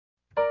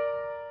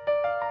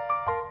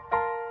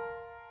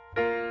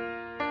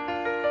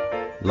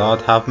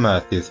Lord Have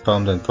Mercy is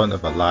filmed in front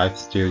of a live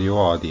studio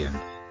audience.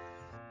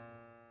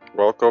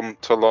 Welcome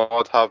to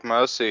Lord Have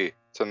Mercy.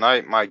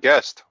 Tonight, my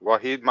guest,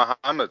 Wahid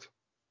Muhammad.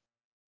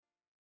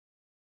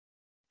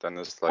 Then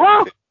there's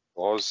like the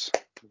applause.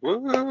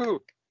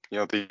 Woo! You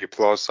know, the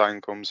applause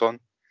sign comes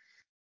on.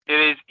 It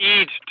is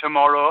Eid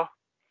tomorrow,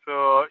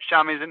 so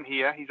Sham isn't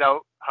here. He's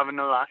out having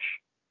a lash.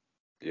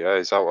 Yeah,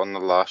 he's out on the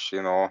lash,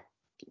 you know,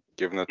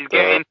 giving it He's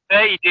getting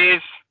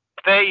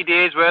 30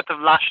 days worth of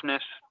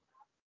lashness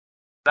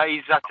that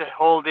he's had to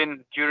hold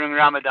in during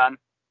Ramadan.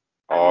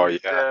 Oh, he's,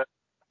 yeah.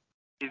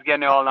 He's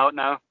getting it all out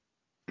now.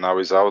 Now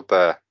he's out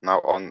there,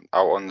 out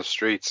on the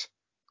streets,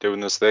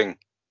 doing his thing.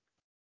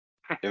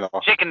 You know,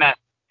 shaking that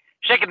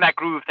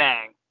groove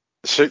thing.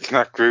 shaking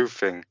that groove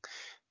thing.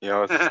 You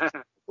know,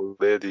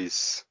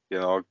 ladies, you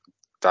know,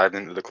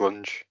 diving into the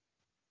clunge.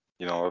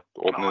 You know,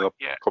 opening up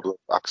a couple of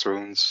axe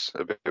wounds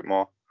a bit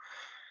more.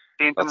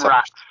 Seeing some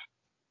rats.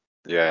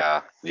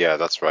 Yeah,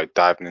 that's right.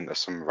 Diving into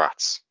some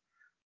rats.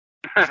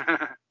 We could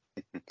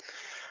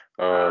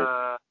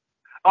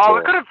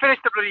have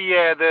finished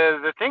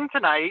the thing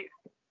tonight.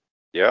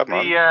 Yeah,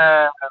 man.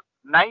 The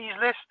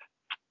 90s list.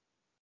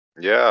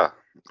 Yeah.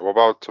 What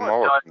about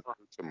tomorrow?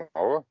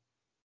 Tomorrow?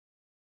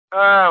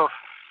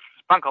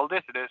 It's bank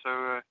holiday today, so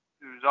it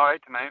was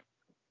alright tonight.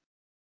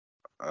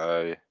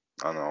 I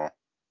know.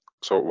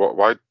 So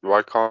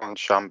why can't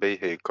Sham be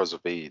here because of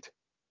Eid?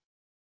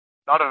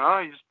 I don't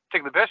know. He's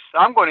taking the piss.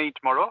 I'm going to eat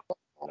tomorrow.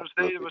 What's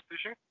the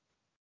issue?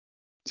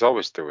 He's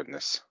always doing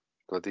this.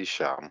 Bloody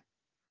Sham.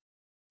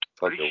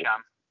 Bloody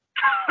Sham.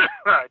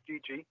 Right,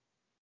 GG.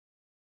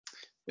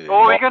 Yeah,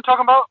 what are you going to talk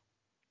about?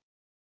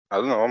 I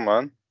don't know,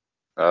 man.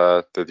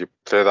 Did you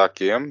play that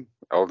game,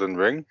 Elden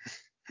Ring?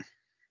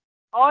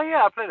 Oh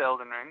yeah, I played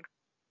Elden Ring.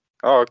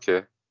 Oh,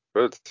 okay.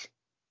 Good.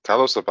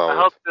 Tell us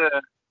about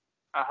it.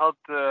 I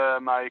helped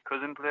my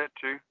cousin play it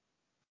too.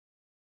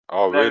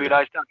 Oh, really?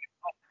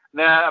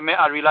 I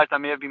realized I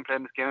may have been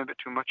playing this game a bit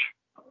too much.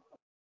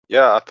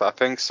 Yeah, I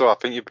think so. I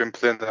think you've been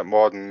playing it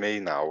more than me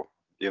now.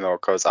 You know,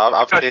 because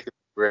I've taken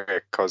a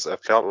break because I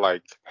felt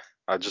like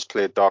I just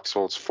played Dark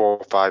Souls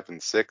 4, 5,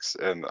 and 6,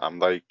 and I'm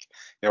like,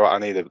 you know what, I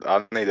need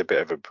a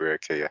bit of a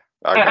break here.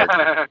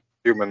 I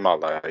human my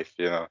life,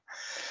 you know.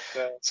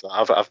 Yeah. So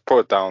I've put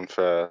it down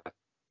for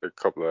a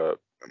couple of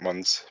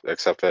months,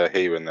 except for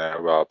here and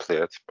there where I play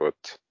it.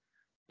 But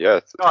yeah,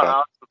 it's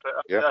fun.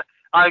 Yeah.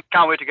 I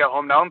can't wait to get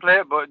home now and play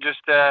it, but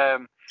just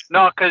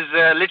because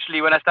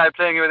literally when I started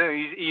playing it with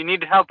him, you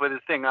need help with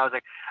this thing. I was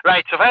like,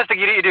 right, so first thing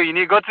you need to do, you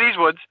need to go to these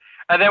woods,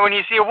 and then when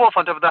you see a wolf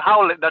on top of that's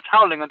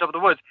howling on top of the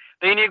woods,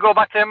 then you need to go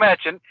back to the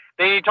merchant.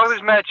 Then you talk to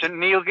this merchant,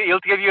 and he'll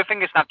give you a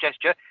finger snap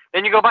gesture.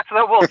 Then you go back to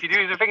that wolf, you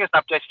do the finger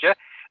snap gesture.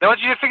 Then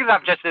once you do the finger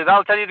snap gesture,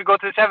 I'll tell you to go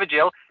to the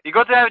Evergaol. You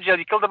go to the Evergaol,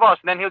 you kill the boss,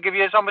 and then he'll give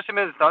you a Somber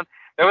Stone.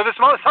 Then with a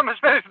small Somber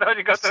Stone,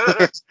 you go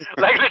to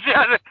like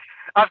literally.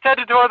 I've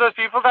tended to all those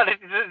people that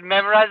just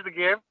memorize the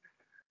game.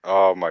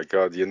 Oh my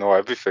god, you know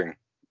everything.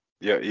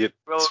 Yeah,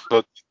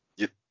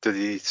 did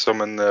he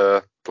summon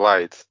the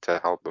Glide to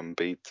help him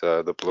beat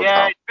the Bloodhound?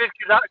 Yeah, it's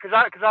basically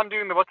because I'm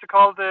doing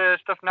the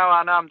stuff now.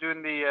 I know I'm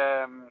doing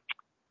the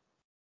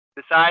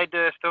side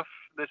stuff,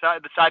 the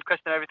side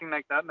quest and everything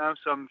like that now.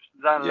 So I'm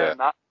starting to learn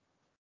that.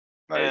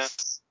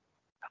 Nice.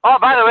 Yeah. Oh,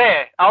 by the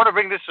way, I want to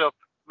bring this up.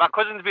 My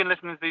cousin's been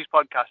listening to these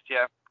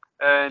podcasts,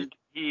 and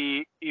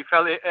he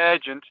felt it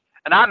urgent.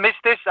 And I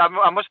missed this.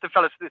 I must have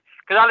fell asleep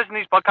because I listen to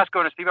these podcasts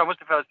going to sleep. I must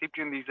have fell asleep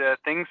during these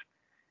things.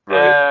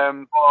 Right.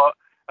 But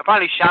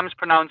apparently Sham's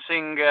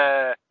pronouncing.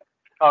 Oh,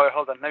 wait,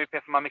 hold on. Let me pay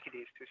for my Mickey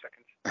D's. 2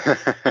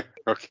 seconds.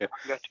 Okay.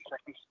 Yeah, 2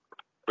 seconds.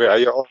 Wait, are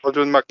you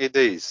ordering Mickey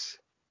D's?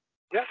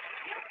 Yeah.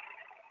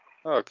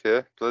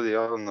 Okay, bloody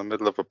hell, in the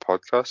middle of a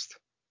podcast.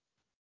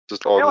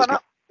 Just orders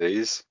Mickey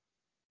D's.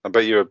 I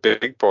bet you're a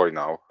big boy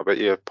now. I bet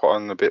you're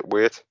putting a bit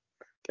weight,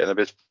 getting a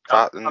bit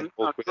fat in the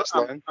old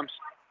waistline.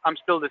 I'm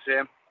still the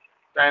same.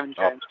 I haven't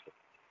changed.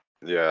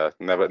 Yeah,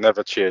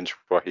 never change,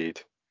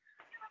 Wahid.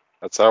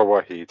 That's our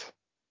Wahid.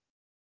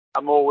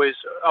 I'm always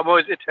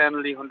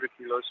eternally 100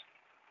 kilos.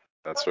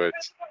 That's right.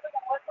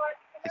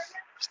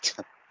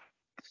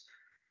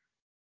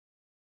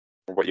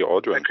 What you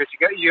ordering? Chris,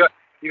 you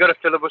got to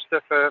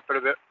filibuster for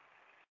a bit.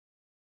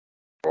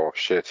 Oh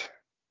shit!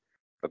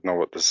 I don't know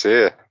what to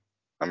say.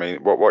 I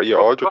mean, what are you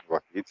ordering,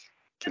 Wahid?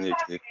 Can you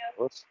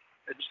tell us?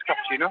 Just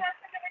cappuccino.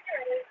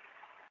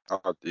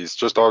 Oh, he's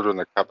just ordering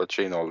a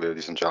cappuccino,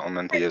 ladies and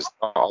gentlemen. He is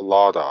not a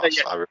lard ass.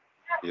 Yeah.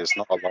 He is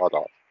not a lard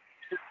ass.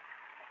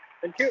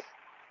 Thank you.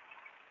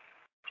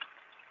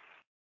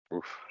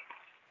 Oof.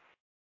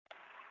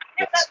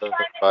 Yes,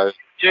 by...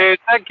 Cheers,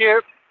 thank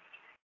you.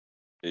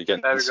 Are you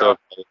getting served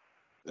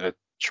by a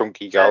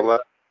chunky gal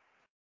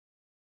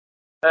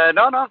there?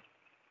 No.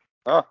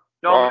 Oh,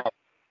 no. Wow.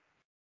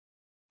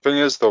 Thing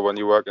is, though, when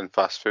you work in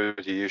fast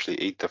food, you usually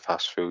eat the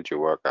fast food you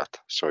work at.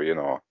 So, you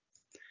know.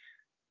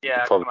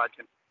 Yeah, I can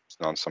imagine. It's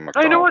not some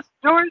McDonald's.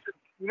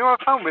 You know what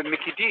I found with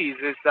Mickey D's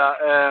is that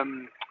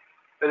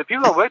the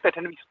people that work there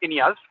tend to be skinny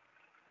as.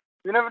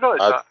 You never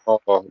noticed that?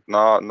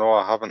 No,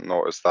 I haven't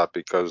noticed that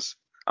because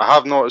I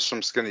have noticed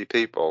some skinny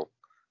people,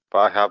 But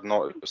I have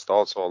noticed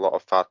also a lot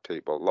of fat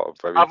people, a lot of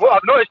very I've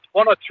fat. noticed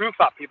one or two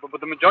fat people, but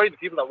the majority of the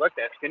people that work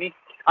there are skinny.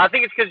 I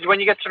think it's because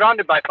when you get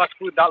surrounded by fast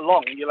food that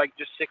long, you're like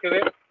just sick of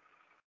it.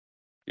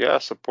 Yeah, I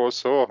suppose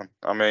so.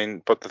 I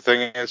mean, but the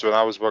thing is, when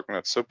I was working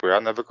at Subway, I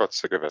never got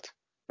sick of it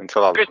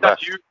until I Chris,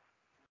 that's left. you.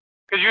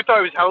 Because you thought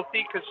it was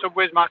healthy, because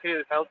Subway's marketed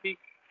as healthy.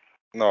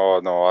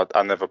 No,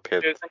 I never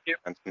paid Cheers, thank you.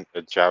 attention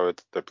to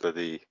Jared,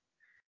 the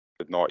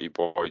naughty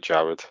boy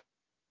Jared.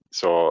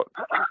 So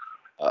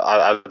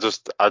I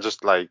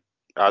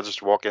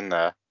just walk in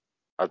there.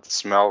 I'd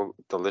smell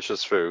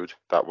delicious food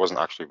that wasn't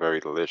actually very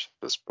delicious,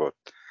 but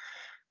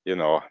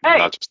and Hey,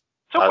 I just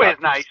Subway's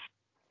nice.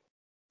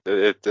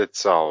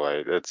 it's all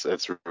right.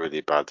 It's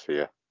really bad for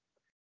you.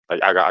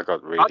 Like I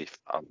got really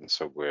fat in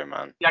Subway,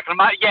 man. Yeah,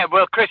 yeah.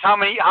 Well, Chris, how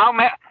many?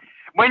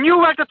 When you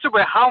worked at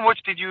Subway, how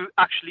much did you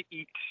actually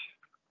eat?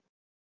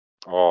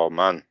 Oh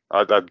man,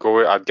 I'd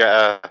get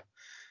a.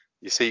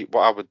 You see,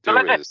 what I would do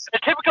is. A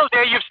typical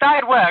day. You've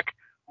started work.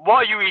 What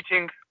are you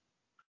eating?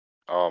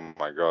 Oh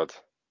my God,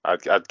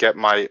 I'd get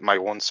my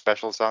one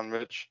special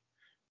sandwich,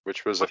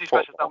 which was What's a your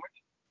special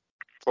sandwich?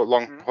 foot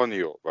long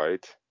honey oat,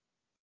 right?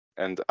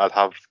 And I'd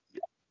have,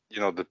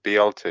 the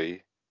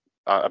BLT,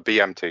 a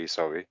BMT,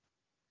 sorry.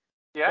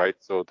 Yeah. Right.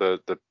 So the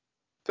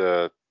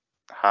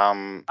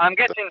ham. I'm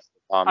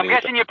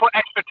guessing you put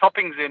extra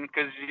toppings in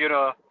because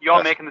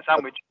you're making the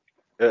sandwich.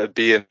 It'd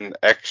be an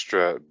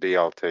extra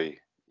BLT,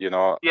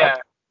 Yeah.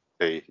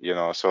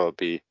 so it'd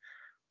be,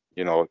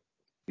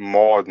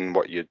 more than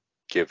what you'd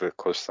give a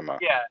customer.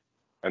 Yeah.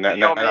 And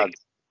then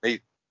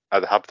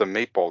I'd have the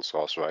meatball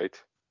sauce, right?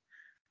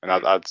 And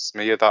I'd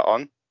smear that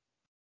on.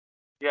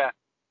 Yeah.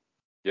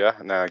 Yeah,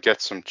 and then I'd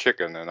get some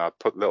chicken and I'd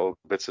put little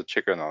bits of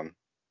chicken on.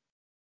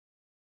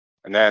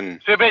 And then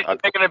so you're basically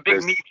making a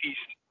big meat feast.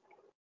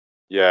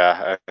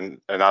 Yeah,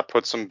 and I'd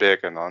put some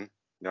bacon on,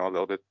 a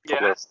little bit,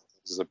 couple of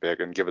pieces of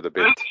bacon, give it a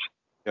bit,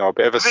 a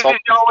bit of a salt.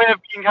 This is your way of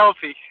being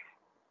healthy.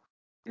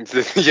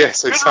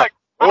 Yes, exactly.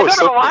 I don't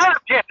know why I'm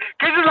getting.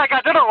 Chris is like,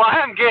 I don't know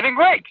why I'm gaining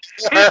weight.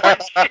 He's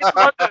like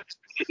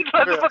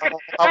fucking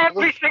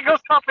every single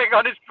topping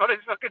on his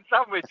fucking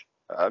sandwich.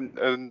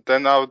 And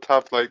then I would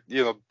have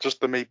just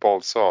the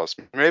meatball sauce,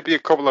 maybe a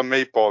couple of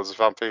meatballs if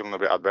I'm feeling a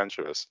bit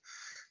adventurous.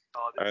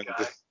 Oh, this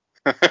guy.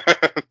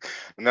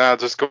 And then I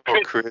just go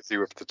crazy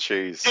with the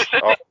cheese.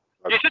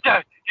 You're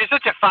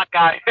such a fat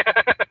guy.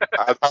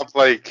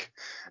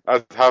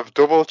 I'd have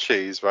double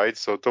cheese, right?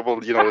 So double,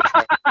 the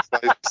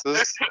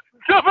slices.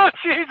 Double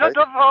cheese on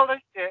top of all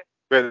this shit.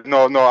 Wait,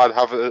 no, I'd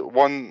have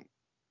one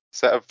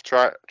set of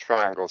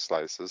triangle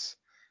slices,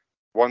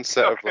 one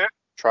set of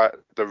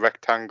the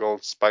rectangle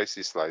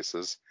spicy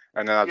slices,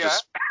 and then I'd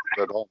just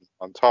put it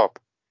on top.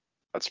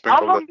 I'd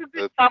sprinkle. How long did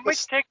this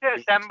sandwich take to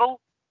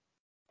assemble?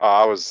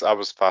 I was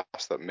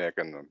fast at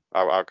making them.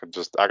 I could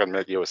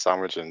make you a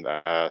sandwich in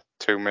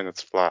 2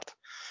 minutes flat.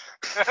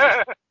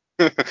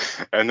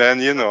 And then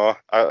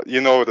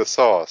the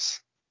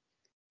sauce.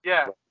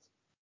 Yeah.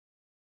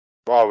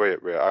 Oh wait,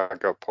 I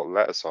gotta put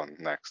lettuce on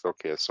next.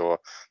 Okay, so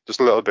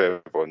just a little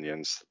bit of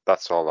onions.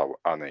 That's all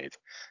I need.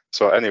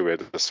 So anyway,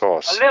 the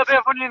sauce. A little bit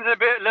of onions, a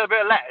little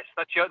bit of lettuce.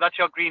 That's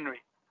your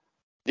greenery.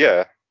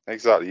 Yeah,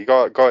 exactly. You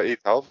gotta eat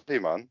healthy,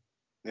 man.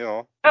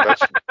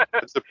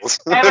 Vegetables.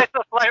 Ever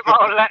so slight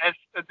amount of lettuce,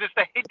 just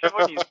a hint of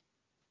onions.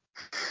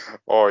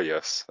 Oh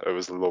yes, it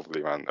was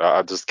lovely, man.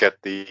 I just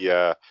get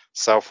the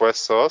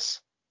Southwest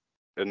sauce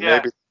and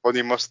maybe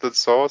honey mustard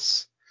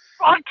sauce.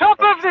 On top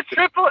of the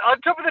triple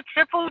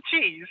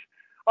cheese,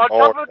 on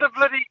top of the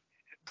bloody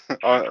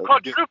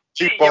quadruple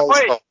cheese,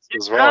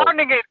 you're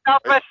drowning it in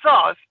Southwest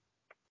sauce.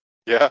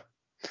 Yeah.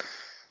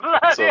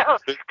 Bloody hell.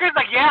 Chris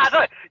like,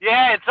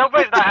 it's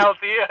Subway's not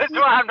healthy. That's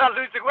why I'm not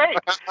losing weight.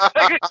 I'm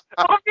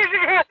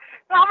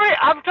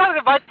trying to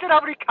imagine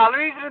how many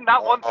calories are in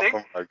that one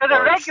thing. There's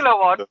a regular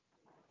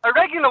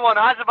one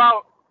has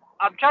about.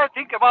 I'm trying to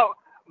think about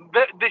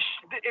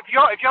if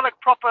you're like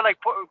proper like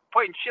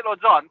putting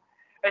shitloads on.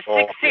 A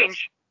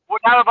 6-inch would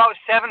have about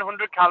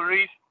 700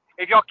 calories.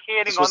 If you're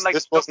caning on like.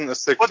 This wasn't a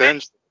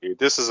 6-inch.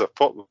 This is a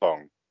foot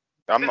long.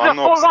 This is a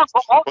foot long,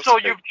 but also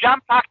you've jam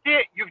packed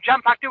it. You've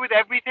jam packed it with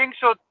everything.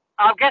 So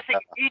I'm guessing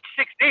each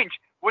 6-inch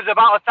was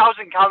about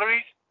 1,000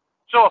 calories.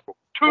 So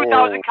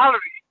 2,000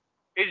 calories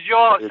is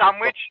your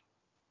sandwich.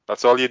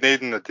 That's all you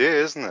need in a day,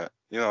 isn't it?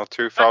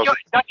 2,000.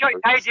 That's your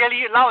entire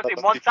daily allowance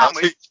in one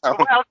sandwich. So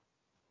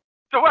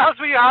what else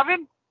were you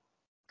having?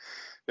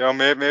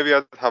 Maybe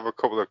I'd have a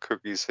couple of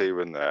cookies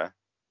here and there.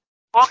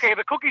 Okay,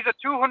 the cookies are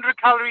 200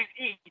 calories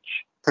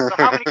each. So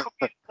how many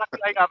cookies are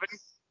you having?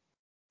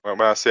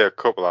 When I say a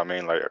couple, I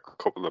mean like a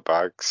couple of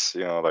bags,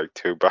 like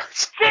 2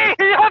 bags. See,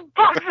 you had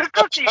bags of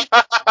cookies.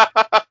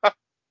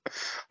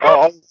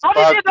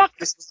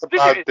 This is a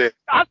bad day.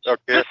 Okay.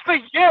 Just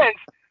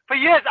for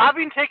years, I've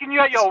been taking you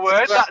at your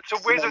word that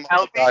Subway's is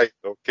healthy. Diet,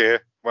 okay,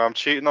 when I'm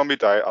cheating on my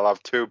diet, I'll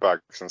have 2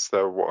 bags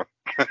instead of 1.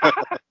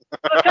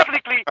 So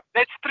technically,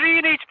 there's 3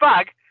 in each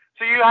bag.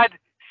 So you had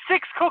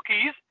 6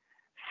 cookies.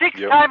 6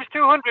 times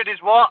 200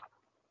 is what?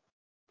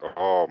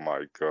 Oh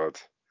my God.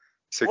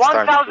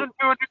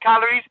 1,200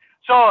 calories.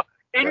 So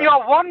in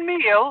your one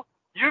meal,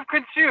 you've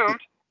consumed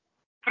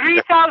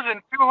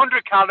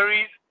 3,200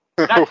 calories.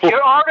 That's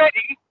you're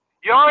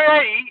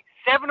already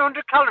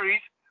 700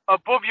 calories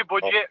above your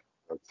budget.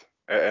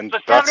 And So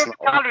that's 700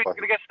 calories not. is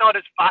gonna get stored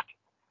as fat.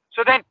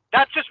 So then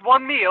that's just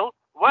one meal.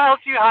 What else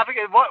are you having?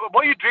 What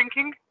are you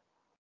drinking?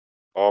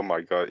 Oh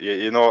my god.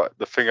 You know,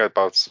 the thing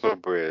about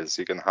Subway is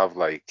you can have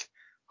like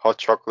hot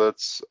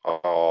chocolates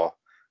or,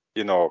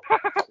 you know,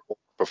 Coke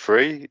for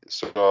free.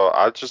 So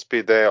I'd just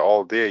be there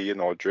all day, you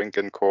know,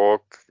 drinking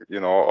Coke, you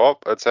know, oh,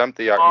 it's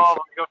empty, I can Oh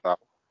fill my it now.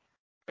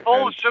 god,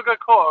 full And sugar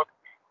Coke.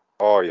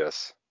 oh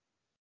yes.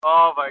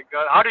 Oh my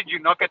god, how did you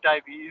not get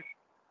diabetes?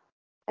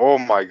 Oh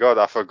my god,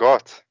 I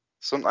forgot.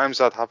 Sometimes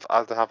I'd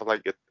have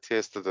like a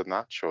taste of the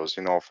nachos,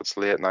 you know, if it's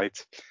late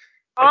night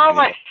Oh and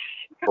you my. know,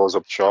 close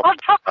up shop. On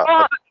top of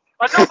all,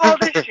 on top of all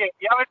this shit,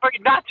 you have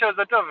fucking nachos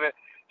on top of it.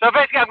 So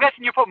basically, I'm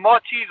guessing you put more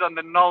cheese on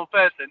than a normal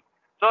person.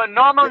 So a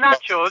normal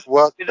nachos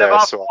Work is there,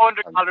 about so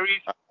 400 I'm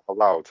calories.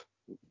 allowed.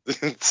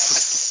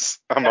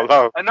 I'm Yeah.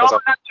 allowed A because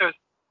normal nachos,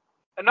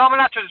 a normal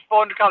nachos is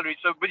 400 calories.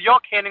 So with your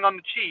caning on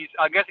the cheese,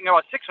 I'm guessing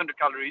about 600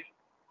 calories.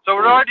 So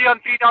we're already on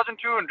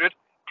 3,200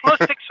 plus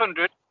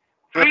 600,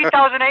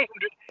 3,800.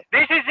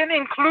 This isn't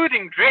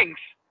including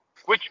drinks,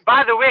 which,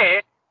 by the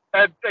way,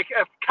 a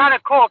can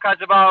of Coke has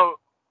about,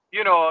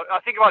 I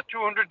think about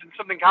 200 and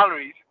something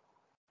calories.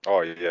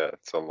 Oh yeah,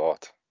 it's a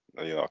lot.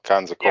 You know,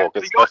 cans of Yeah, Coke,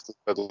 so you're, especially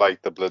with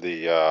like the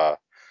bloody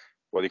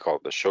what do you call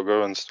it, the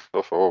sugar and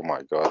stuff. Oh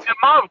my god. the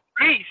amount of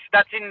grease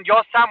that's in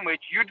your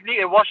sandwich, you'd need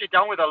to wash it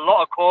down with a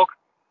lot of Coke.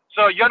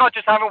 So you're not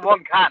just having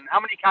one can. How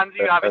many cans are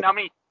you having? How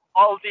many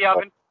bottles are you Oh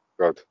having?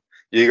 god.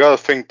 You gotta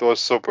think those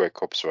Subway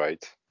cups,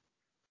 right?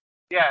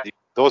 Yeah.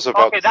 Those are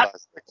about Okay, the size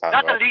of the can,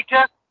 that's a right?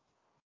 liter.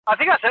 I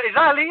think is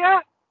that a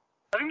liter?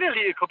 I think they're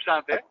liter cups,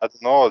 aren't they? I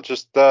don't know,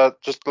 just the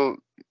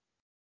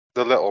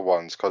little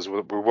ones, because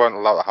we weren't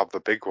allowed to have the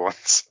big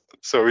ones,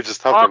 so we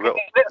just have the Okay, little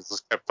ones.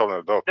 Just kept filling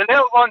it up. the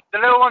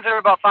little ones are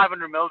about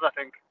 500 mils, I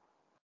think.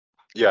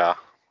 Yeah.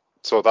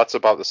 So that's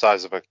about the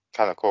size of a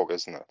can of Coke,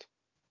 isn't it?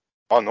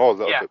 Oh no, a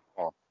little Yeah. bit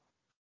more.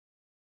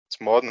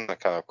 It's more than a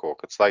can of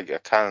Coke. It's like a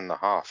can and a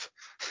half.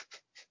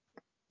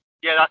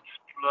 Yeah, that's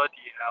bloody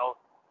hell.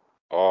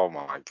 Oh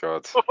my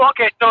god.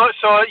 Okay,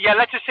 so yeah,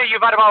 let's just say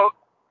you've had about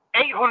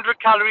 800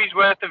 calories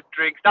worth of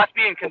drinks. That's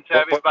being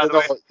conservative, by the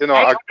way. You know,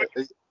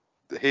 800.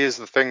 here's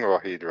the thing,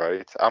 Wahid,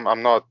 right?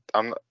 I'm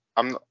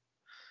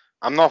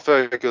not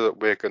very good at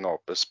waking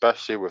up,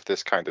 especially with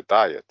this kind of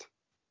diet.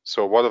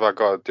 So what have I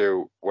got to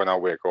do when I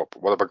wake up?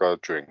 What have I got to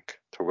drink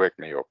to wake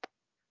me up?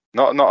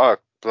 Not a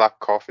black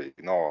coffee.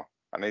 No,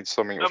 I need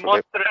something The with a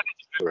bit Monster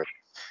Energy to drink.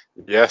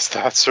 it. Yes,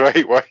 that's right,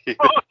 Wahid.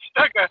 Oh,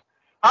 sugar.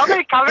 How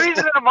many calories is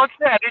in a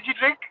Monster Energy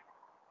drink?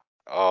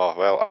 Oh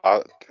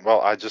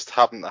well, I just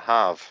happen to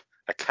have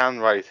a can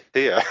right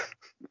here.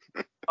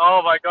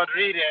 Oh my god,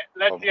 read it.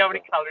 Let's Oh see my how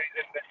many calories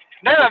in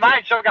there. Never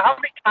mind, sugar. How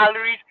many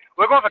calories?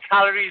 We're going for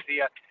calories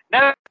here.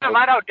 Never God.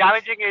 mind how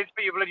damaging it is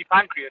for your bloody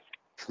pancreas.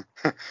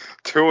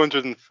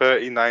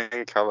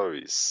 239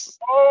 calories.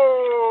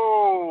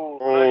 Oh,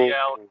 bloody Oh,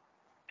 hell.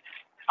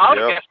 I would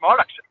have yep, guessed more,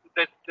 actually.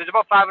 There's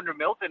about 500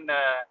 mils in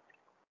that.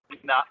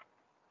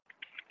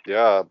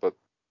 yeah, but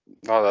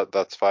no,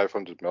 that's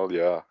 500 mil.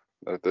 Yeah,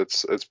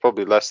 it's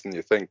probably less than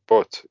you think.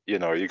 But you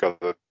know, you got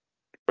to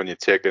when you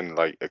take in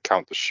like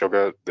account the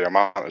sugar, the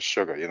amount of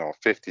sugar. You know,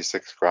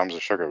 56 grams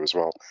of sugar as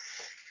well.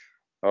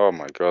 Oh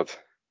my god,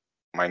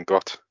 mein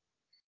Gott.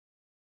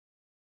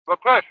 But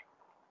Chris,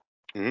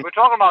 Hmm? we're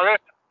talking about this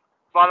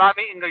while I'm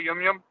eating the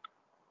yum yum.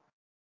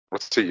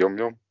 What's the yum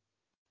yum?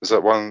 Is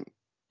that one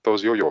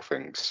those yo-yo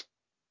things?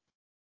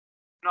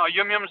 No,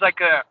 yum yum's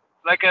like a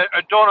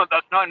donut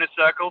that's not in a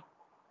circle.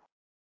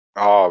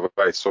 Oh,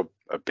 right. So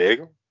a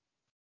bagel?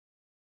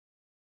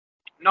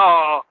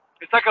 No,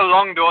 it's like a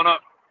long donut.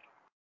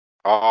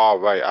 Oh,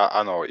 right.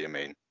 I know what you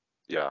mean.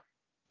 Yeah.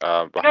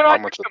 You But never how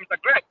had much? yum yums? They're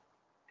great.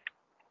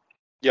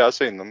 Yeah, I've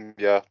seen them.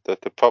 Yeah, the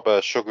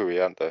proper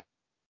sugary, aren't they?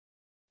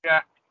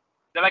 Yeah,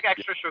 they're like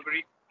extra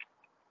sugary.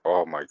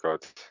 Oh my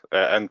God.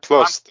 And Um,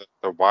 plus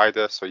they're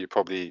wider, so they're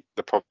probably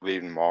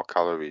even more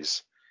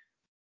calories.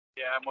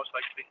 yeah, most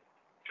likely.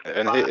 'Cause it's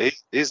And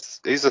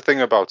fat. here's the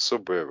thing about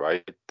Subway,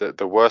 right?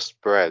 The worst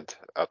bread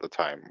at the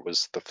time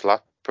was the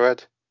flat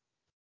bread,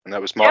 and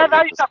that was Yeah, that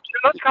marketed used as to have too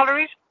much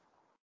calories.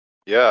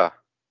 yeah.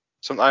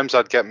 Sometimes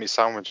I'd get me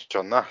sandwich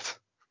on that,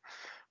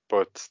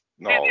 but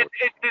no.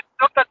 It's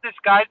stuff that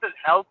disguised as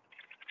health,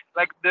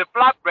 like the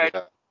flatbread.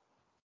 Yeah.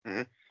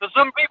 Hmm. So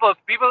some people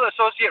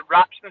associate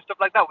wraps and stuff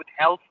like that with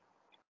health,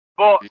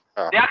 but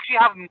Yeah. they actually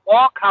have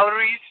more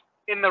calories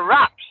in the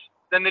wraps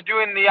than they do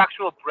in the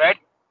actual bread.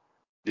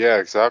 Yeah,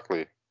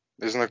 exactly.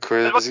 Isn't it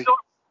 'Cause what they crazy? don't,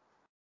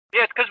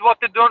 yeah, because what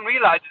they don't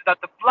realize is that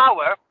the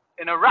flour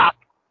in a wrap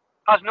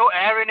has no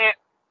air in it,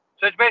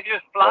 so it's basically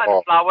just flattened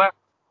Oh, flour.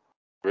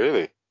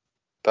 really?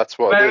 That's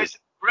what it Whereas is.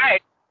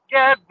 bread,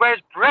 yeah,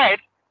 whereas bread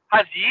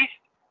has yeast.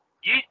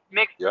 Yeast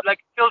makes Yeah.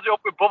 like fills it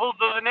up with bubbles,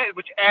 doesn't it?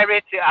 Which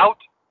aerates it out.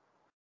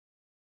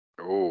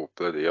 Oh,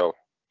 bloody hell.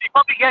 You're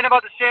probably getting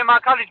about the same amount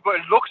of calories, but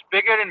it looks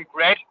bigger in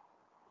bread.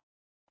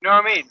 You know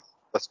what I mean?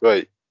 That's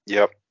right.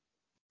 Yep.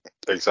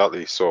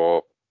 Exactly.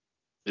 So,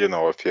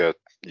 if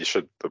you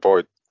should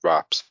avoid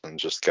wraps and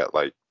just get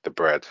like the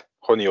bread,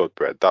 honey oat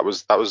bread. That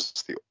was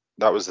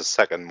the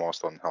second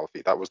most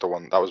unhealthy. That was the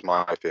one. That was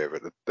my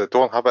favorite. They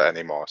don't have it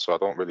anymore, so I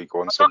don't really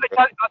go on Subway.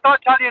 I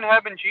thought Italian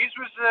herb and cheese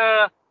was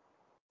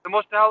the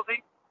most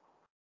healthy.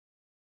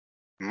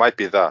 Might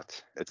be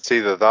that. It's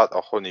either that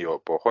or honey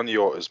oat, but honey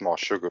oat is more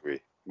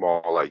sugary,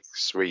 more like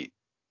sweet.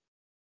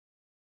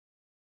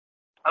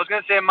 I was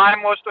gonna say my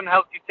most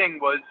unhealthy thing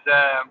was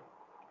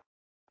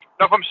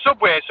no, from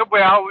Subway.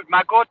 Subway,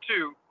 my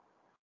go-to.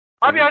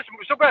 Maybe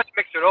Subway has to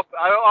mix it up.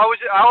 I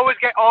always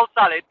get all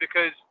salad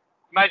because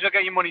you might as well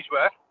get your money's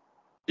worth.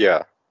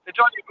 Yeah. It's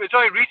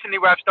only recently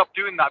where I've stopped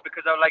doing that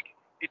because I like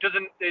the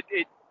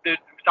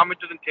sandwich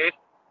doesn't taste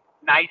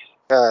nice.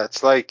 Yeah,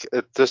 it's like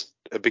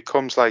it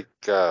becomes like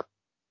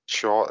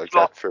short to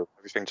Slop. get through.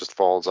 Everything just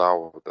falls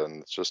out,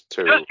 and it's just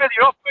It does too. fill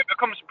you up. It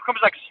becomes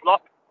like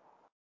slop.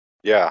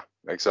 Yeah,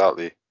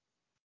 exactly.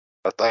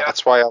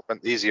 That's why I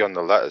went easy on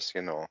the lettuce.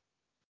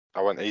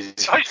 I went easy.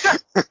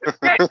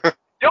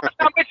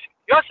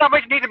 Your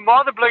sandwich needed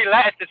more than bloody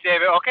lettuce to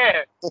save it.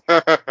 Okay,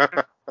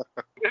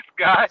 this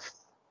guy.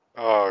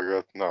 Oh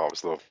god, no, it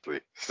was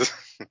lovely.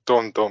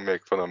 Don't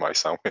make fun of my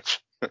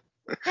sandwich.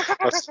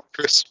 That's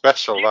pretty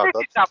special. Do you miss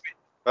your sandwich?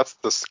 That's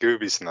the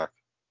Scooby snack.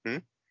 Do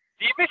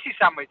you miss your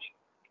sandwich?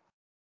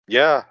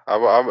 Yeah,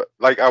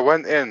 I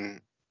went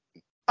in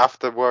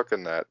after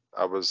working there.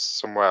 I was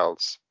somewhere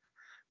else,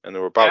 and they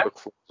were about to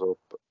close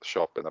up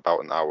shop in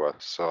about an hour.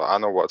 So I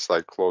know what it's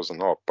like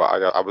closing up.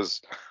 But I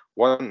was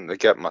wanting to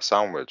get my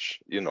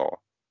sandwich,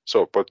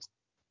 So,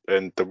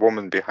 and the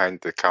woman behind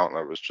the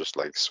counter was just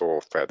like so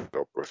fed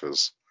up with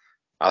us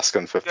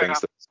asking for things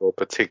that are so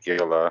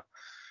particular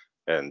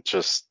and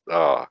just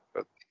so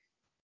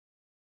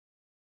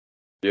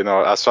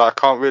I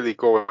can't really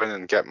go in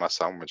and get my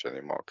sandwich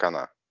anymore, can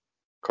I?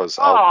 Because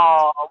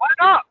why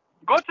not?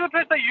 Go to the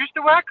place that you used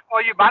to work,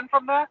 or you banned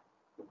from there?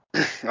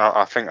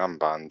 I think I'm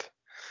banned.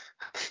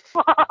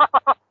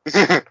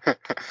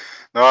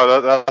 No,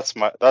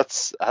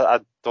 I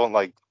don't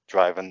like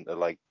driving to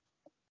like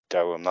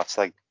Durham. That's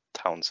like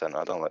town centre.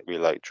 I don't really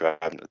like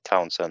driving to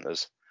town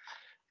centres.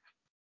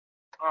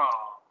 Oh.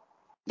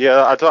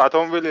 Yeah, I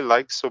don't really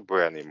like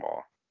Subway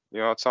anymore.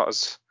 It's not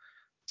as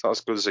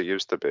good as it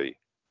used to be.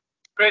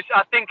 Chris,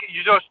 I think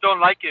you just don't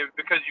like it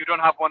because you don't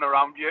have one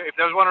around you. If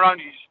there was one around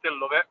you, you still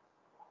love it.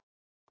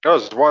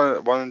 There's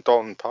one in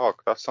Dalton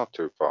Park. That's not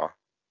too far.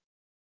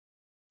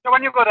 So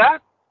when you go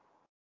there,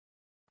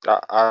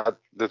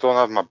 They don't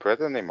have my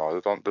bread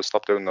anymore. They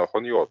stopped doing the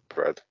honey oat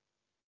bread.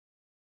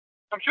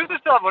 I'm sure they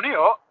still have money,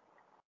 oh.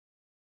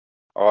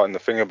 Oh, and the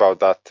thing about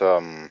that,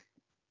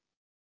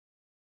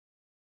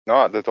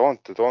 no, they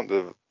don't.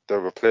 They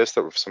replaced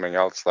it with something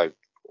else, like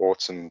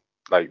oats and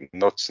like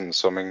nuts and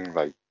something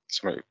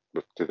to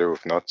do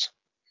with nuts.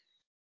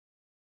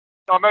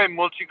 Or maybe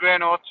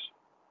multigrain oats.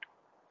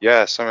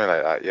 Yeah, something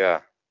like that.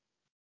 Yeah,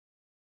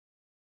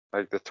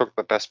 like they took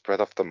the best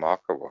bread off the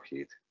market,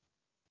 Wahid.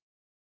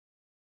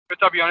 But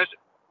to be honest,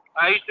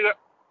 I used to.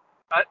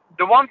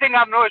 The one thing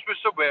I've noticed with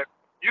Subway,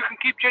 you can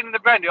keep changing the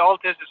brand, it all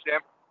tastes the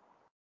same.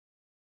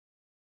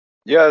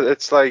 Yeah,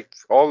 it's like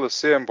all the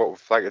same, but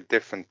with like a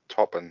different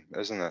topping,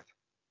 isn't it?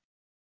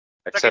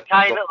 It's like a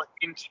tiny little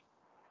hint.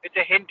 It's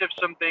a hint of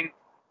something.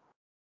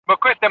 But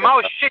Chris, the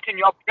amount of shit in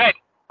your bread,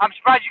 I'm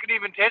surprised you could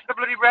even taste the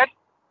bloody bread.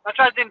 I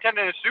tried the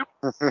intended in a soup.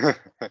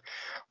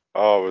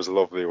 Oh, it was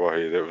lovely,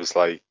 Wahid. It was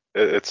like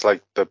it's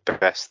like the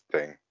best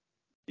thing.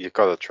 You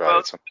gotta try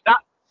it.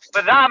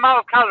 For that amount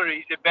of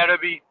calories, it better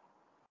be.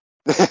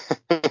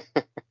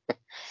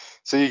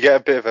 So you get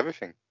a bit of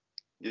everything.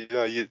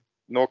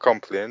 No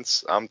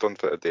complaints. I'm done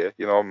for the day.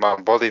 My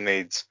body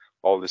needs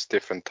all these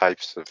different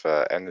types of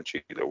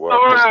energy to work.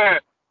 Wait.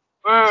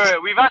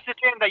 We've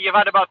ascertained that you've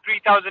had about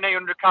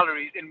 3,800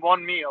 calories in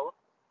one meal.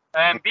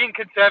 Being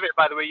conservative,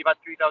 by the way, you've had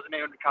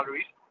 3,800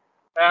 calories.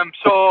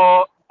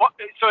 So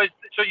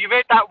you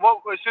ate that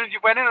as soon as you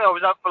went in, or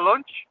was that for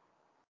lunch?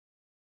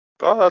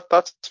 Oh,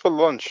 that's for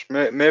lunch.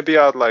 Maybe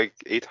I'd like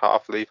eat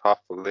half, leave half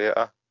for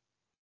later.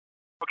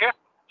 Okay.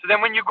 So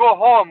then when you go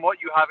home, what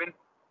you having?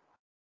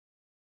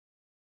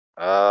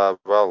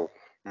 Well,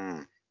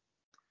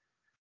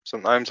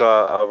 sometimes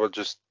I would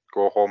just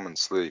go home and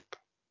sleep,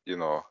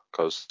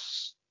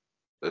 because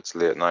it's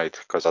late night,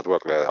 because I'd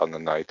work late on the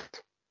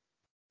night.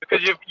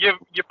 Because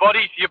your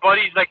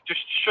body's like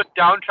just shut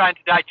down trying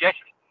to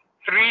digest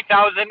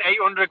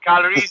 3,800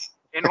 calories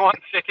in one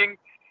sitting.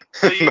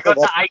 So you got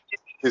that.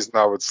 Is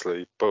now at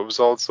sleep, but it was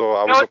also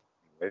I was up.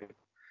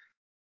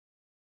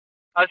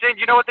 I was saying, do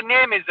you know what the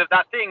name is of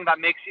that thing that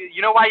makes you?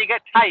 You know why you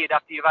get tired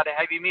after you've had a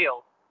heavy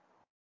meal?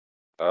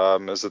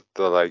 Is it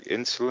the like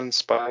insulin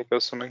spike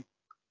or something?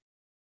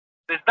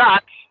 There's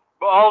that,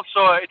 but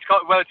also it's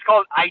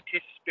called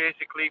itis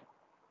basically.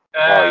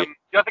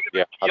 You're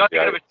thinking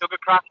of a sugar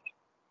crash.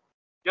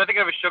 You're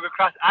thinking of a sugar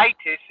crash.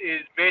 Itis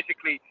is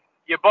basically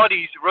your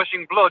body's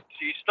rushing blood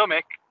to your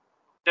stomach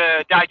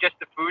to digest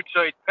the food,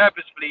 so it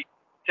purposefully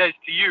says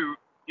to you,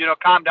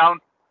 calm down,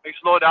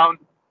 slow down,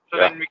 so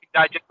then we can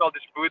digest all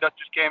this food that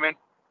just came in.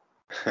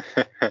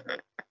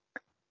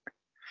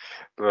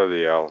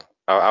 Bloody hell.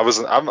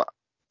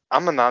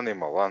 I'm an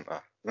animal, aren't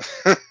I?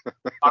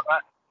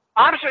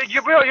 I'm sure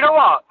you know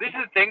what? This is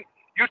the thing.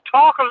 You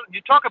talk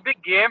a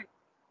big game,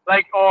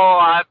 like, oh,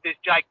 I have this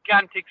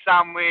gigantic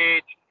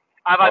sandwich.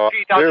 I've had Oh,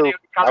 3,000 dude,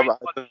 calories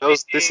for the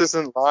this day.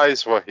 isn't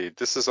lies, Wahid.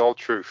 This is all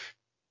truth.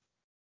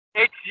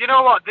 It's, you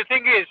know what? The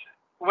thing is,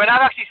 when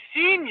I've actually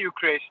seen you,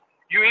 Chris,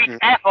 you eat Mm.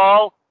 F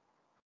all.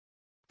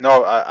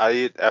 No, I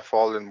eat F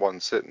all in one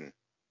sitting.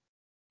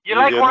 You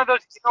like You one know, of those,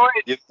 you know,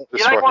 you know you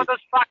this, like one Wahid. of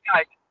those fat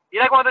guys. You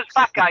like one of those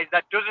fat guys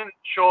that doesn't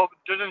show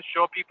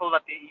people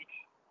that they eat.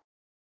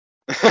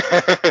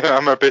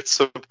 I'm a bit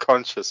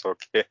subconscious,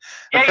 okay?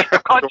 Yeah, you're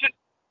subconscious.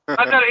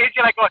 That's what it is.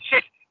 You're like, oh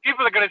shit,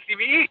 people are gonna see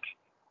me eat.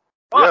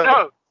 Oh Yeah,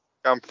 no.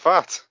 I'm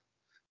fat.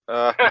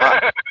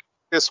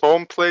 This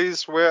home,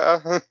 please,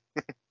 waiter.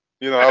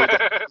 I would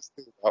always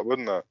do that,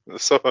 wouldn't I?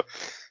 So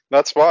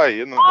that's why,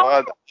 Oh,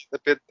 I did a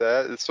bit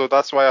there. So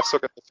that's why I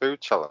suck at the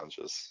food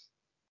challenges.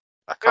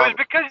 I it was can't.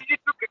 because you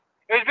took it.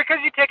 It was because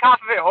you take half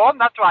of it home.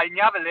 That's why, and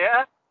you have it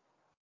later.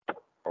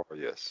 Oh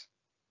yes,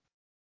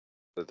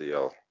 the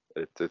deal.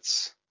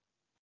 It's.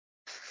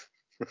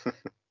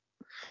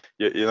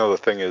 The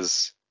thing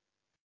is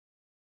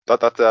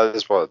that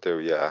is what I do.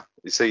 Yeah.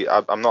 You see,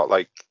 I'm not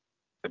like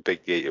a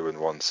big eater in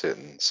one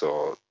sitting,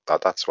 so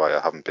that's why I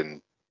haven't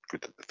been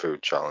good at the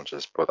food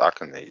challenges. But I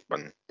can eat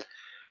when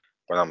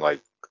I'm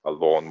like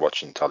alone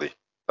watching telly.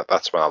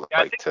 That's when I Yeah,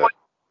 like to.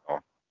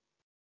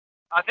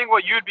 I think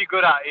what you'd be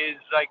good at is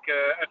like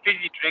a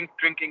fizzy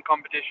drinking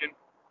competition.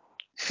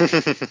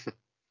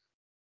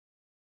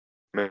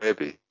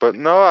 Maybe, but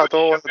no, I With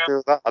don't want to sugar.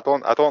 do that.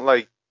 I don't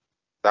like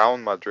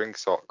down my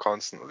drinks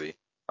constantly.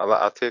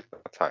 I take my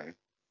time.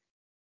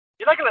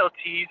 You like a little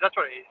tease. That's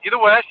what it is. You're the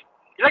worst.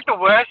 You're like the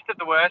worst of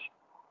the worst.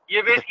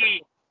 You're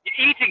basically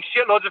you're eating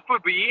shitloads of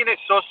food, but you're eating it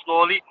so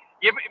slowly.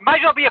 You might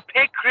as well be a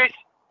pig, Chris.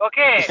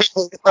 Okay, that's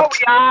what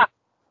we are.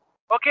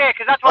 Okay,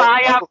 because that's what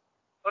I am.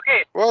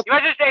 Okay, What? you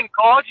might as well just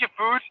engorge your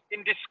food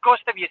in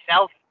disgust of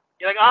yourself.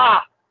 You're like,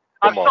 I'm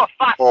Come so on.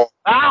 fat. Oh,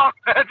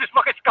 Just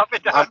fucking scoff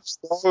it down. I'm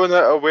storing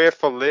it away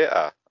for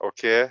later.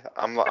 Okay,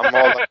 I'm more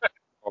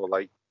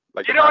like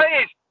You an know animal. what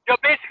it is? You're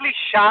basically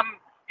sham.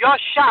 You're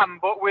sham,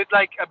 but with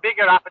like a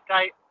bigger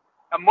appetite,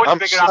 a much I'm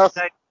bigger chef.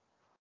 appetite.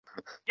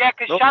 Yeah,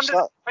 because No sham does. chef.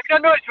 Have you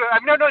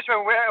not noticed?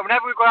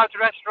 Whenever we go out to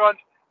restaurants,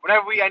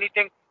 whenever we eat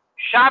anything,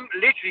 sham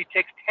literally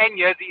takes 10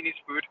 years eating his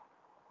food.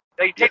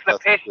 Like, he Yeah, takes the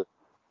piss.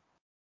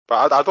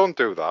 but I don't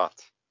do that.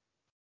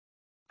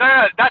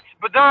 No,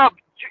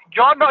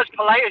 you're not as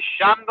polite as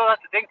sham though.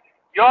 That's the thing.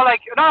 You're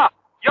like, no,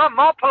 you're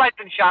more polite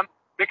than sham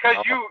because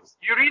No.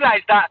 you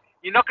realize that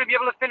you're not gonna be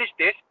able to finish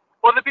this.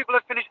 Other people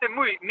have finished their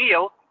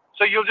meal,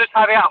 so you'll just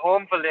have it at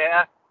home for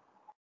later.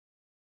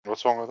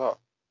 What's wrong with that?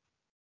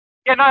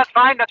 Yeah, no, that's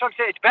fine. That's what I'm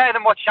saying. It's better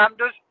than what Sham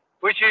does,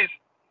 which is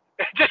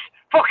just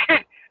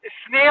fucking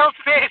snail's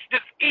face,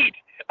 just eat.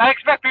 I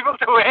expect people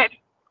to wait.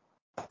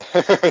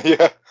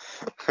 Yeah.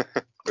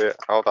 Wait,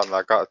 hold on.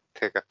 I gotta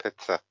take a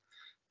picture.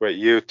 Wait,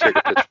 you take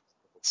a picture.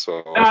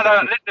 So.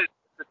 No, listen.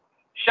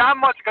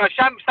 Sham wants to go.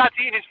 Sham starts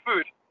eating his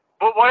food.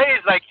 But what it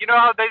is, like, you know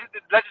how let's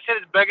just say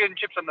there's burger and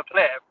chips on the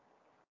plate.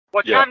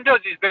 What Yeah. Sham does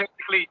is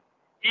basically,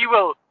 he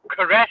will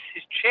caress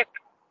his chip.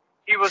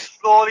 He will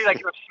slowly, like,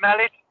 he'll smell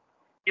it.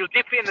 He'll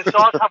dip it in the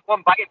sauce, have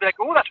one bite, and be like,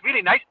 oh, that's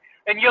really nice.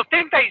 And you'll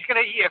think that he's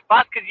going to eat it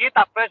fast because he ate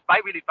that first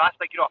bite really fast.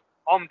 Like, oh,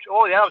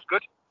 yeah, that was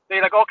good. Then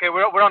you're like, okay,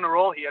 we're on a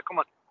roll here. Come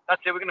on.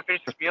 That's it. We're going to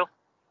finish this meal.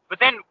 But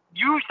then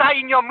you start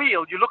eating your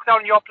meal. You look down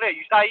on your plate.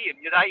 You start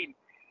eating.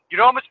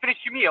 You almost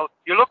finished your meal.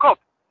 You look up,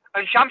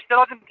 and Sham still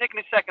hasn't taken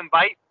his second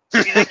bite.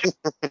 He's like, he's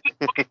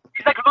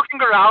like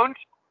looking around,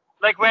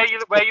 like where you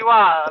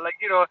are, like,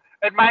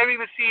 admiring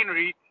the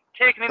scenery,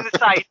 taking in the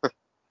sights,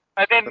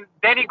 and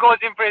then he goes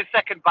in for his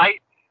second bite.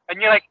 And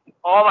you're like,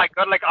 oh my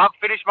god, like, I've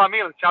finished my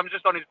meal. Sham's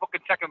just on his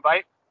fucking second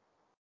bite.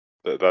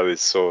 That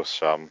is so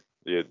sham.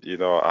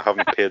 I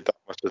haven't paid that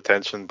much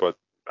attention, but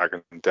I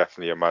can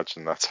definitely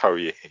imagine that's how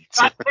he eats.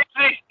 That's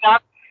literally Sham.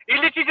 He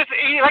literally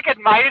he like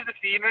admires the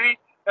scenery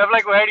of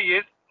like where he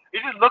is. He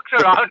just looks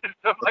around and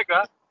stuff like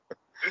that.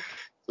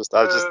 Just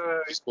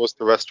goes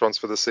to restaurants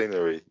for the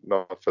scenery,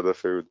 not for the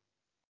food.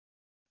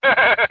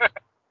 Sham.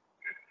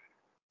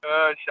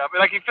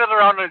 Like, he feels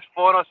around on his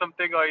phone or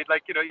something, or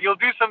like, you'll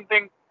do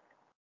something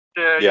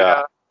to,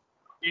 Yeah.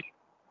 eat.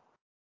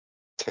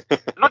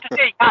 Not to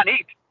say he can't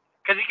eat,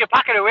 because he can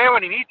pack it away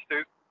when he needs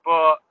to,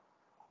 but,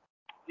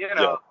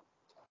 Yeah.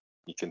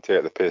 You can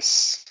take the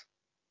piss.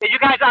 You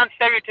guys aren't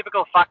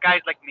stereotypical fat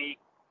guys like me.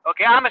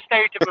 Okay, I'm a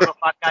stereotypical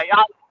fat guy.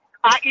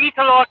 I eat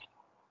a lot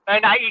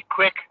and I eat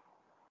quick.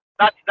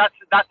 That's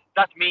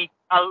me.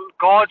 I'll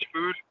gorge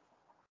food.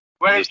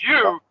 Whereas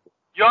you're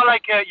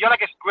like a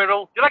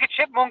squirrel. You're like a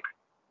chipmunk.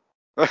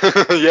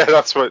 Yeah,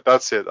 that's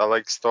it. I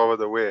like store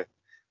it away.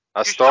 I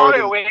You store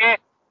it away.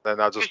 then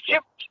I just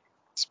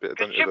spit it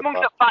Because into chipmunks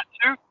the are fat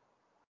too.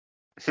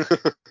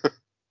 pot.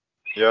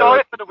 You Yeah, store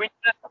it for the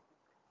winter.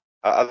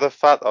 are they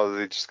fat or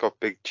they just got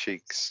big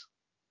cheeks?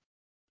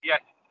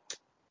 Yes.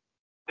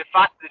 They're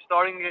fat. They're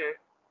storing.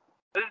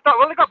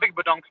 Well, they got big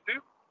badonks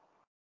too.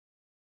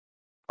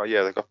 Oh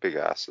yeah, they got big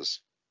asses.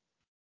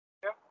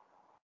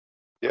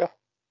 Yeah. Yeah.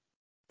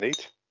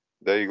 Neat.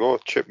 There you go.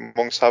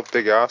 Chipmunks have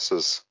big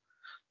asses.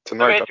 So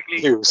Tonight on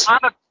basically, the news.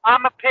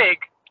 I'm a pig,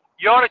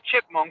 you're a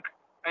chipmunk,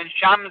 and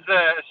Sham's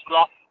a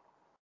sloth.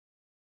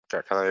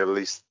 Can I at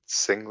least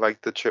sing like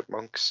the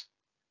chipmunks?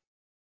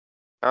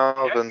 Yeah,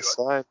 Alvin,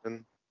 sure.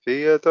 Simon,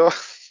 Theodore.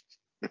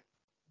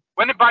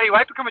 When did Barry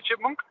White become a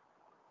chipmunk?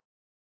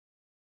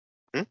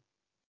 Hmm?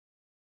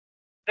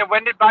 Then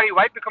when did Barry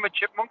White become a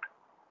chipmunk?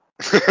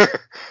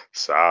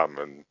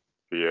 Simon,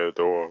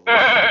 Theodore.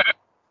 uh,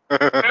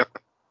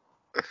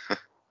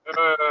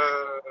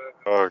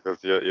 Oh, cause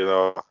you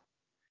know,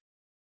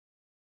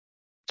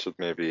 should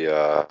maybe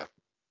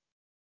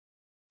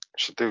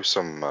should do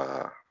some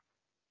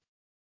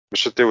we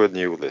should do a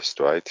new list,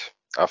 right?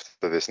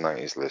 After this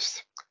 90s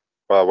list.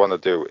 What I want to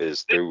do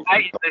is this do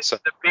 90s list is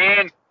the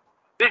bane.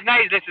 This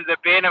 90s list is the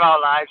bane of our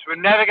lives. We're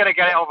never gonna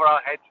get it over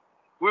our heads.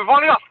 We've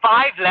only got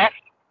 5 left.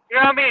 You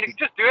know what I mean? You can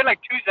just do it in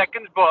like 2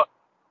 seconds, but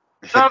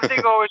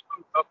something always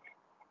comes up.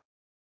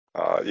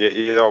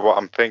 you know what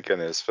I'm thinking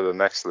is for the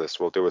next list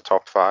we'll do a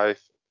top 5,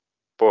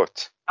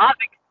 but I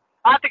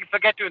think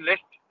forget doing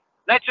lists.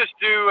 Let's just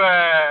do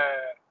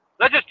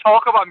let's just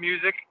talk about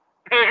music.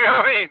 You know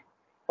what I mean?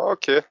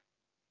 okay,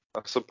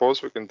 I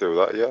suppose we can do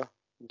that. Yeah,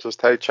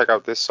 just hey, check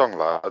out this song,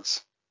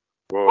 lads.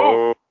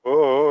 Whoa,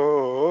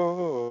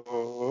 whoa,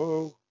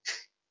 whoa.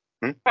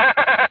 Hmm?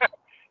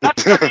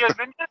 That's Beverly Hills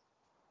Ninja.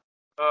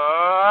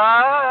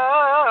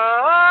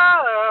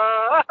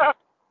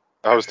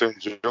 I was doing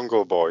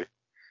Jungle Boy.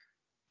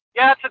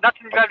 Yeah, that's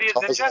in Beverly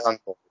Hills Ninja. Tarzan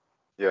Boy.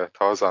 Yeah,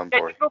 Tarzan Yeah,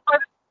 Boy.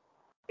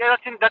 yeah,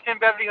 that's in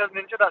Beverly Hills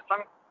Ninja. That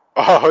song.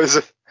 Oh, is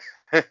it?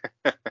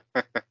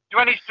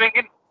 When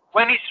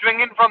he's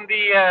swinging from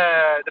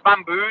the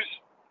bamboos,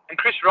 and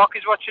Chris Rock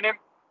is watching him.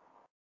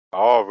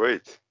 Oh,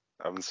 wait.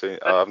 I haven't seen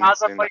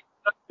that. Like,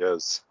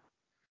 Yes.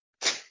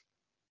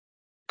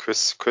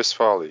 Chris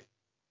Farley.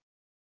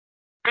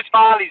 Chris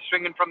Farley's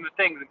swinging from the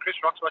things, and Chris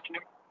Rock's watching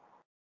him.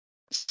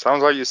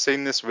 Sounds like you've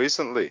seen this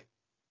recently.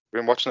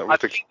 Been watching it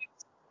with the kids.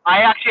 I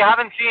actually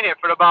haven't seen it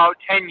for about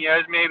 10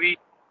 years, maybe,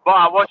 but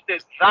I watched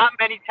it that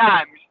many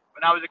times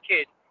when I was a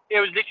kid. It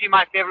was literally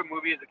my favorite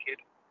movie as a kid.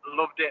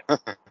 Loved it.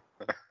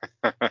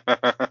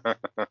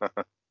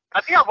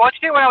 I think I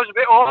watched it when I was a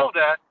bit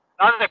older. And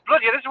I was like,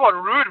 bloody hell, this is one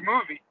rude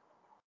movie.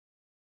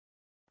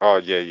 Oh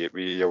yeah,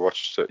 you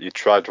watched it. You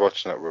tried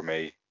watching it with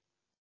me.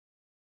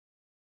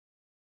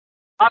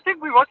 I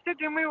think we watched it,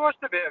 didn't we? We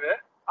watched a bit of it.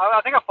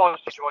 I think I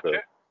forced you to watch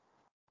it.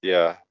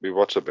 Yeah, we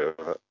watched a bit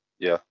of it.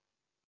 Yeah.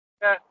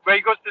 Yeah, where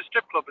he goes to the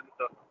strip club and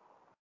stuff.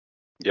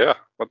 Yeah.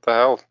 What the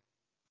hell?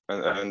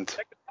 And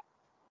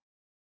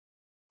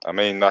I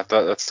mean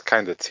that's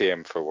kind of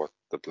tame for what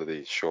the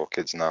bloody show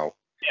kids now.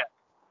 Yeah.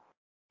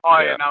 Oh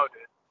yeah, Yeah.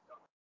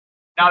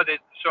 now there's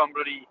some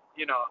bloody,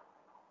 you know,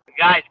 the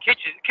guys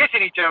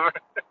kissing each other.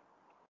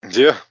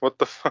 Yeah. What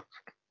the fuck?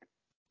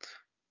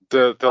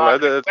 The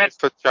letter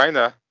for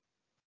China.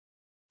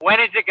 When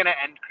is it gonna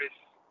end, Chris?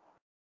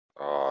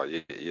 Oh,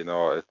 you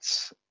know,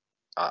 it's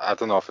I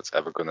don't know if it's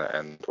ever gonna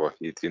end. Or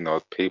you know,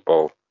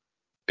 people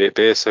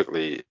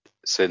basically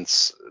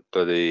since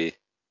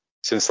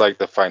like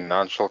the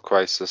financial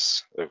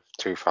crisis of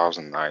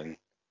 2009,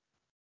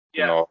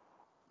 Yeah. you know,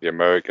 the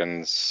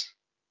Americans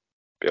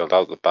bailed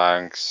out the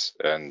banks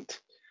and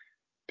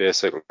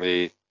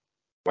basically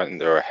went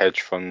into a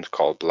hedge fund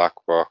called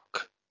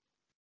BlackRock,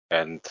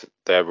 and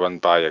they're run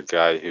by a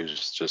guy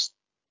who's just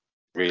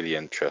really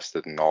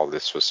interested in all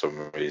this for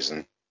some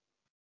reason.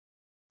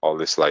 All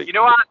this like You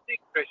know what I think,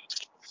 Chris?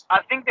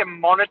 I think they're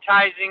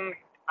monetizing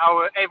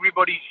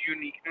everybody's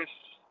uniqueness.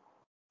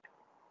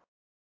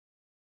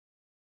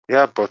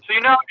 yeah, but So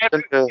you know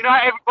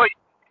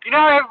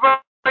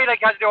everybody like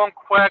has their own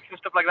quirks and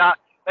stuff like that.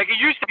 Like it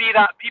used to be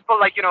that people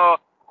like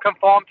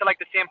conform to like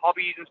the same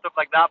hobbies and stuff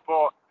like that,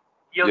 but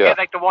you'll yeah, get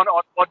like the one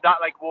odd that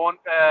like won't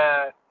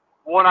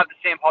have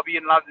the same hobby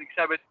and loves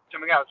except with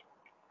something else.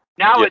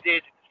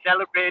 Nowadays, it's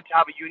celebrated to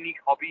have a unique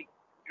hobby.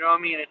 You know what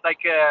I mean? It's like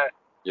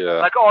yeah,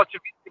 like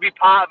to be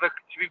part of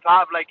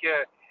like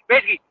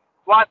basically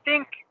what I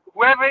think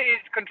whoever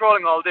is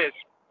controlling all this,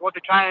 what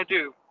they're trying to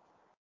do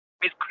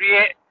is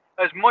create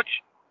as much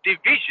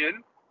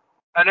division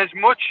and as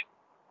much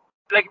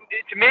like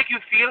to make you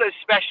feel as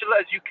special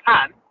as you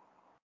can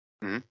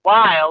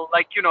while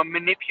like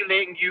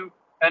manipulating you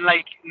and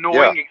like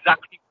knowing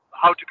exactly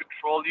how to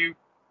control you.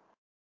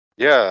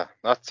 yeah.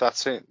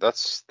 That's it.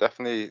 That's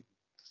definitely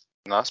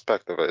an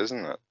aspect of it,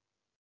 isn't it?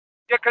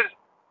 Yeah, because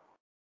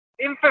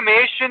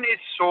information is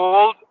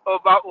sold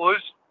about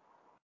us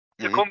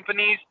to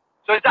companies,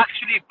 so it's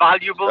actually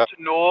valuable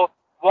to know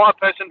what a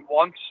person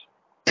wants.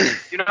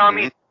 You know what I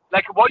mean?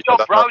 Like what Yeah,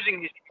 your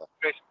browsing history,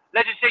 Chris.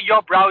 Let's just say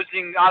you're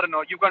browsing, I don't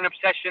know, you've got an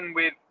obsession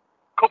with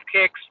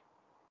cupcakes.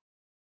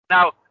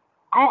 Now,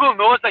 Google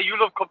knows that you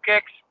love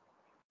cupcakes.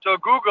 So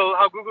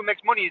how Google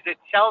makes money is it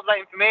sells that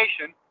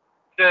information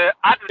to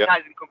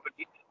advertising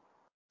companies,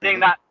 saying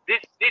that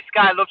this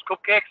guy loves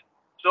cupcakes.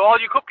 So all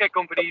you cupcake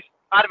companies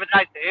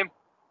advertise to him,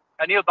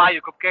 and he'll buy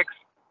you cupcakes.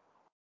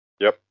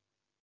 Yep.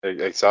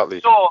 Exactly.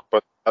 So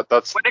But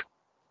That's when it,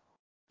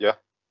 yeah.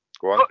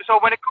 Go on. so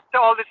when it comes to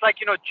all this, like,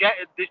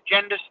 this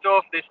gender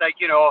stuff, this, like,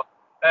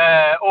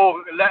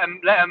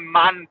 let a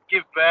man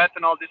give birth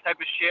and all this type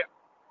of shit.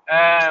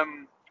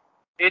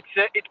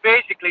 It's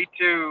basically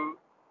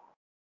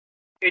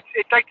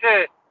it's like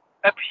to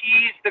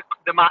appease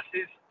the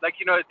masses, like,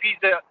 appease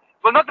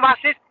not the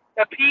masses,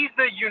 appease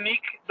the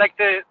unique, like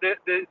the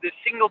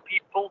single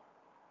people,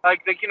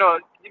 like you know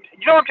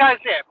what I'm trying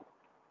to say.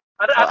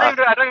 I don't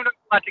even know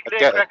if I I articulate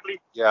get it. correctly.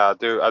 Yeah,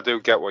 I do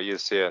get what you're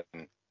saying.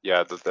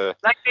 Yeah, the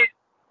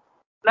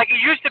Like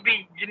it used to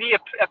be, you need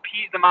to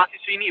appease the masses,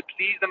 so you need to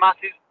please the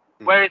masses.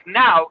 Hmm. Whereas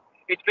now,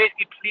 it's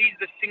basically please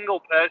the single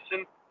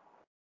person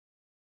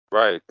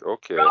right.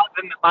 Okay. rather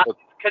than the masses,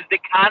 because they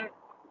can.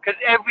 Because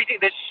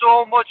there's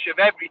so much of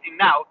everything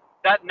now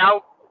that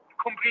now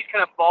companies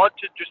can afford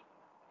to just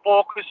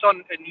focus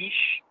on a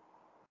niche,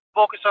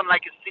 focus on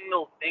like a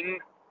single thing.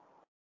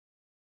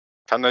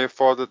 Can they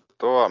afford it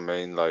though? I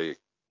mean, like,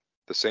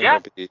 they seem Yeah.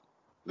 to be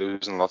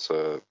losing lots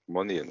of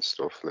money and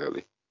stuff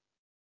lately.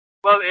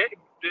 Well,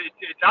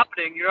 it's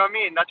happening. You know what I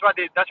mean? That's why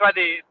there's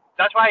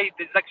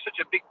like such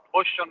a big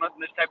push on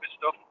this type of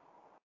stuff,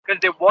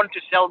 because they want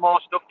to sell more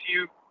stuff to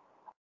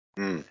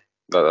you.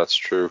 That's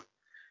true.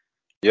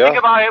 Think Yeah,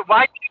 about it.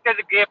 Why do you think there's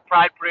a gay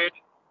pride parade?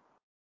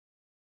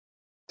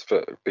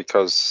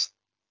 because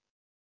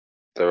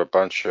they're a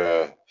bunch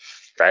of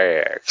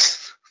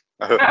fags.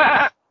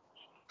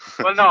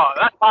 Well, no,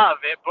 that's part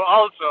of it. But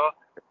also,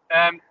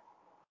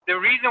 the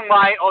reason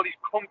why all these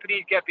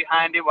companies get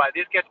behind it, why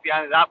this gets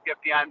behind it, that gets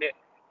behind it.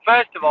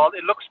 First of all,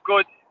 it looks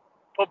good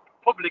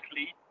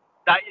publicly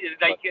that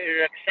like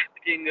you're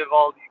accepting of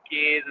all these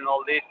gays and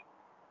all this.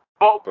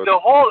 But the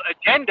whole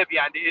agenda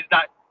behind it is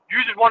that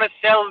you just want to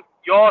sell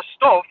your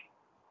stuff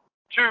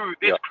to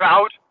this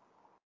crowd.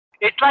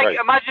 It's like,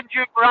 imagine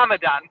during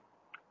Ramadan,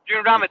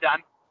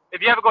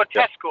 if you ever go to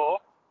Tesco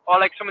or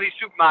like some of these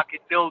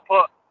supermarkets, they'll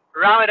put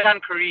Ramadan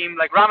Kareem,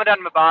 like Ramadan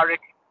Mubarak,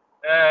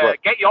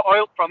 get your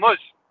oil from us.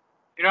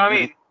 You know what I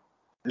mean?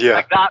 Yeah.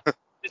 Like that.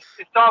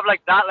 It's sort of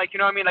like that. Like, you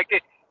know what I mean? Like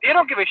they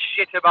don't give a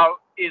shit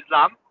about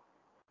Islam,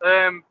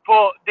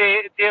 but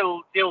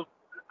they'll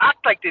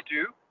act like they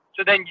do.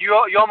 So then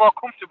you're more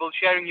comfortable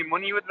sharing your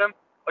money with them,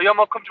 or you're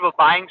more comfortable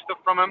buying stuff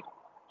from them.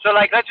 So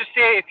like, let's just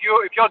say if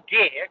you're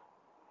gay,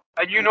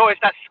 and you notice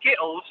that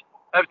Skittles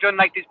have done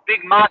like this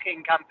big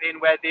marketing campaign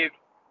where they've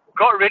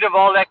got rid of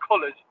all their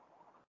colours,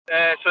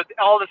 so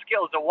all the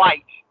Skittles are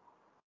white,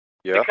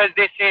 because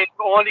they say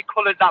the only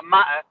colours that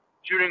matter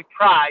during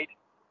Pride.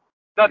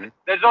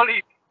 There's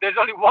only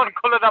one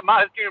colour that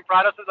matters during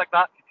Pride, or something like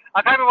that.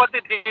 I can't remember what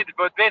they did,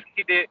 but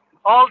basically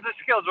all the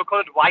Skittles were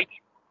coloured white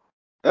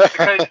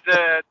because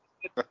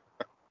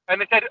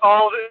and they said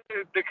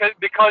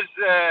because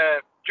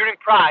during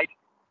Pride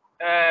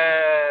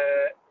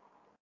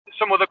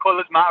some other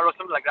colours matter or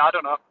something like that. I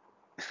don't know.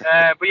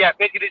 But yeah,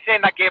 basically they're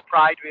saying that gay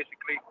pride,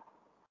 basically.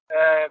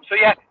 So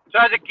yeah, so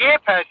as a gay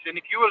person,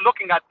 if you were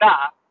looking at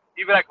that,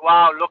 you'd be like,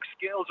 wow, look,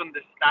 Skittles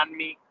understand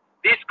me.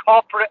 This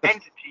corporate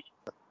entity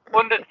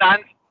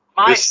understands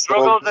my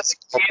struggles as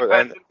a gay person.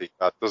 Entity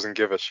that doesn't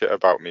give a shit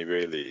about me,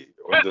 really.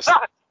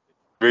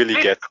 Really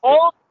this gets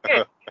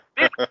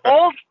this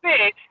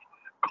cold-faced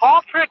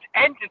corporate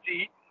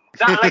entity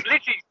that like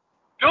literally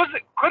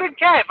couldn't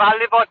care if I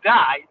live or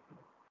die.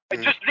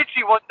 It just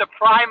literally wants to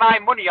pry my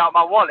money out of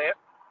my wallet.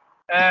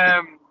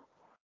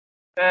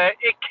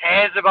 It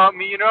cares about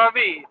me, you know what I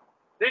mean?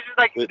 This is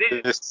like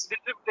this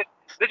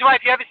is why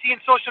if you ever see in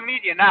social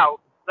media now,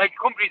 like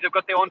companies have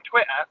got their own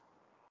Twitter,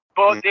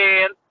 but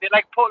they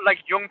like put like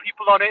young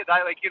people on it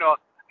that, like,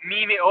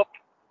 meme it up,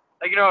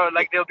 like,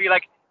 like they'll be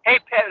like, hey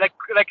like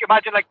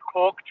imagine like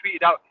Coke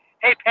tweeted out,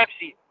 hey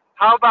Pepsi,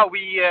 how about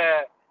we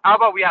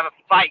have a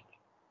fight,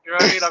 you know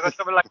what I mean, like, or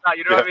something like that,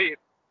 you know what I mean?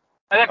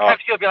 And then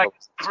Pepsi will be like,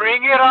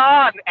 bring it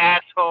on,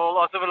 asshole,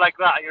 or something like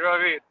that, you know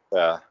what I mean?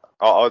 Yeah.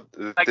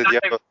 Like, Do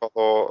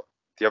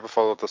you ever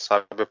follow the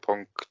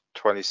Cyberpunk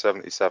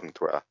 2077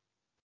 Twitter?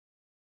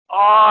 Oh,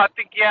 I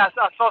think, yes,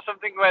 I saw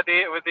something where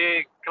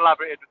they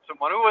collaborated with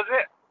someone. Who was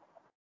it?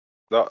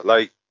 No,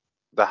 like,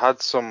 they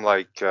had some,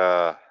 like,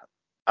 I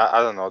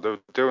don't know, they were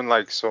doing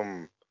like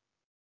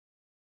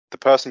the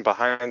person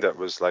behind it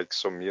was like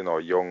some,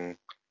 young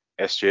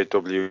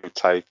SJW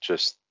type,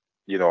 just,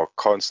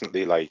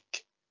 constantly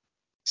like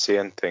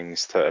saying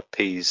things to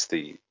appease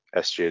the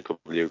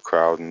SJW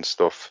crowd and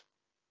stuff.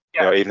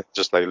 Yeah. Even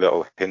just like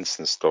little hints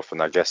and stuff.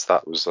 And I guess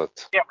that was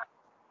it. Yeah.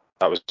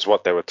 That was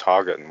what they were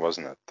targeting,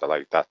 wasn't it? They're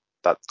like, that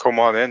come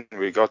on in,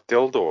 we got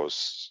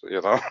dildos,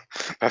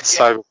 That's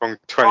Cyberpunk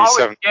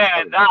 2077.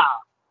 Yeah, that.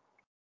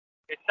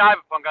 It's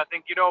Cyberpunk. I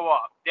think, you know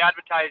what? They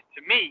advertised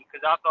to me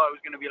because I thought it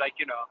was going to be like,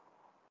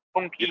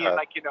 punky and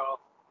like,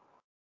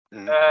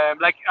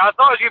 like I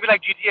thought it was going to be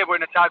like GTA, but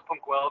in a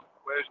Cyberpunk world,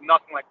 where there's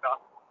nothing like that.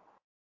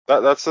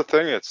 That's the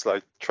thing. It's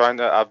like trying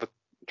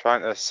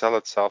to sell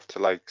itself to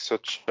like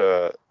such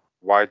a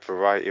wide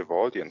variety of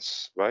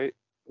audience, right?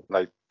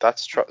 Like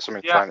that's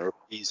something trying to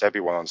appease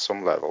everyone on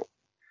some level,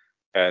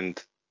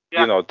 and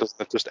doesn't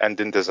it just end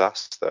in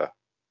disaster?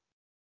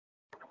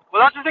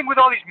 Well, that's the thing with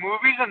all these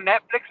movies and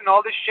Netflix and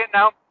all this shit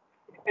now.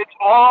 They're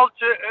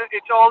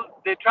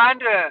trying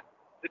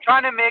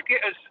to make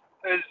it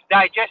as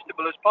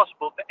digestible as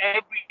possible for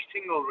every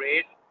single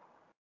race.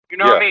 You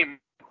know what I mean?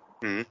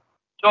 Mm-hmm.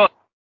 So,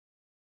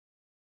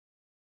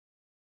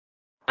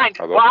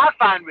 Hello? what I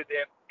find with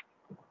it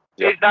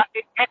Yeah. is that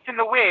it gets in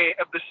the way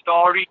of the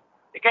story.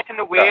 It gets in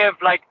the way of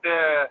like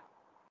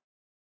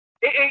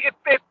it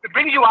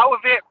brings you out of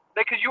it,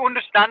 like, because you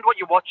understand what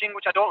you're watching,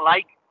 which I don't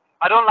like.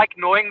 I don't like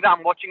knowing that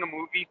I'm watching a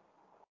movie.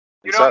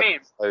 You know what I mean?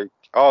 Like,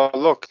 oh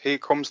look, here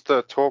comes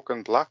the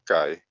token black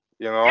guy.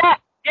 You know.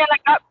 Yeah,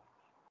 like that.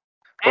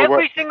 But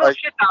Every single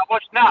shit that I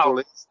watch now,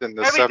 in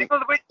the every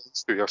single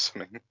century or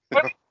something.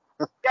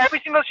 every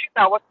single shit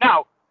that I watch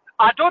now,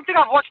 I don't think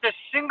I've watched a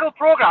single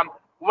program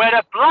where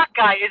a black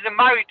guy isn't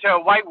married to a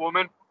white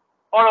woman,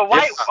 or a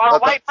white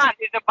man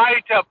isn't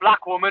married to a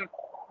black woman.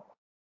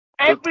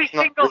 Every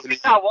single thing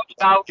that I watch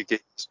now.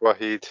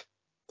 Wahid,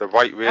 the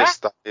white race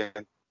that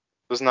in,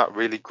 doesn't that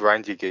really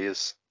grind your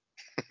gears?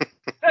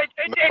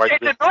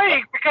 It's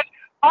annoying because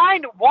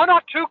find one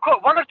or two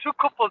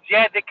couples,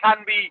 yeah, they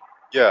can be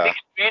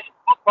mixed race,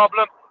 no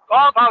problem.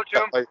 All about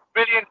them,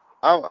 brilliant.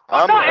 But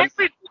not every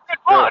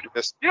single one.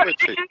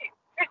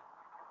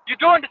 You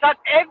don't understand.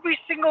 Every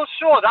single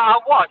show that I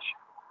watch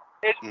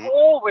is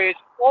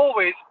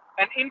always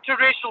an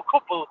interracial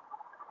couple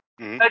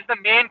as the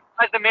main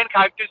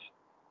characters,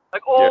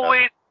 like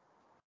always.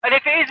 And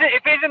if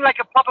it isn't like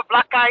a proper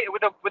black guy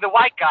with a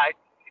white guy,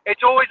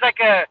 it's always like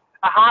a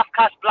half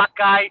caste black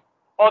guy,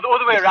 or the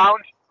other way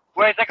around,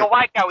 where it's like a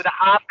white guy with a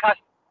half caste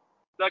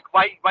like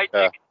white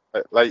chick.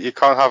 Like you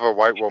can't have a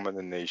white woman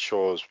in these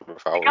shows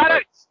without.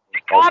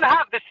 You can't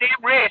have the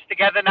same race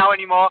together now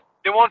anymore.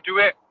 They won't do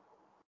it.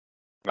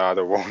 No,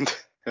 they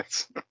won't.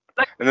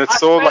 And I it's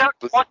so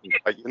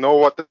like you know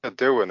what they're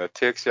doing. It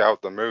takes you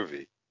out the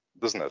movie,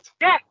 doesn't it?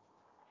 Yeah,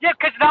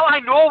 because now I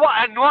know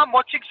I'm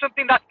watching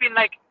something that's been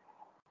like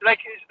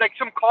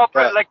some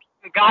corporate like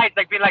some guys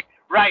like being like,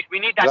 right, we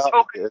need that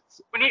token.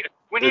 We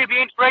need to be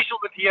inspirational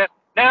with here.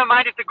 Never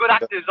mind if they're good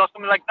actors or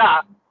something like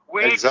that.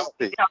 We need to have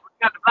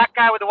the black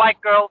guy with the white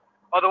girl,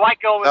 or the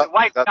white girl with the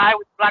white guy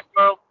with the black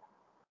girl.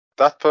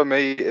 That for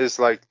me is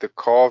like the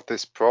core of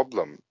this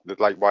problem.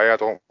 Like why I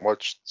don't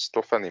watch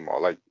stuff anymore.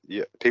 Like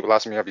people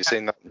ask me, have you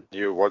seen that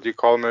new what do you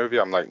call movie?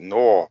 I'm like,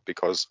 no,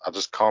 because I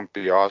just can't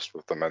be arsed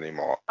with them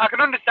anymore. I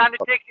can understand it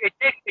does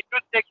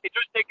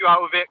take you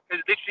out of it,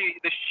 because literally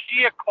the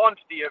sheer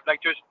quantity of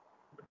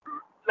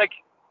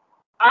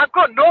I've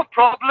got no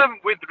problem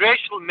with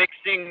racial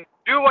mixing.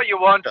 Do what you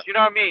want, you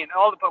know what I mean?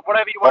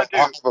 Whatever you want to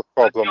do. I have a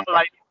problem.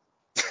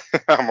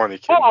 I'm only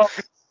kidding.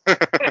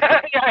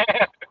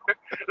 Yeah.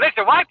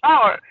 Listen, white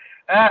power.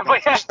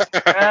 But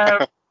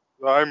yeah,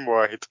 I'm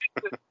white.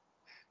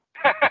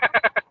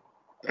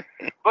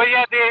 but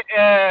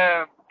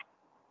yeah,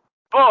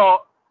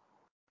 but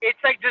it's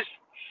like just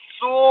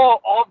so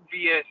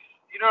obvious.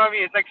 You know what I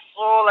mean? It's like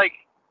so like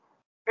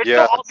it's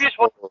so obvious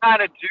what they're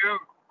trying to do.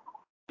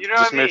 You know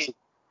what I mean?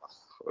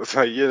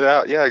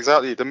 Yeah,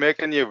 exactly. They're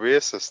making you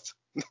racist.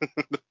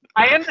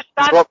 I understand.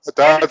 That's what my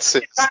dad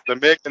says. They're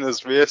making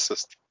us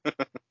racist.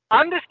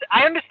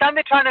 I understand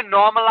they're trying to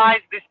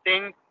normalize this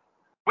thing,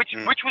 which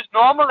was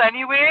normal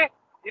anyway.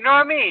 You know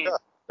what I mean?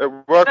 Yeah, it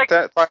worked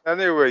out fine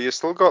anyway. You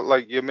still got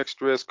like your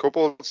mixed race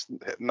couples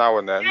now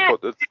and then,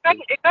 but if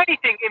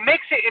anything, it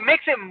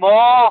makes it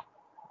more.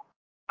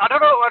 I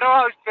don't know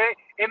how to say.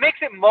 It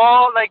makes it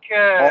more like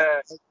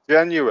more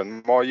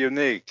genuine, more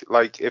unique.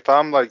 Like if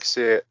I'm like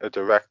say a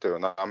director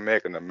and I'm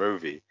making a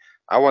movie,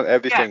 I want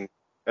everything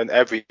and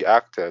every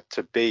actor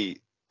to be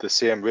the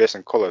same race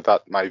and color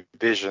that my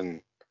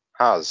vision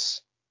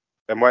has.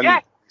 And when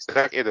the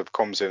executive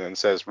comes in and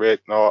says,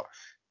 "Wait, no,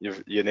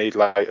 you need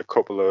like a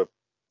couple of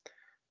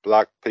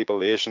black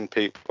people, Asian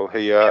people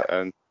here,"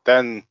 and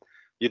then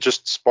you're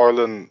just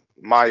spoiling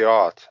my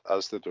art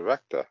as the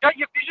director. Yeah,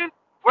 your vision.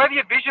 Whatever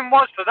your vision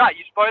was for that,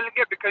 you're spoiling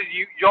it because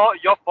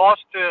you're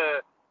forced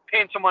to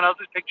paint someone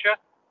else's picture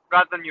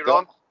rather than your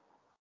own.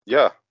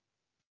 Yeah,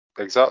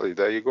 exactly.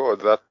 There you go.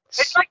 It's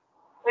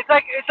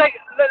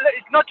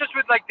not just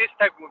with like this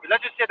type of movie.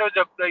 Let's just say there was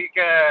a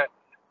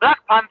Black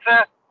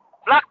Panther.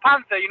 Black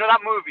Panther, you know that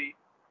movie,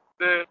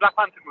 the Black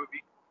Panther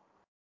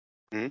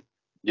movie.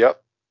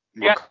 Yep.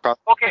 Yeah.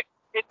 Okay.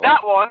 It's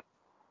that one.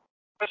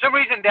 For some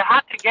reason, they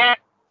had to get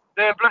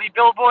the bloody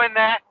Bilbo in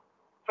there.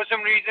 For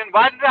some reason,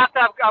 why did they have to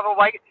have a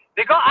white?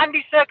 They got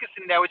Andy Serkis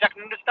in there, which I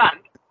can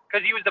understand,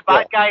 because he was the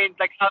bad guy in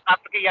like South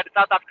Africa. He had a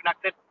South African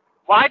accent.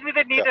 Why did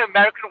they need an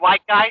American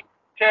white guy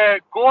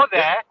to go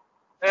there,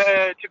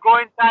 to go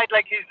inside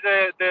like his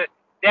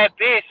their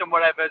base and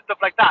whatever, stuff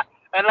like that,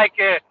 and like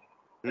to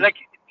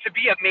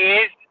be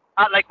amazed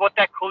at like what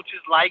their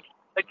culture's like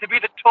to be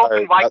the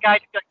token white guy.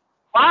 To be like,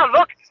 wow,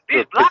 look,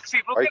 these black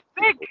people get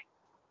big.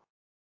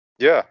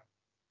 Yeah.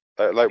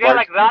 Like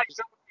that.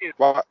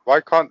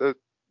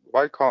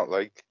 Why can't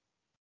like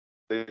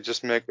they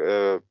just make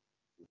a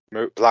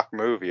black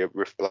movie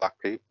with black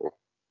people?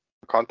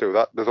 They can't do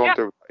that. They don't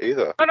do that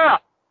either. No.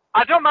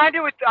 I don't mind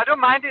it. I don't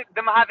mind it.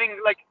 Them having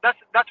like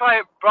that's why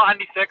I brought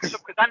Andy Serkis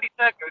up, because Andy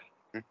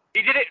Serkis,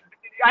 he did it.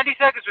 Andy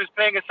Serkis was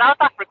playing a South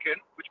African,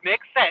 which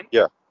makes sense.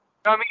 Yeah. You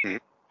know what I mean?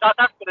 Mhm. South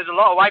Africa. There's a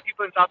lot of white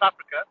people in South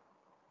Africa.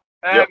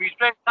 Yep. He's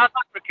playing South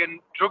African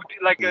drug,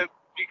 like a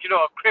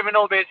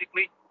criminal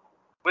basically,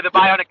 with a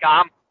Yeah. bionic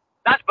arm.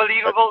 That's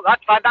believable.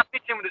 That's fine. That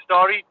fits in with the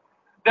story.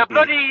 The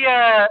bloody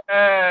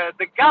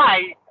the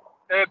guy,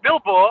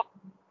 Bilbo,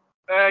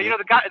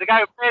 the guy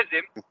who plays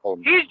him.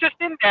 He's just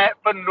in there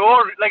for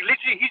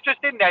literally, he's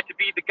just in there to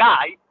be the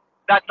guy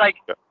that's like,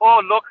 Yeah. oh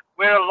look,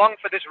 we're along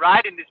for this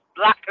ride in this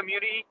black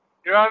community.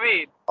 You know what I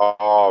mean?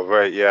 Oh,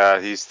 right, yeah.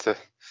 He's to.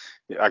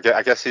 I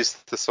guess he's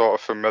to sort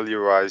of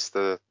familiarize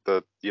the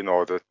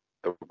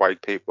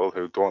white people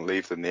who don't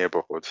leave the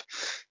neighborhood.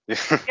 Yeah,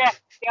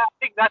 I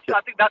think that's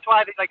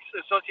why they like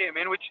associate him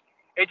in, which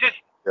it just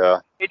Yeah.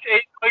 it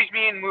annoys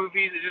me in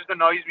movies. It just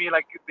annoys me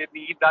like they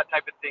need that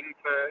type of thing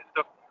for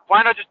stuff.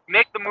 Why not just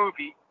make the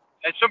movie?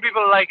 And some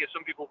people like it,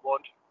 some people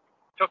won't.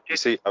 You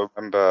see, I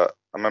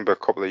remember a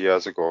couple of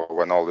years ago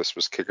when all this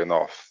was kicking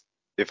off.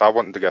 If I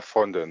wanted to get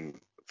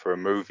funding for a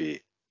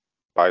movie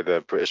by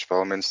the British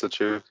Film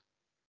Institute,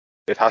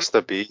 it has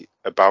to be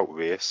about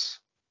race,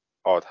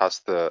 or it has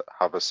to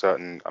have a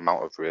certain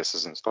amount of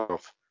races and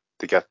stuff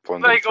to get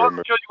funding Like, for a that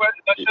movie. shows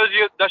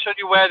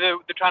you where they're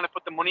trying to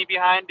put the money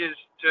behind, is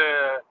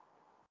to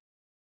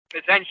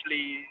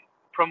essentially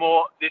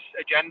promote this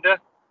agenda.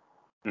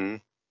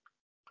 Mm.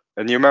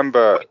 And do you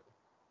remember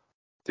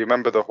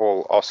the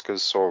whole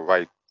Oscars so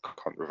right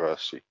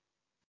controversy?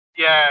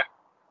 Yeah.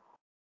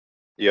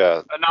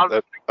 Yeah. And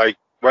now, Like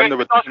when they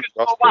were doing Oscars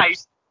the so white.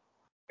 Oscars.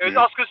 It was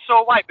Oscars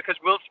so white because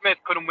Will Smith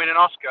couldn't win an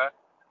Oscar.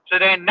 So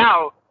then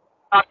now,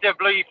 after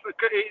it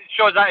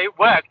shows that it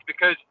worked,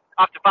 because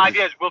after 5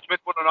 years, Will Smith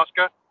won an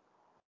Oscar.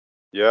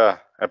 Yeah,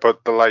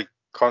 but they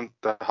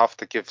have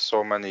to give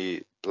so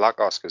many black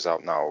Oscars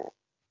out now.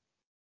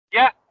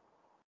 Yeah.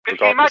 Because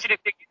can you Regardless.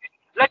 imagine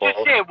let's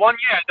just say 1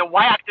 year the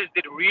white actors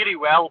did really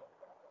well.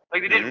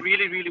 Like they did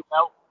really, really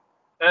well.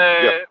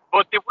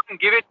 But they wouldn't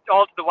give it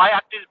all to the white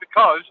actors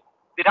because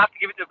they'd have to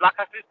give it to the black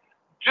actors.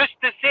 Just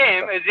the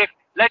same as if,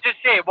 let's just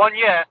say 1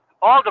 year,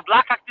 all the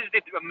black actors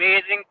did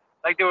amazing.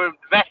 Like they were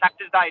the best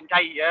actors that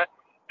entire year.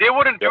 They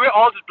wouldn't do it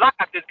all to black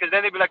actors, because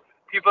then they'd be like,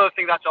 people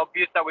think that's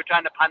obvious that we're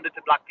trying to pander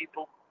to black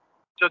people.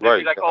 So they'd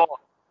be like, oh,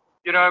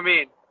 you know what I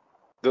mean?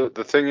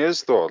 The thing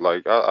is though,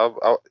 like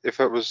if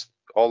it was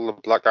all the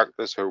black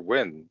actors who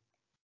win,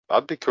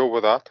 I'd be cool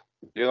with that.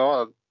 You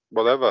know,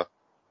 whatever.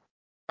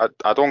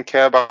 I don't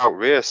care about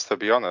race, to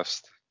be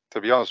honest.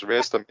 To be honest,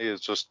 race to me is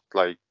just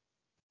like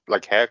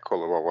hair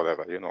color or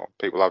whatever. You know,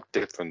 people have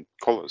different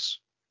colors.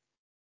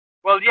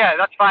 Well, yeah,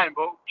 that's fine,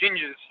 but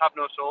gingers have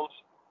no souls.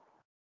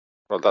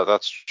 Well,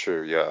 that's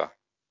true, yeah.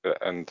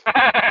 And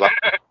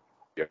black,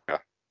 yeah.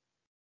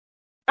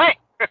 Hey!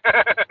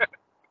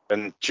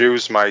 And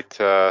Jews might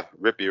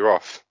rip you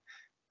off,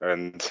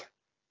 and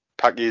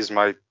Pakis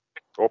might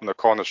open a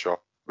corner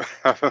shop.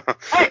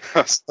 Hey!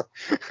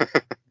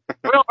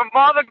 We're open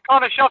more than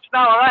corner shops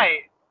now,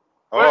 alright?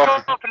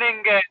 We're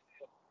opening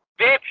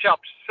vape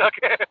shops,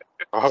 okay?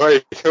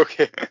 Alright,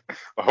 okay.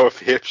 Oh,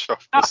 vape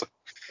shop.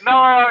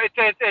 No,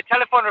 it's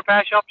telephone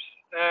repair shops,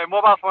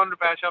 mobile phone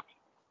repair shops.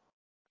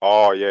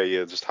 Oh,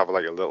 yeah, just have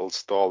like a little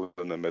stall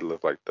in the middle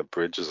of like the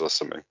bridges or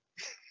something.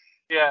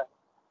 Yeah.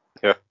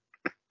 Yeah.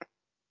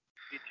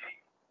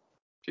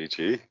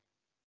 GG.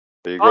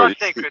 There you All go. I'm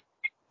saying, Chris,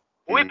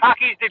 we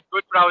Pakis did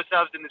good for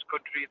ourselves in this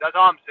country. That's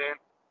all I'm saying.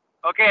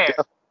 Okay. Yeah,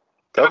 Look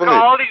at definitely.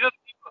 all these other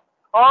people,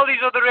 all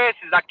these other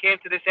races that came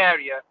to this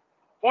area.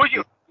 Which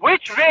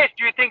race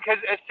do you think has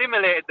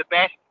assimilated the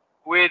best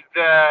with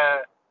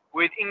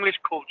English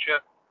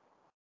culture?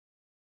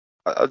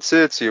 I'd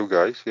say it's you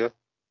guys, yeah,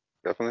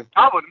 definitely.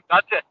 I wouldn't.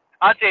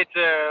 I'd say it's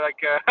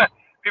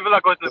people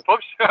that go to the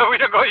pubs. We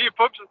don't go to your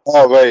pubs.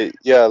 Oh, right,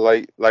 yeah,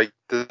 like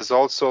there's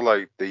also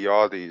like the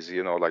Yardies,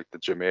 you know, like the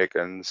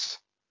Jamaicans.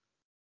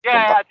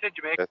 Yeah, I'd say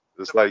Jamaica.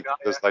 There's like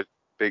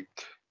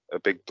a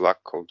big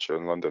black culture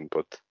in London,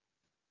 but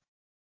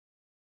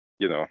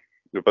you know,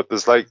 but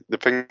there's like the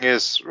thing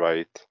is,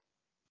 right?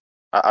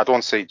 I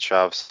don't see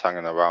chavs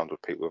hanging around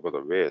with people of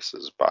other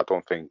races, but I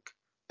don't think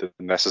they're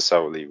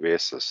necessarily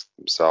racist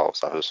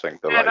themselves. I just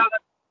think they're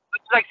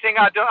it's like saying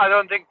I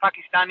don't think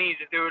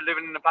Pakistanis, if they were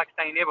living in a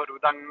Pakistani neighborhood,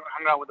 would hang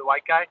around with a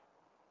white guy.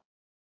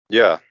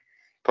 Yeah,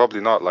 probably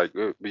not. Like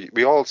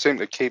we all seem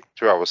to keep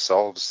to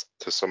ourselves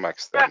to some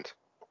extent.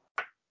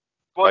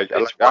 Yeah.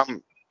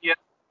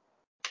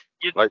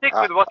 You stick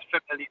with what's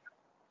familiar.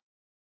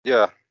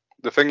 Yeah,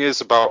 the thing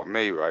is about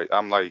me, right?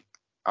 I'm like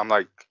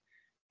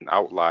an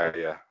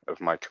outlier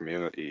of my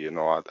community. You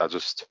know,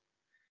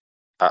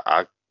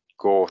 I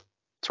go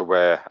to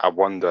where I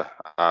wonder.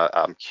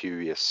 I'm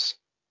curious.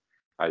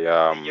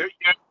 You're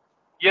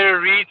a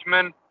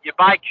readsman. You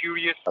buy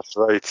curious. That's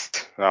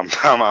right.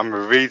 I'm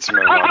a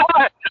readsman.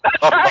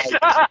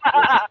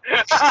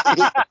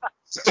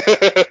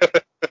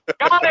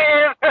 Got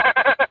him!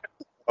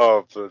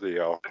 Oh, bloody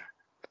hell.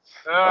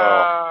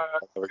 I'll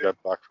never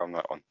get back from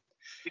that one.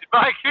 You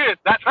buy curious.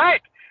 That's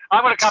right.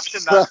 I'm going to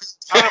caption that.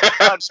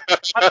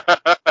 That's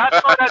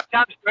going on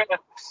Sham's Twitter.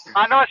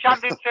 I know Sham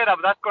didn't say that,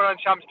 but that's going on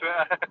Sham's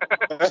Twitter.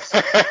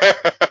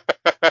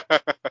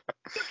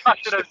 I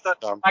should have said.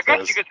 I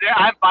guess you could say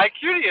I'm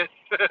bi-curious.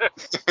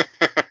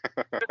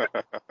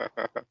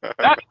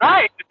 That's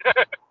right.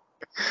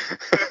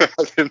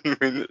 I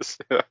didn't mean to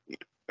say that.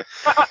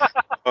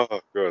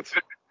 Oh, good.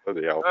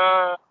 Bloody hell.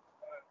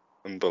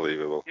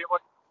 Unbelievable. Yeah,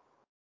 what?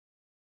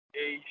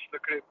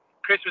 Look at it.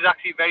 Chris was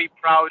actually very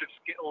proud of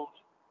Skittles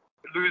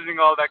losing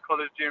all their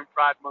colours during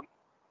Pride Month.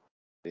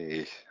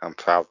 I'm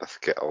proud of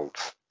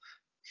Skittles.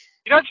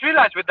 You know, I just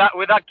realised with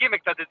that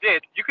gimmick that they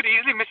did, you could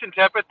easily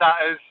misinterpret that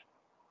as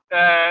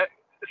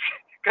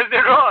because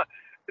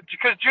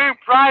because during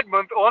Pride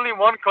Month only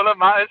one colour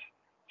matters.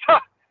 So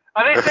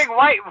are they saying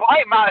white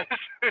matters?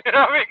 You know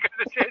what I mean?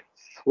 Because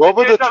What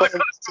were they trying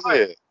to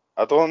say?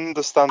 I don't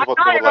understand what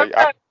they were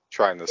like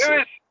trying to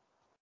say.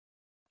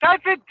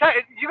 Type in,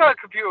 you got a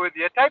computer with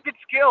you. Type in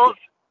Skittles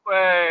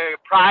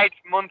Pride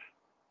Month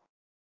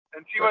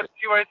and see what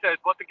it says.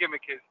 What the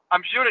gimmick is.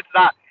 I'm sure it's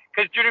that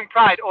because during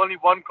Pride only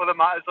one colour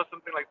matters or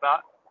something like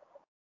that.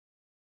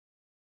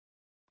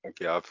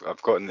 Okay,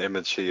 I've got an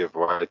image here of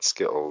white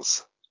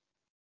Skittles.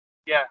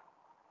 Yeah.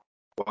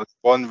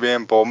 One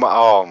rainbow.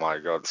 Oh my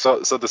god.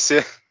 So the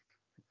same.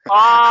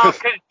 Oh,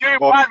 because during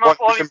Pride Month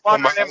only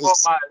one rainbow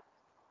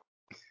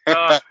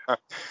matters.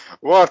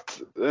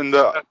 What?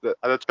 Are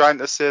they trying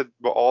to say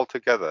we're all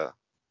together?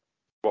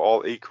 We're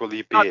all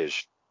equally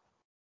beige?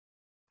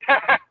 No,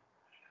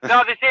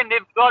 they're saying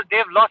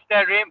they've lost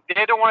their aim.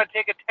 They don't want to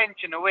take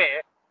attention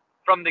away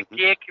from the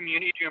gay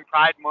community during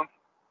Pride Month.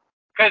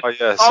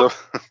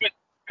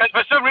 Because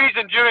for some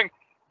reason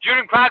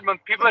during Pride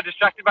Month people are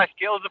distracted by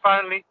Skittles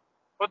apparently.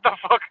 What the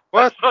fuck?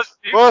 What? That's so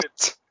stupid.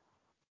 What?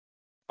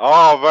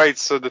 Oh right,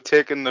 so they're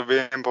taking the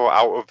rainbow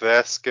out of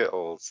their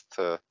Skittles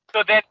to.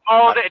 So then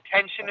all the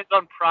attention is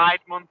on Pride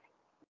Month.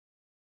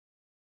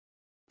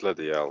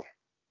 Bloody hell.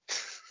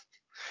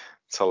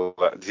 So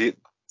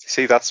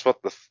see, that's what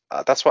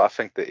I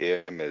think the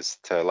aim is,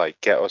 to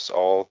like get us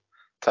all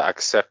to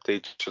accept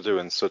each other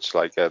in such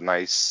like a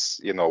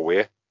nice,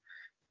 way,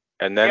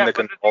 and then they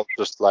can all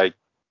just like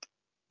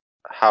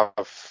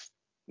have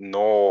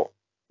no,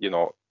 Do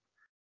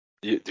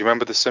you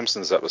remember the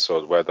Simpsons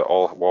episode where they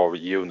all wore a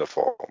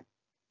uniform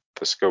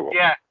for school?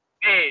 Yeah,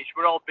 beige.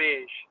 We're all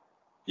beige.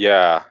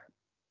 Yeah,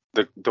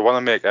 they want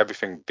to make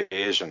everything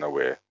beige in a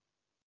way.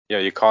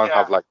 You can't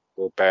have like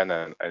Ben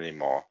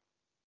anymore.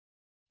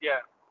 Yeah.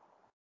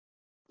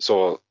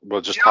 So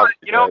we'll just have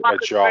a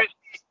job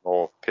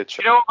or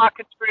picture. You know what my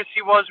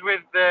conspiracy was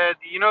with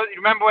you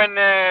remember when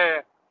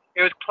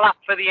it was clap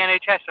for the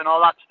NHS and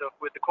all that stuff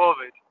with the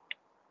COVID?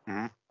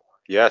 Mm-hmm.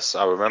 Yes,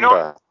 I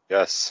remember.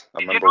 Yes, I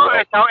remember. Did you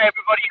notice how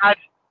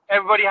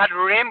everybody had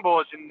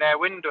rainbows in their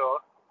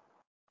window?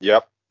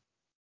 Yep.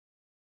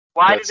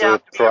 Why did they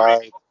have to be a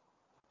rainbow?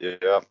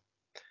 Yeah.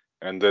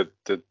 And the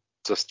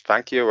just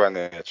thank you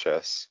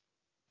NHS.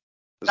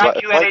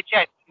 Thank you NHS.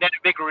 And then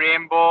a big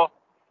rainbow.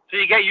 So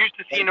you get used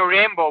to seeing a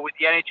rainbow with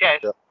the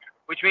NHS,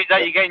 which means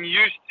that you're getting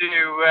used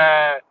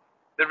to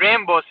the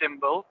rainbow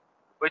symbol,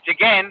 which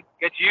again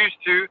gets used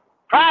to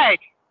pride.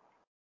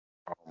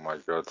 Oh my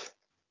god.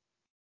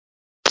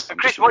 And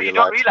Chris, what you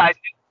don't realise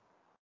is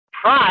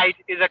pride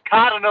is a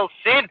cardinal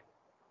sin.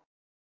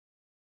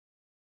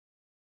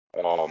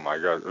 Oh my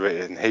god.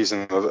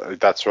 And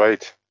that's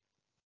right.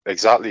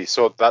 Exactly.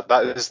 So that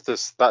is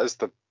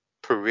the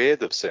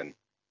parade of sin.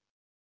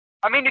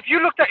 I mean, if you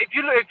looked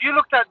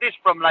at this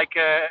from like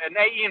an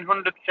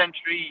 1800th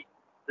century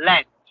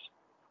lens,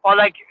 or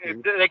like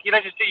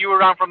let's just say you were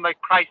around from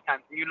like Christ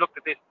times and you looked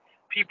at this,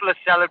 people are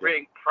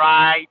celebrating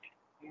Pride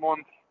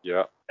Month.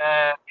 Yeah.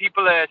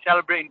 People are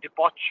celebrating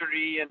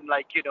debauchery and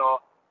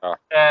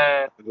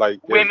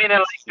women are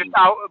like just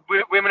out.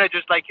 Women are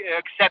just like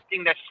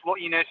accepting their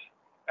sluttiness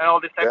and all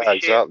this type of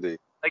shit. Exactly.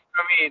 Like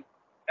I mean,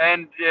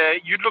 and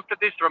you looked at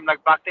this from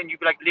like back then, you'd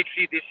be like,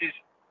 literally, this is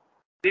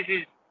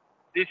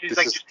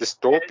like just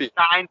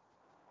dystopian.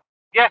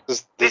 Yeah,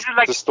 this is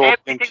like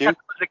everything that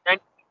goes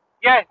against.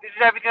 Yeah, this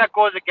is everything that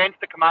goes against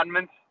the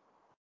commandments.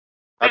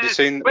 Have you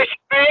seen? We're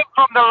straying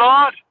from the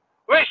Lord.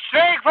 We're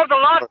straying from the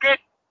Lord, Chris.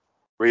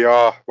 We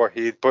are,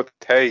 Wahid. But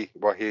hey,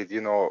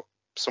 Wahid,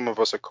 some of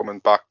us are coming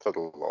back to the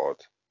Lord,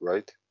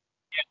 right?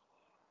 Yeah.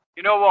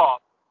 You know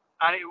what?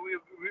 And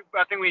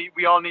I think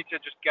we all need to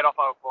just get off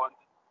our phones.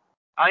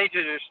 I need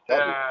to just.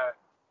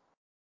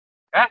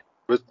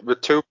 We're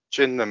too much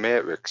in the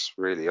matrix,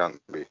 really,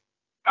 aren't we?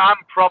 I'm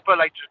proper,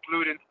 like, just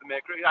glued into the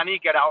matrix. I need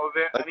to get out of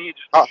it. Like, I need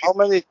to just. How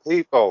many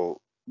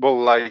people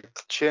will like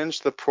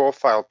change the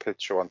profile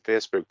picture on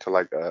Facebook to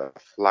like a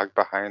flag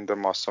behind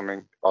them or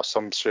something or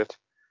some shit,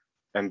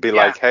 and be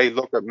like, "Hey,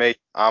 look at me.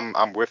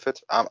 I'm with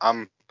it.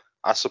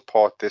 I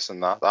support this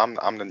and that.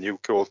 I'm the new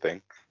cool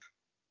thing."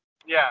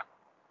 Yeah.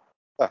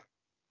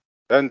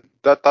 And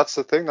that's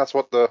the thing. That's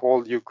what the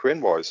whole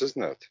Ukraine war is,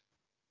 isn't it?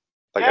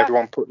 Like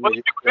everyone putting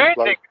the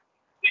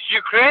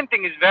Ukraine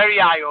thing is very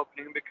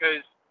eye-opening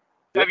because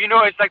have you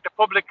noticed like the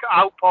public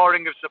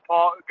outpouring of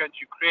support against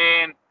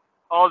Ukraine,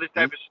 all this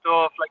type of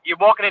stuff. Like you're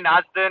walking in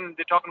Asden,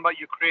 they're talking about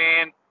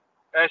Ukraine.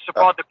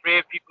 support the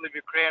brave people of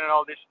Ukraine and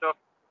all this stuff.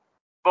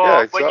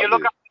 Yeah, But when you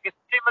look exactly. at a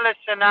similar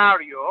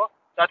scenario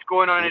that's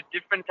going on in a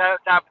different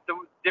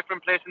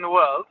different place in the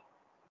world,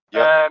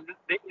 Yeah,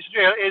 the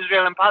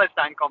Israel and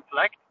Palestine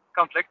conflict,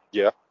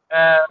 yeah.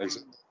 um,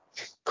 Ex-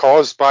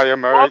 Caused by probably,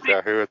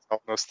 America, who are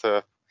telling us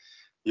to,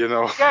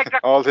 yeah, exactly,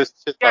 all this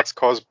shit yeah, that's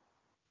caused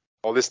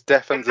all this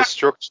death and exactly,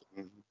 destruction.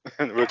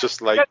 And we're yeah,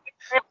 just like,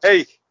 yeah,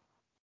 hey,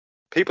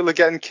 people are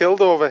getting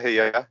killed over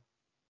here.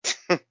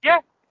 yeah.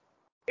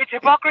 It's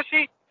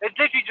hypocrisy. It's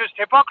literally just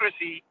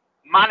hypocrisy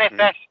Mhm.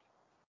 manifest.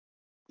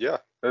 Yeah,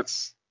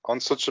 it's on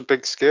such a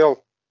big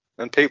scale.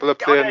 And people are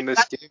Yeah, on playing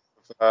this game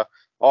of,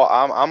 oh,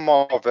 I'm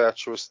more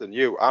virtuous than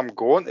you. I'm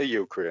going to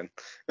Ukraine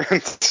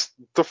and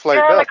stuff like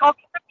yeah, that. like all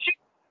that shit.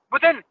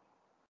 But then,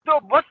 so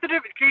what's the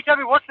difference? Can you tell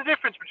me what's the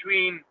difference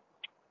between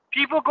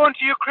people going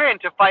to Ukraine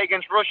to fight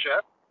against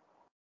Russia,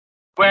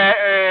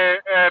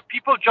 where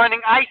people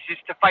joining ISIS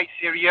to fight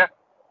Syria,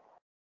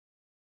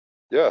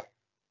 Yeah,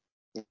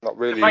 not to fight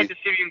really, the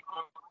Syrian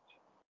conflict?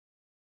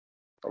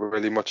 not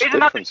really much Isn't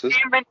that the difference, is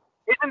it? demon?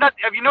 Isn't that?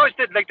 Have you noticed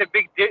that like the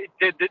big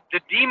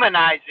the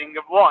demonizing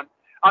of one?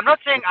 I'm not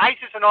saying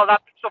ISIS and all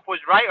that stuff was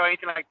right or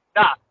anything like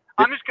that.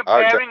 Yeah, I'm just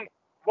I get comparing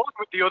one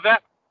with the other,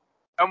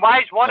 and why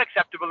is one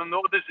acceptable and the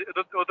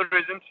other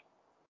isn't?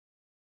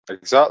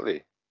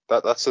 exactly.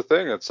 That's the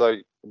thing. It's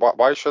like,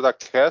 why should I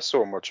care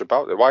so much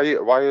about it? Why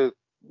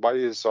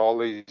is all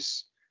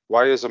these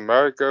why is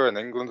America and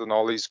England and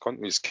all these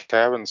countries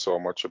caring so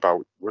much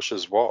about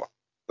Russia's war?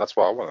 That's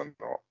what I want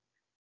to know.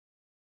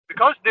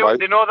 Because Why?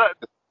 they know that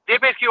they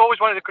basically always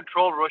wanted to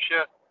control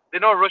Russia. They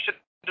know Russia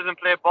doesn't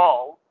play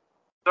ball.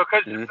 So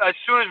because Mhm. as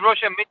soon as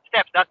Russia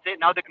missteps, that's it.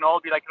 Now they can all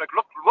be like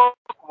look,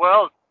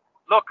 world,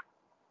 look,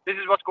 this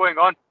is what's going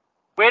on.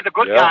 We're the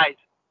good Yeah, guys.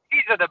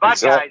 These are the bad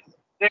guys. exactly.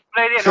 They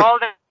played in all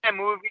their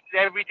movies,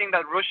 everything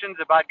that Russians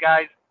are bad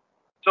guys.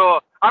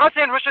 So I'm not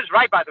saying Russia's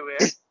right, by the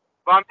way,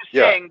 but I'm just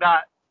Yeah. saying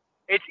that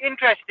it's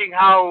interesting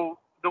how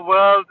the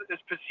world has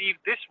perceived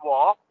this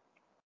war,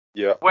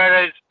 Yeah.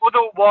 whereas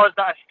other wars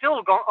that are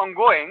still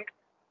ongoing,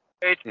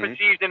 it's Mhm.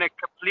 perceived in a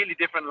completely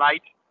different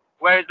light.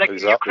 Whereas, like in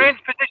Exactly.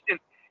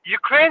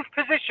 Ukraine's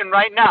position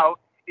right now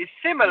is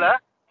Mhm. similar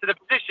to the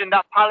position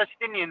that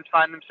Palestinians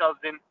find themselves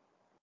in,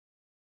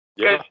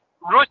 because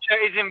Yeah. Russia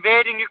is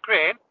invading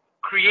Ukraine,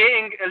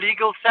 creating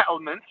illegal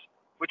settlements,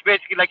 which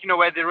basically, like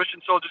where the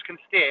Russian soldiers can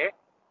stay,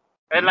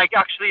 and Mhm. like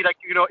actually, like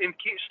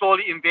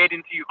slowly invade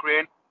into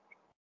Ukraine.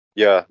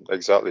 Yeah.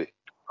 Exactly.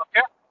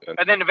 Okay, And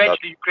and then that.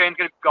 eventually Ukraine's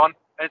gonna be gone,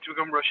 and it's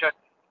become Russia.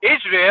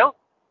 Israel,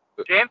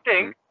 same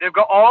thing. Mhm. They've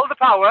got all the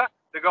power.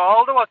 They've got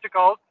all the what's it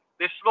called.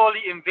 They're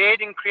slowly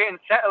invading, creating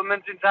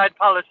settlements inside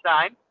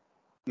Palestine.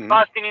 Mhm.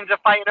 Palestinians are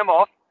fighting them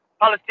off.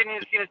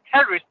 Palestinians seen as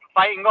terrorists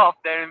fighting off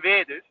their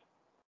invaders.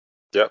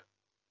 Yeah.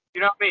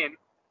 You know what I mean?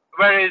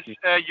 Whereas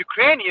Mhm.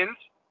 Ukrainians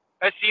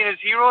are seen as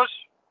heroes.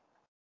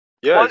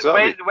 Yeah. What,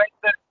 Exactly.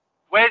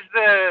 where's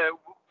the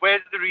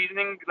where's the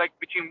reasoning like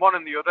between one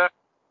and the other?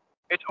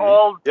 It's Mhm.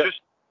 all Yeah.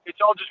 just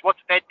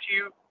what's fed to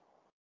you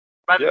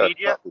by the Yeah.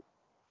 media. Exactly.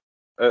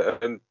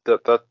 And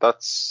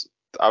that's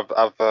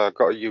I've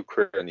got a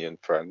Ukrainian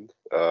friend.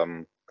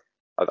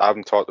 I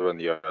haven't talked to her in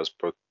years,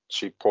 but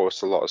she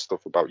posts a lot of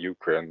stuff about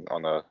Ukraine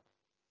on her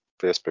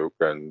Facebook,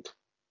 and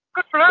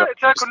Good for you her. know,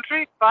 It's her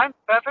country. Fine,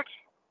 perfect.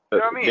 You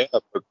know what I mean? yeah,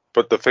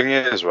 but the thing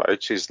is,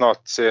 right? She's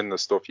not saying the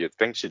stuff you'd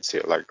think she'd say,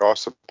 like, "Oh,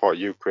 support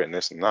Ukraine,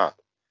 this and that."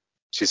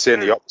 She's saying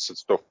the Hmm. opposite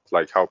stuff,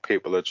 like how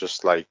people are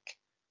just like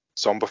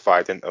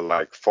zombified into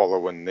like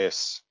following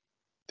this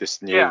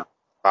Yeah. new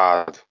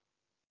ad.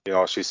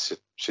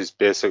 She's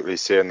basically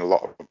saying a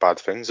lot of bad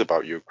things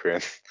about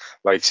Ukraine.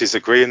 Like she's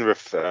agreeing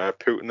with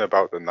Putin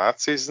about the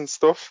Nazis and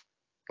stuff.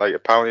 Like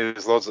apparently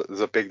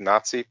there's a big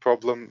Nazi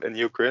problem in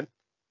Ukraine,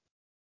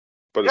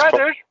 but it's Yeah,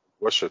 probably there's.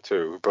 Russia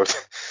too. But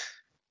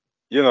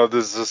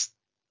there's just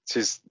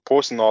she's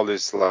posting all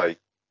this like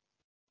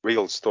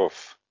real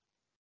stuff.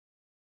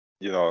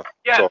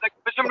 Yeah, So like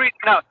for some reason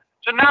now.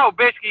 So now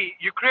basically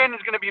Ukraine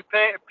is going to be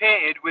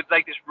painted with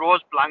like this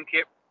rose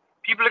blanket.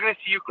 People are going to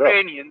see yeah,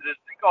 Ukrainians as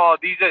like, oh,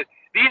 these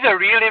are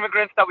real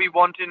immigrants that we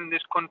want in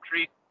this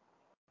country.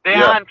 They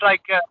yeah, aren't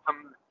like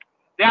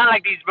they aren't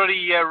like these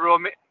bloody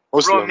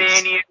Muslims.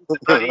 Romanians,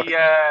 bloody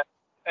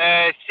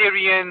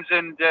Syrians,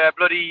 and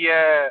bloody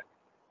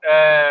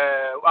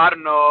I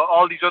don't know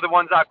all these other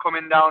ones that are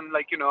coming down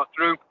like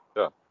through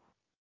Yeah,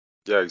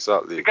 yeah,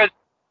 exactly. because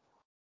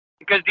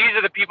these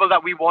are the people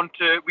that we want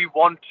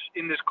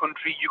in this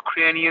country,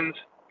 Ukrainians.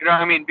 You know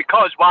what I mean?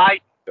 Because why?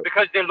 Yeah.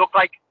 Because they look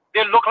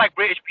like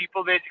British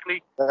people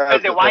basically Yeah,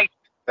 because they're white.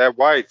 they're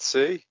white.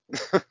 See?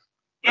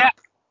 Yeah,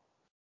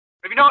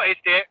 have you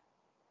noticed it?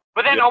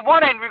 But then Yeah, on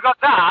one end we've got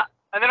that,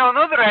 and then on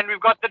the other end we've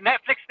got the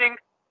Netflix thing.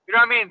 You know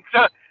what I mean?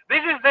 So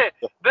this is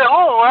the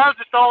whole world's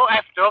just all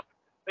effed up.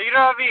 You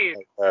know what I mean?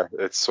 yeah,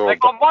 it's so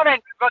Like bad. on one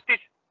end we've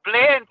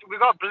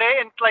got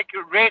blatant like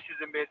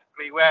racism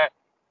basically, where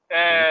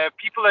Mhm.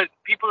 people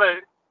are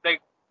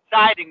like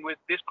siding with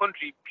this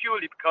country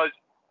purely because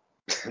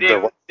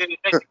They're they're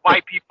essentially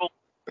white people.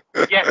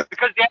 Yeah,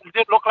 because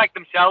they look like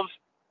themselves.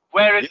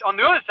 Whereas yeah, on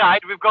the other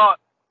side we've got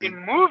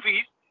In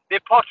movies, they're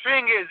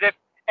portraying it as if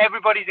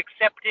everybody's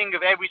accepting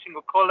of every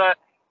single color,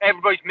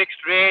 everybody's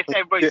mixed race,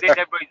 everybody's this,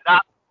 everybody's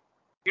that.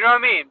 You know what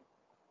I mean?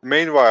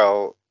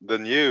 Meanwhile, the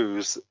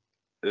news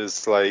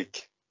is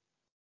like,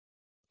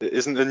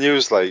 isn't the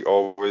news like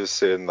always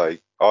saying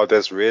like, oh,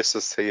 there's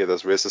racists here,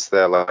 there's racists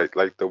there,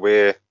 like the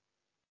way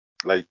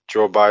like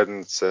Joe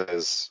Biden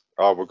says,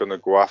 oh, we're gonna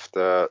go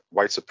after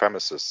white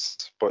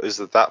supremacists, but is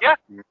it that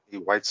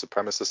many white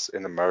supremacists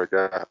in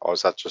America, or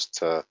is that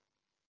just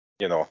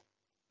you know?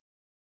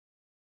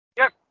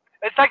 Yeah,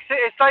 it's like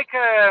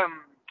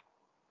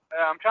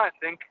I'm trying to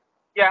think.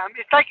 Yeah,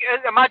 it's like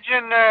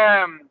imagine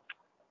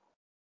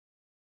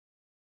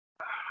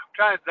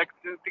trying to think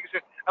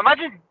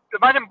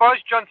imagine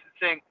Boris Johnson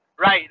saying,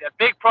 right, a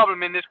big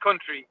problem in this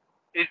country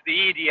is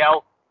the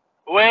EDL.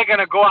 We're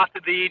gonna go after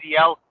the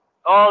EDL.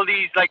 All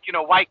these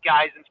white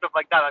guys and stuff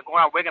like that are going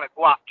out. We're gonna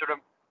go after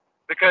them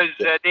because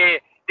they're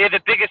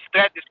the biggest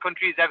threat this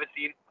country has ever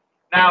seen.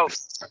 Now,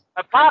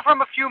 apart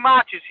from a few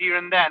marches here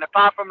and there, and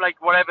apart from like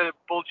whatever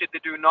bullshit they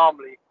do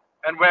normally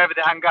and wherever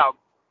they hang out,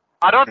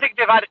 I don't think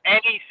they've had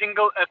any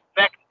single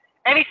effect,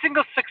 any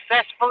single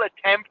successful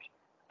attempt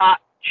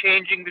at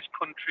changing this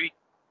country.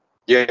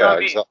 Yeah, you know what I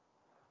mean? exactly.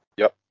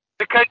 Yep.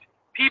 Because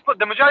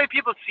the majority of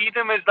people see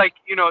them as like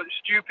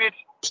stupid.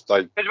 Just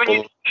like because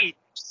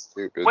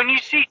when you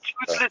see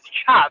toothless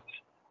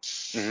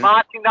chads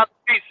marching down the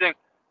street saying,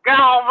 "Get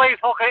all these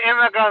fucking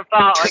immigrants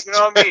out," like you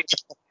know what I mean?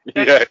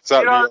 Yeah,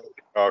 exactly.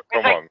 Oh,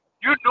 come on.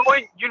 You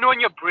know in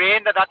your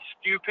brain that that's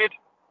stupid.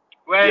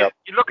 Where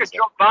you look at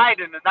Joe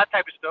Biden and that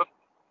type of stuff,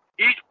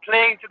 he's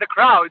playing to the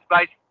crowds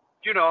by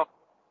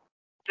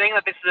saying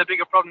that this is a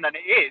bigger problem than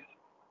it is.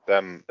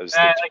 Them as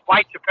like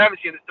white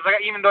supremacy and stuff like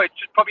that, even though it's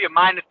just probably a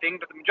minor thing,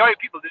 but the majority of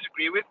people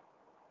disagree with.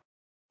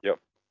 Yep.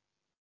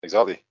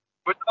 Exactly.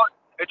 But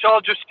it's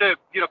all just to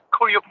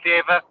curry up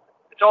favour.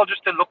 It's all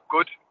just to look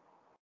good.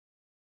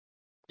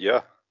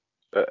 Yeah,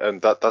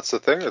 and that's the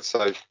thing. It's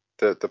like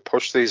they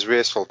push these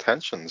racial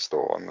tensions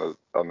though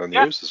on the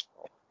news as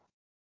well.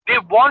 They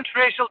want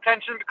racial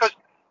tension because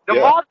the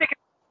more they can,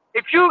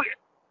 if you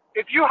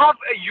have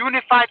a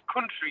unified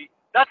country,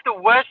 that's the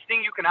worst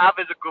thing you can have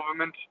as a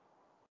government.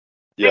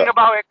 Think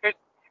about it, Chris.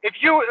 If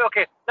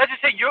let's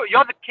just say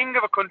you're the king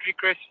of a country,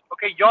 Chris.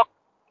 Okay,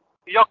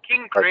 you're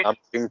King Chris. I'm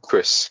King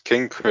Chris.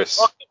 King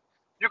Chris. Okay.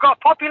 You got a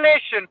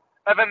population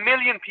of 1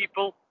 million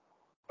people.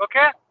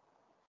 Okay.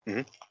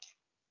 Mhm.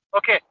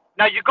 Okay.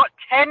 Now you got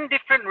 10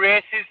 different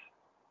races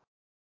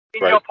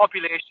in your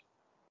population.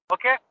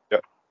 Okay.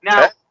 Yep.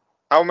 Now,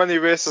 how many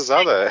races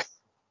are there?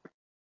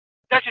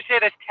 Let's just say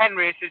there's 10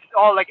 races,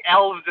 all like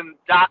elves and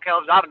dark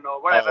elves. I don't know,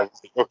 whatever.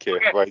 Okay.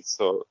 Right.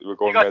 So we're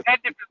going. You got 10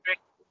 different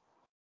races.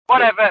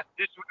 Whatever.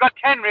 We've got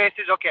 10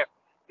 races. Okay.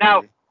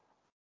 Now,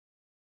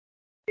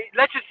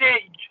 let's just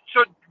say.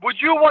 So, would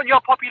you want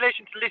your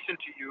population to listen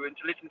to you and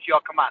to listen to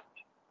your command?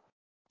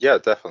 Yeah,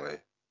 definitely.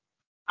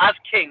 As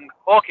king.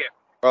 Okay.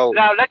 Well,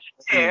 now let's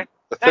say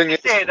the thing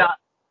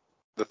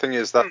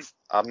is that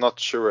I'm not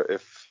sure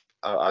if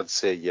I'd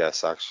say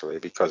yes actually,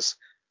 because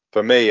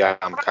for me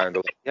I'm kind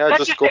of like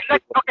just go.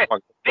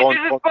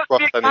 Don't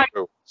cross any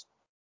rules.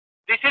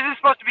 This isn't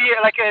supposed to be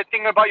like a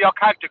thing about your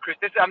character, Chris.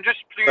 I'm just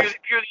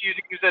purely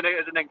using you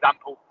as an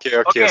example.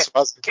 Okay. So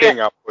as the king,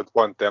 I would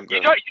want them to.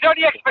 You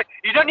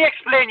don't need to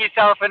explain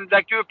yourself and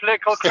like do a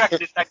political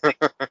correctness type thing.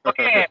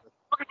 Okay.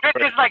 Chris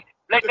is like,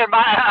 listen,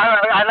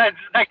 I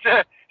like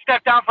to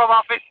step down from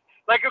office.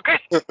 Like, Chris,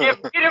 you've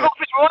been in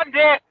office for one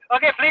day.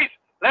 Okay, please,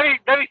 let me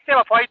say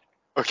my point.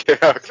 Okay.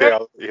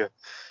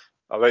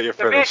 I'll let you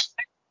finish.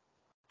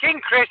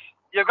 King Chris,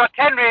 you've got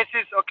 10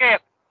 races. Okay,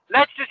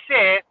 let's just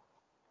say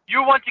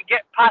you want to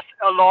get past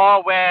a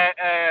law where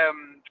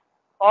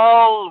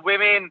all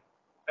women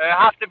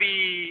have to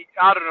be,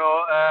 I don't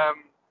know,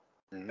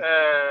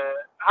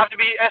 have to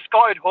be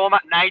escorted home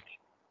at night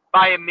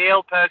by a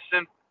male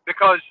person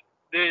because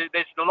there's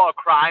a lot of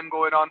crime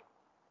going on.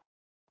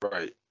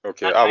 Right.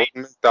 Okay. I wouldn't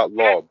make that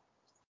law.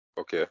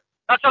 Okay.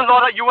 That's a law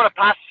that you want to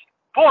pass,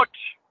 but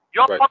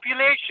your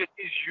population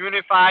is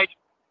unified.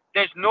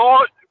 There's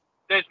no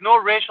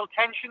racial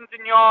tensions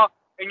in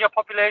your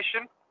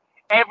population.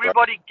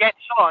 Everybody gets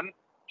on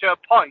to a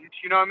point,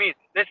 you know what I mean?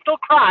 There's still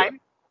crime,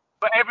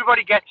 but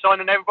everybody gets on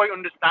and everybody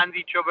understands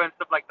each other and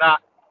stuff like that.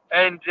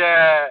 And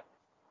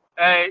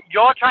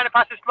you're trying to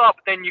pass this law,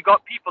 but then you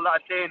got people that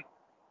are saying,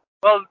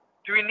 well,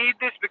 do we need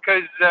this?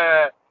 Because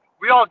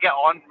we all get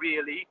on,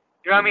 really.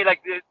 You know what I mean?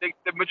 Like,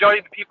 the majority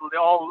of the people, they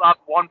all have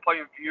one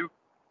point of view.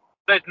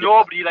 There's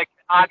nobody, like,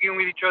 arguing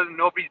with each other.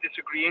 Nobody's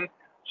disagreeing.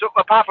 So,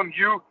 apart from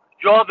you,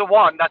 you're the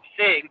one that's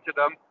saying to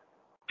them,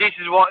 this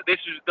is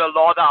the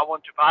law that I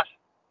want to pass.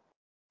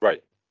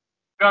 Right.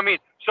 You know what I mean?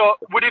 So,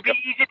 would it be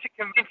easier to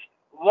convince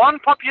one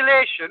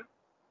population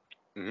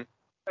to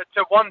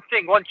one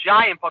thing, one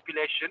giant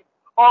population,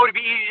 or would it be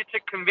easier to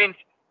convince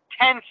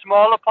 10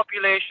 smaller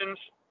populations?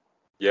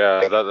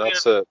 Yeah,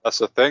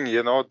 that's a thing,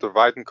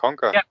 divide and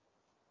conquer. Yeah.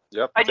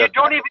 Yep. And you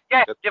don't even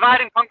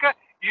divide and conquer.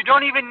 You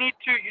don't even need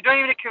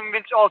to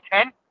convince all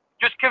 10.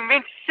 Just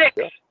convince 6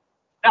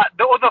 that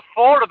the other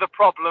 4 are the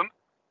problem,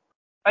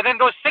 and then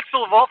those 6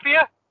 will vote for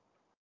you.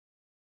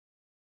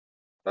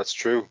 That's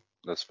true.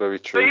 That's very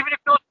So true. even if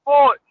those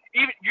 4,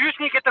 even you just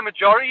need to get the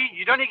majority.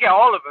 You don't need to get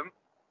all of them.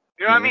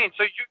 You know what I mean?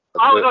 So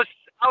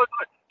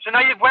so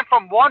now you've went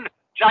from one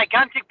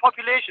gigantic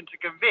population to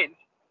convince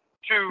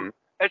to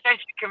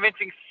essentially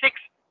convincing 6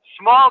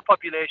 small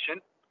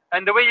population,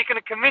 and the way you're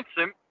going to convince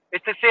them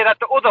is to say that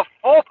the other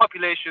 4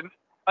 populations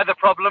are the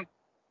problem.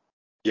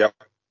 Yep,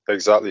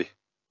 exactly.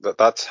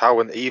 That's how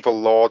an evil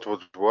lord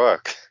would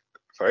work,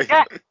 right?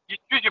 Yeah, you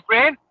use your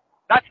brain.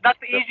 That's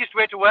the easiest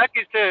way to work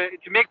is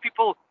to make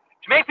people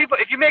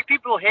if you make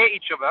people hate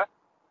each other,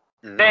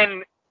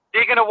 then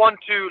they're gonna want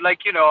to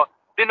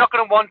they're not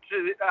gonna want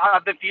to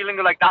have the feeling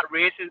of like that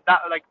race is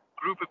that like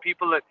group of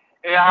people that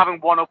are having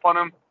one up on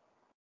them.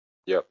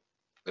 Yep,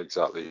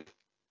 exactly.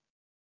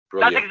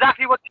 Brilliant. That's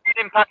exactly what they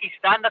did in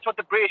Pakistan. That's what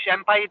the British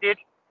Empire did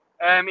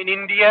in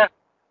India.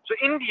 So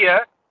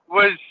India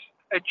was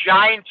a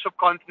giant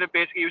subcontinent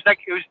basically.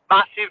 It was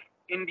massive.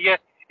 India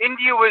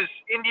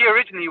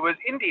originally was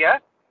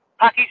India,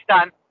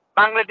 Pakistan,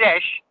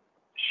 Bangladesh,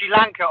 Sri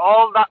Lanka,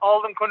 all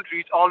them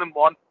countries all in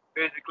one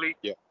basically.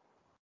 Yeah.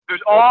 It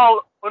was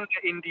all under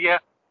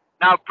India.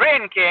 Now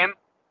Britain came.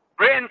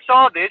 Britain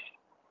saw this.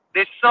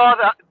 They saw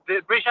that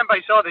the British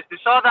Empire saw this. They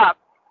saw that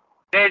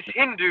there's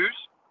Hindus,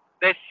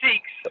 there's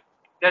Sikhs,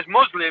 there's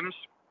Muslims,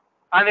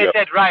 and they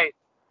said, right,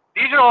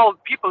 these are all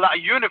people that are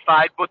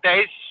unified, but there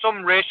is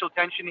some racial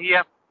tension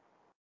here.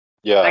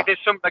 Yeah. Like there's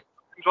some like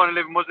want to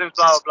live with Muslims,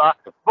 blah blah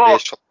blah. But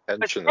racial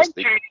tension is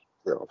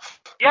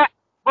the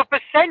but for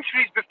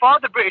centuries before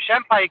the British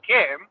Empire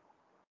came,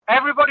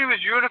 everybody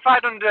was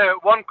unified under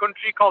one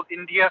country called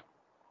India.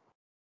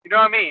 You know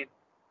what I mean?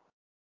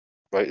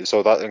 Right.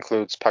 So that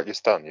includes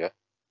Pakistan, yeah.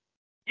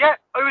 Yeah,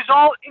 it was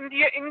all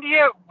India.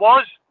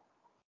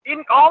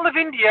 All of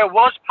India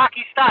was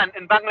Pakistan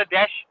and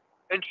Bangladesh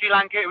and Sri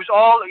Lanka. It was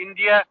all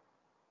India.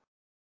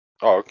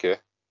 Oh, okay.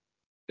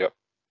 Yep.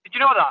 Did you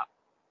know that?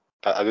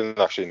 I didn't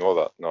actually know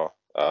that. No.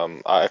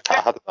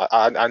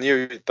 I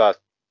knew that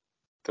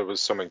there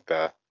was something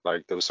there,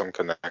 like there was some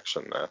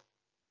connection there.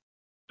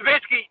 So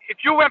basically,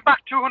 if you went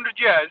back 200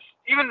 years,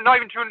 not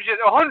even 200 years,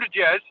 100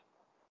 years,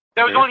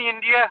 there was only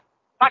India.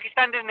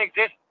 Pakistan didn't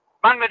exist.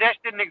 Bangladesh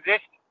didn't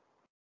exist.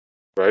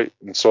 Right,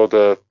 and so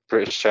the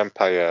British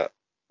Empire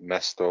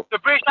messed up. The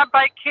British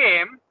Empire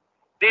came.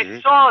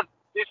 They saw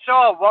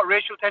what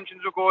racial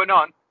tensions were going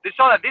on. They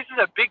saw that this is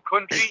a big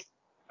country.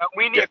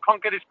 We need to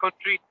conquer this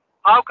country.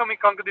 How can we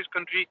conquer this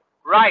country?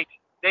 Right.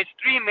 There's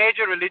 3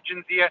 major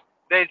religions here.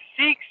 There's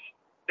Sikhs.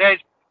 There's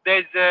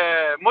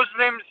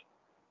Muslims,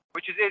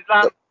 which is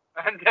Islam,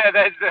 and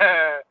there's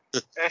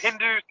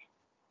Hindus.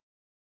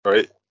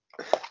 Right.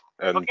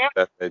 And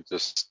then they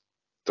just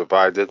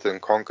divided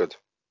and conquered.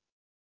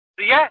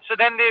 So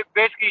then they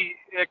basically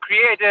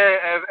created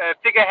a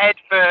figurehead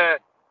for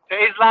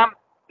Islam.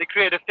 They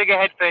created a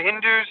figurehead for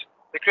Hindus.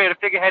 They created a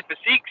figurehead for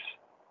Sikhs,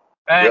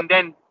 and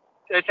then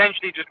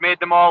essentially just made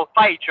them all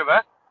fight each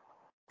other.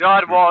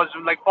 God wars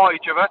fought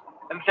each other,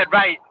 and said,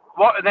 right,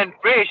 what? And then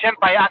British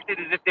Empire acted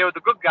as if they were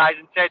the good guys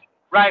and said,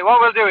 right,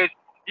 what we'll do is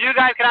you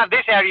guys can have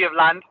this area of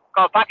land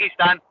called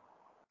Pakistan.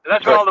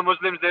 That's where all the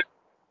Muslims live,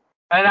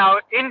 and now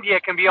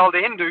India can be all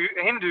the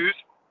Hindus,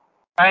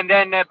 and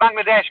then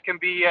Bangladesh can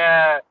be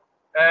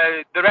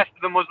the rest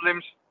of the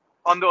Muslims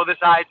on the other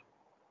side.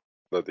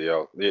 Bloody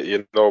hell!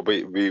 You know,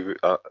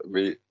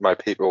 my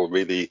people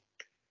really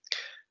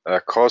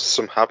caused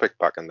some havoc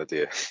back in the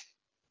day.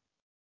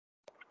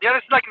 Yeah,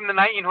 this is like in the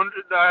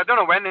 1900s. I don't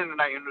know when in the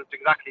 1900s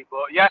exactly,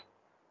 but yeah.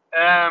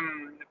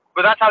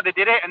 But that's how they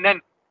did it. And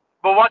then,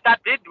 but what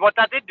that did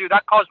do,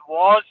 that caused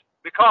wars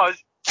because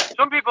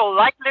some people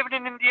liked living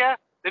in India.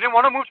 They didn't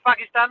want to move to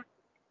Pakistan.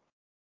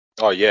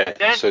 Oh yeah.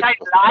 Their entire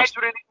lives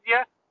were in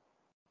India,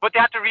 but they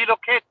had to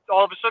relocate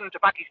all of a sudden to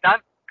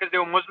Pakistan because they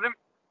were Muslim.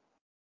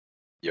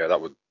 Yeah, that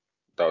would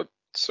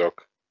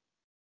suck.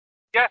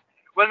 Yeah.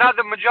 Well, now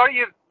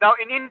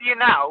in India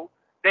now,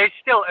 there's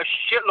still a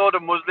shitload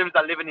of Muslims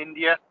that live in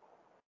India.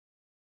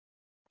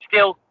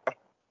 Still.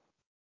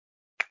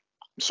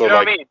 So, you know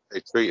what I mean?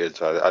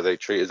 Are they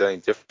treated any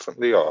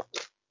differently, or?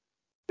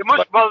 In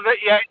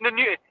the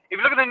news, if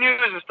you look at the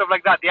news and stuff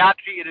like that, they are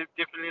treated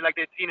differently. Like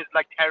they're seen as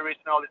like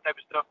terrorists and all this type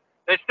of stuff.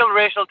 There's still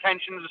racial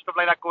tensions and stuff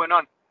like that going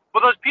on.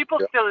 But those people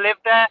still live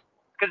there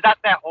because that's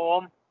their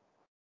home.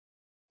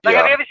 Like,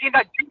 have you ever seen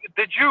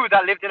the Jew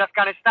that lived in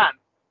Afghanistan?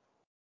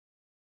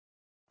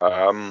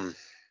 I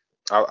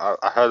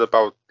heard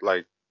about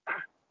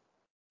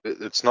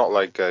it's not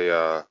like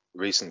a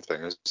recent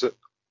thing, is it?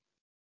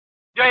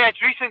 Yeah,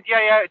 it's recent.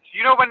 Yeah. It's,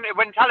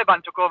 when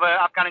Taliban took over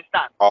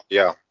Afghanistan. Oh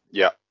yeah.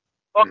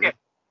 Okay.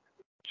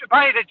 So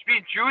apparently there's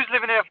been Jews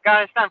living in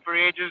Afghanistan for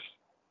ages,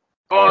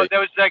 but there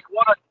was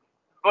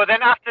but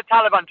then after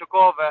Taliban took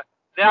over,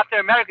 then after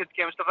Americans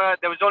came and stuff,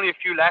 there was only a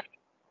few left.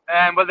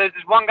 Well, there's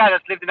this one guy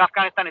that's lived in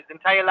Afghanistan his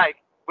entire life,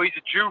 but he's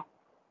a Jew.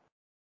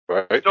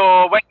 Right.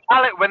 So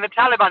when the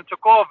Taliban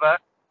took over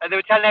and they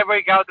were telling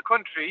everybody to get out of the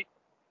country,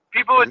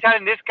 people were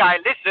telling this guy,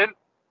 listen,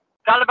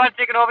 Taliban's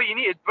taking over, you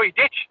need to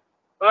ditch,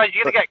 otherwise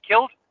you're gonna get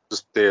killed.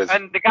 Just There's,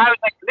 And the guy was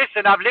like,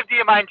 listen, I've lived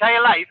here my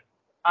entire life.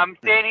 I'm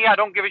staying here. I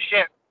don't give a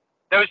shit.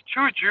 There was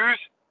two Jews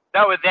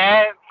that were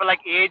there for like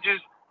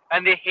ages,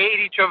 and they hated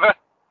each other.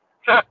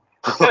 So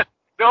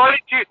the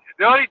only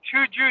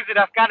two Jews in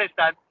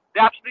Afghanistan,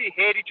 they absolutely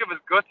hate each other's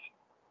guts.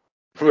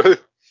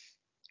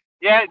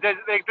 Yeah, there's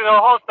a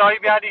whole story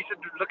behind it. You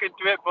should look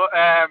into it. But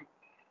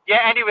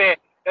yeah, anyway,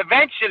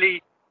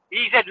 eventually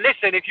he said,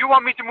 listen, if you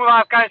want me to move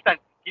out of Afghanistan,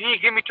 you need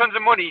to give me tons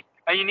of money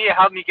and you need to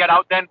help me get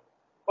out then.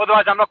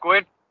 Otherwise, I'm not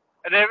going.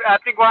 And then I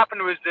think what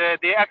happened was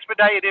they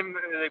expedited him.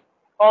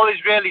 All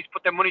Israelis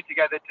put their money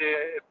together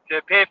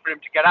to pay for him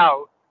to get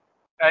out.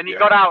 And he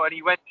got out and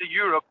he went to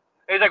Europe.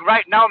 He was like,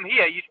 right, now I'm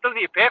here. You still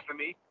need to pay for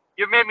me.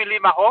 You've made me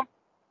leave my home.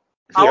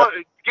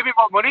 Give me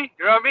more money.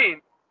 You know what I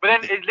mean? But then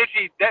it's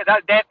literally,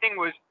 their thing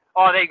was,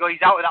 oh, there you go.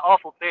 He's out of that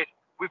awful place.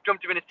 We've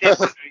dumped him in a safe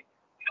country.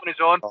 He's on his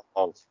own.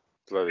 Oh,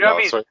 bloody You know what I hell.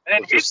 mean? So And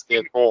then he's just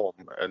stayed home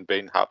and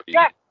been happy.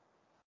 Yeah.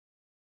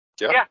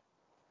 Yeah. Yeah.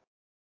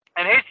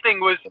 And his thing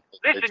was,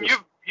 listen,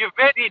 just- you've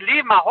made me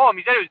leave my home.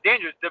 He said it was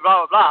dangerous, blah,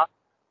 blah, blah.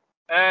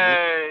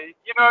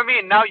 You know what I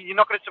mean? Now you're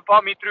not going to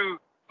support me through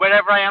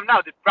wherever I am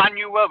now, this brand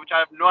new world, which I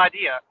have no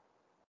idea.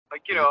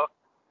 Like, you know,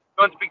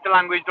 don't speak the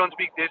language, don't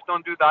speak this,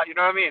 don't do that. You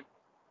know what I mean?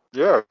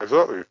 Yeah,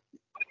 exactly.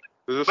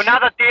 But now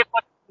that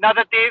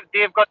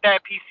they've got their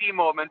PC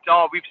moment,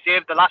 oh, we've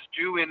saved the last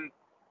Jew in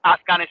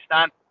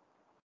Afghanistan.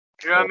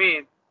 You know what I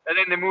mean? And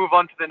then they move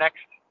on to the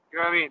next. You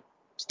know what I mean?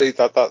 Steve,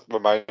 that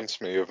reminds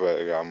me of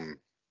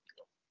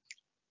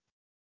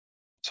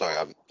sorry,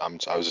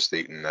 I was just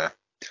eating there.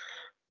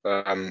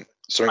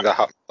 Something that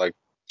happened like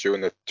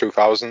during the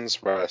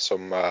 2000s, where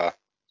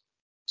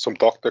some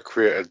doctor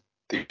created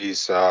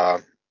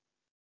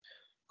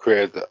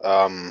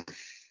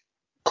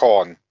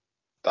corn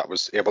that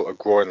was able to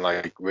grow in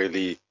like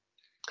really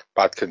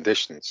bad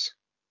conditions.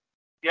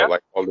 Yeah. But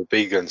like all the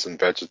vegans and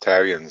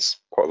vegetarians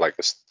put like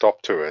a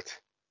stop to it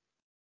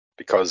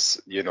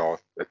because it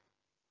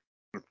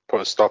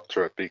put a stop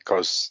to it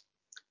because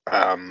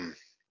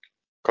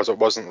it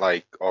wasn't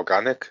like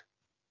organic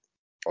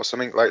or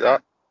something like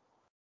that,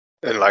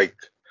 and like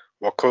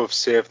what could have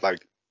saved like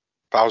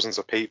thousands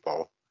of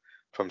people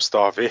from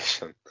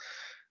starvation,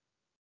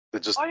 they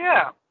just Oh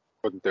yeah.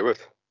 couldn't do it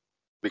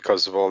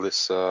because of all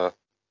this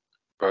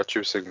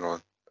virtue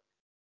signaling.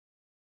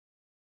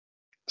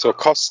 So it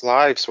costs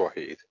lives,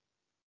 Wahid.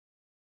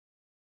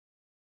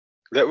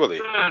 Literally.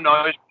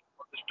 No, it's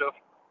the stuff.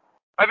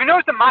 Have you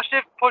noticed a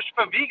massive push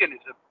for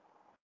veganism?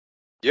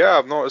 Yeah,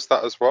 I've noticed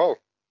that as well.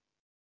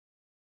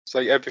 It's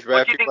like What do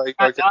you think everybody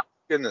about got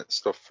that? vegan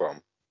stuff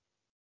from.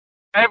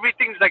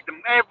 Everything's like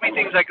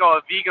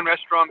oh, vegan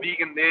restaurant,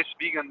 vegan this,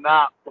 vegan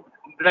that.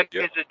 Like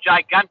Yeah. there's a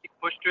gigantic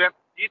push to it.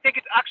 Do you think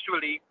it's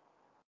actually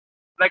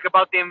like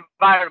about the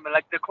environment?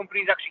 Like the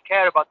companies actually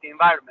care about the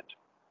environment?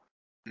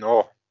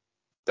 No,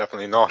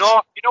 definitely not.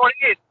 No, you know what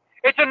it is?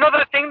 It's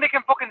another thing they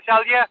can fucking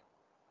sell you.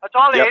 That's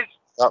all Yep. it is.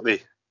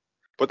 Exactly.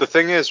 But the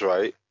thing is,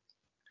 right?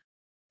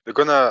 They're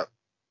gonna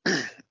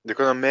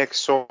make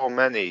so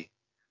many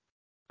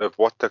of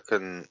what they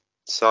can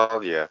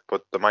sell you,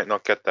 but they might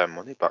not get their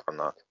money back on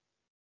that.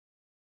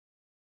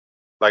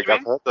 Like You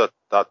I've heard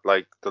that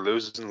like they're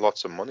losing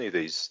lots of money.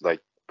 These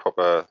like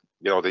proper,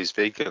 these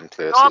vegan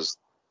places.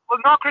 Well,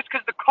 no, Chris,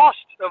 because the cost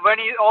of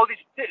all this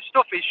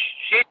stuff is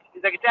shit.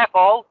 It's like it's F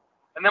all,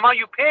 and the amount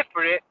you pay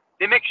for it,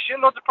 they make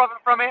shitloads of profit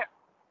from it.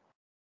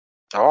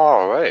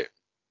 Oh, right.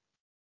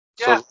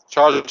 Yeah. So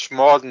charge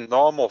more than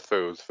normal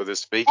food for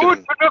this vegan.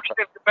 Food production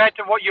compared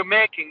to what you're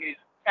making is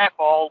F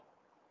all.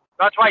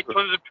 That's why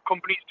tons of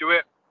companies do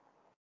it.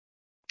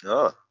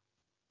 Oh,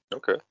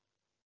 okay.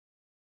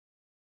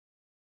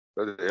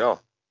 Bloody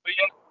hell. But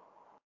yeah,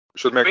 We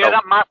should make that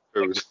our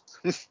food.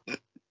 this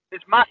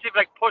massive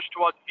like push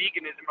towards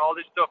veganism and all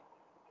this stuff.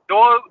 The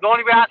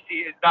only way I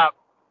see it is that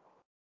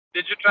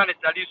they're just trying to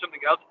sell you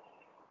something else.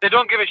 They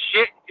don't give a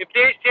shit if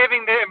they're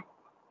saving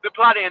the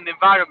planet and the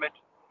environment.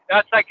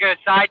 That's like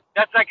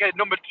a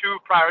number 2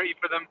 priority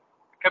for them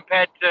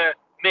compared to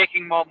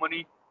making more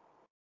money.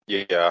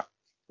 Yeah,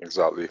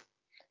 exactly.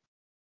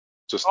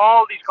 Just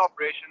All these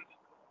corporations.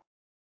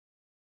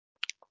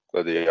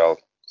 bloody hell.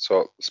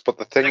 So, but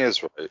the thing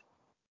is, right,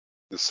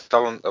 they're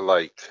selling to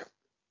like,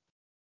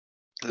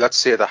 let's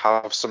say they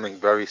have something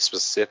very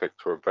specific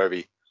to a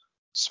very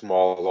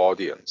small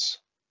audience,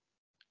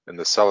 and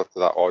they sell it to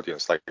that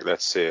audience. Like,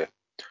 let's say,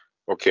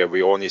 okay,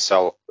 we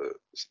sell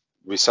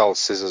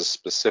scissors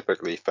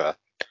specifically for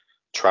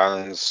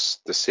trans,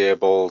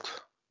 disabled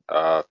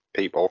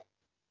people.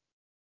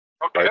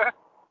 Okay. Right?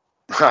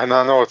 And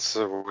I know it's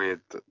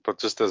weird, but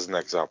just as an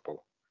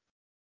example,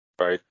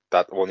 right?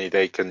 That only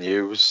they can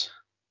use,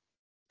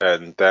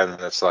 and then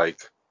it's like,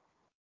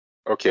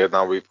 okay,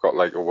 now we've got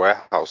like a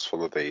warehouse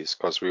full of these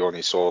because we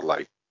only sold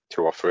like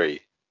 2 or 3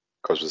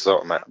 because there's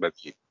not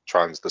many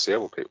trans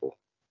disabled people.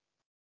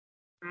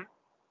 Hmm.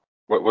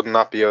 Couldn't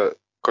that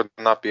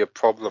be a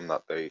problem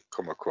that they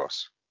come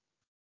across?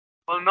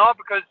 Well, no,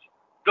 because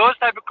those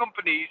type of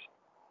companies,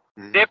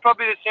 they're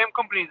probably the same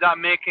companies that are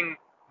making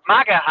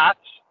MAGA hats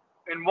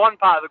in one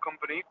part of the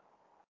company,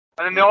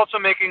 and then they're also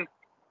making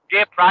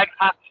gay pride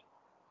hats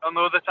on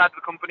the other side of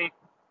the company.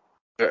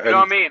 And You know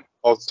what I mean?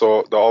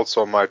 also, there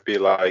also might be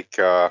like,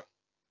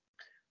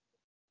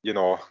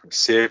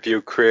 Save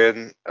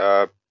Ukraine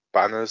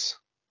banners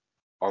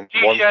on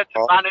one T-shirts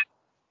and part. banners,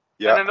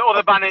 Yeah. and then the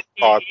other banner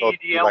Part of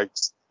EDL. like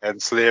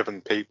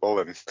enslaving people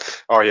and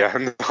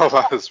and all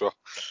that as well.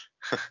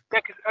 Yeah,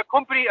 because a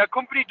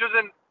company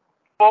doesn't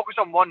focus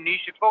on one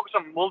niche; it focuses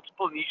on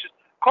multiple niches.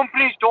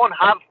 Companies don't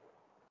have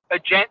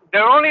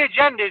their only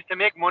agenda is to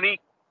make money.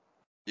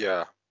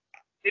 Yeah.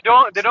 They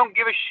don't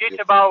give a shit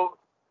about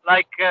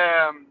like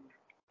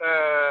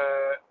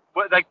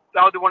like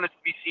how they want it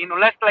to be seen,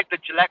 unless like the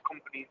Gillette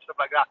company and stuff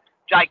like that,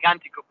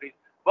 gigantic companies.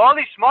 But all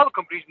these smaller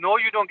companies know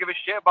you don't give a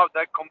shit about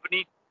that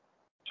company,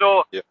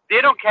 so Yeah.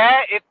 they don't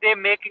care if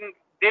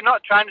they're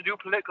not trying to do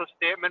political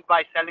statement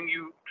by selling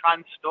you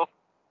trans stuff.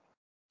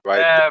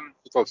 Right.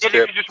 They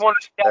literally just want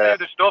to sell you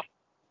the stuff.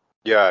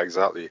 Yeah,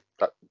 exactly.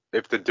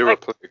 If they do a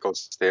political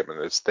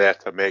statement, it's there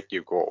to make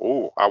you go,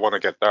 "Oh, I want to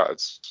get that."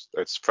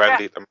 It's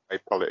friendly to my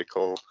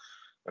political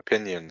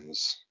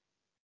opinions.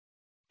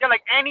 Yeah,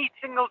 like any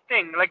single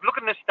thing. Like look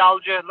at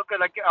nostalgia. Look at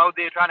like how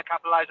they're trying to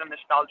capitalize on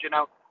nostalgia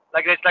now.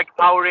 Like it's like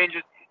Power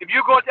Rangers. Have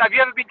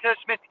you ever been to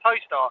Smith's Toy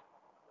Store?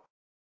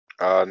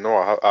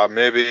 No,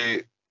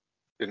 maybe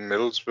in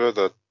Middlesbrough,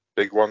 the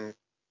big one.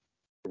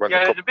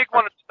 Yeah, there's a big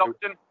one in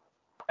Stockton.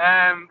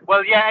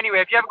 Well, yeah. Anyway,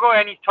 if you ever go to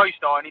any toy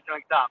store or anything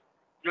like that,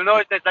 you'll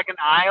notice there's like an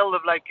aisle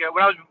of like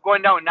when I was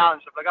going down now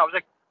and stuff like that, I was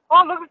like,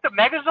 oh look, at the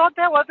Megazord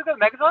there. What's the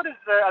Megazord?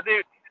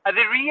 Are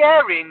they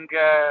re-airing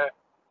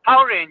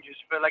Power Rangers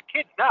for like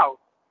kids now?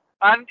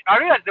 And I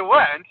realized they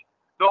weren't.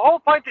 The whole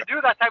point to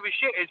do that type of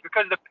shit is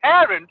because the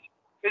parent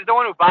is the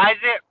one who buys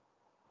it.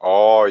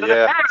 Oh So yeah,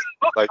 the parent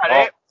looks like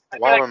at it.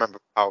 And I like, remember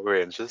Power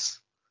Rangers.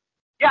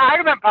 yeah, I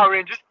remember Power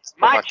Rangers.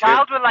 My my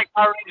child would like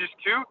Power Rangers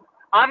too.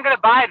 I'm gonna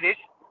buy this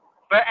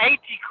for 80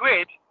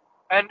 quid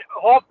and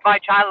hope my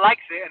child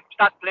likes it and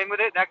starts playing with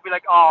it. And I could be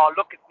like, oh,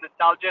 look, it's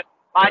nostalgia.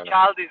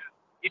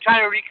 You're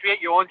trying to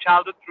recreate your own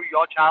childhood through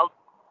your child.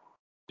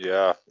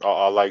 Yeah,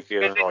 I like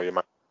you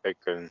might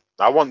think.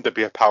 I wanted to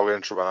be a Power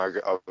Ranger when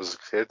I was a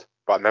kid,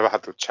 but I never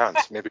had the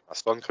chance. Maybe my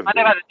son can. I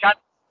never had a chance.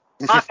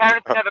 My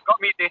parents never got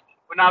me this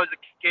when I was a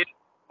kid.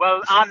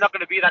 Well, I'm not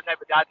going to be that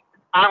type of dad.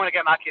 I'm going to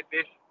get my kid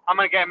this. I'm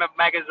going to get him a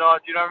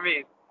Megazord, you know what I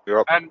mean?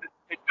 Yep. And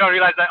you don't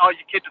realize that, your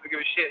kid doesn't give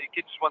a shit. Your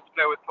kid just wants to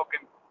play with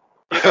fucking,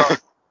 you know,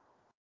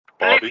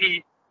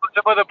 Blippi or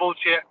some other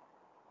bullshit.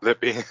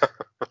 Blippi.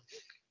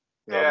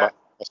 Yeah.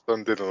 My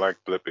son didn't like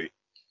Blippi.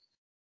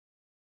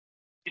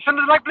 Your son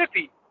doesn't like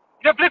Blippi.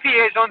 You know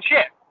Blippi is on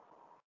shit.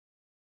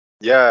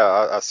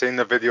 Yeah, I seen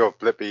the video of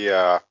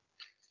Blippi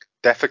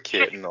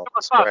defecating on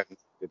his friend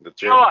in the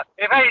gym. You know what?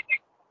 If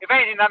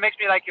anything, that makes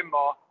me like him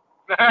more.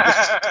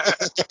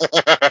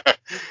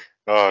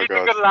 Oh He's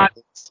god. a good lad.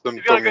 Some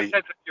He's got a good dummy.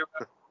 sense of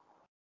humor.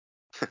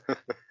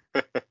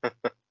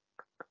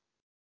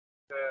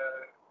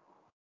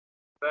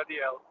 Bloody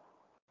hell.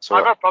 So,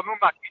 I've got a problem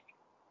with my kid.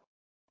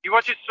 He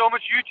watches so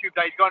much YouTube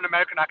that he's got an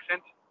American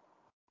accent.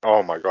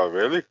 oh my god,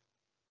 really?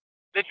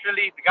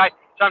 Literally, the guy.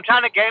 So I'm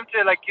trying to get him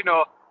to, like,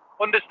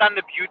 understand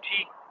the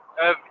beauty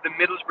of the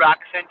Middlesbrough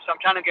accent. So I'm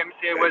trying to get him to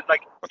say words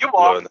like, you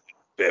are. Learn a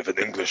bit of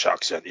an English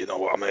accent, you know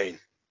what I mean?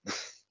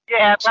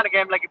 Yeah, I'm trying to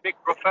get him like a big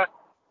rougher.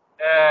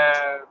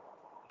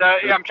 So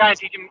yeah, I'm trying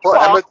to teach him. Put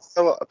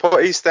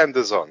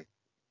EastEnders on.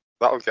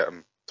 That'll get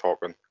him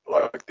talking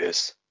like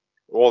this.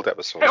 Old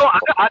episodes.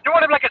 I don't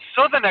want him like a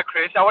southerner,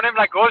 Chris. I want him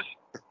like us,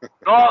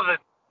 northern.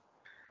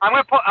 I'm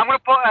gonna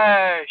put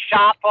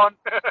Sharp on.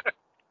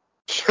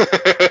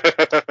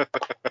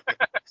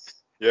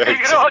 Yeah.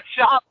 He's gonna watch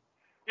Sharp.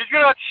 He's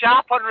gonna watch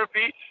Sharp on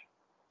repeat.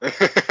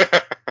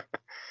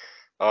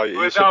 Oh, you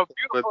With should our put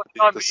beautiful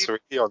the son.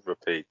 Sweetie on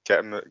repeat.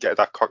 Get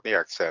that Cockney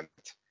accent.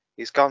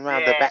 He's gone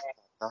round the back.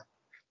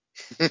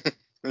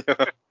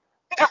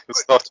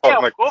 Start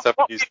talking like What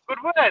be 70s. a good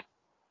word?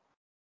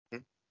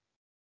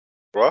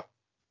 What?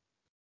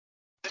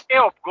 Hey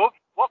up, Gov.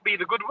 What be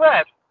the good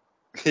word?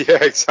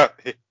 Yeah,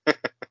 exactly.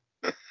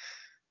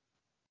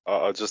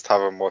 I'll just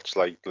have him watch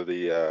like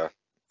bloody I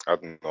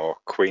don't know,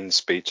 Queen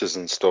speeches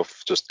and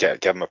stuff. Just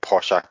get him a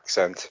posh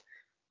accent.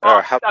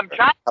 I'm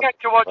trying to get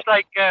to watch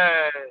like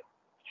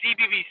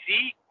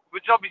CBBC,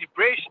 which is obviously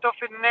British stuff,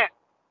 isn't it?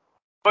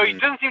 But he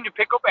doesn't seem to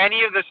pick up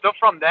any of the stuff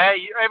from there.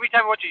 Every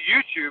time he watches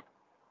YouTube,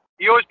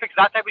 he always picks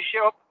that type of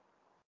shit up.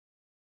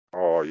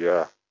 Oh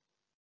yeah,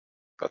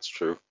 that's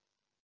true.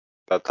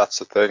 That's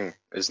the thing,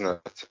 isn't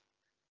it?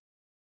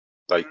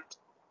 Like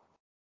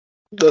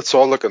that's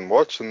all I can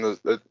watch, and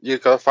you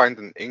gotta find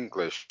an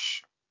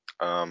English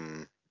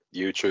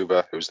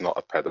YouTuber who's not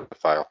a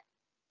pedophile.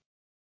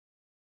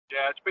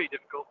 Yeah, it's pretty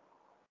difficult.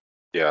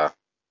 Yeah,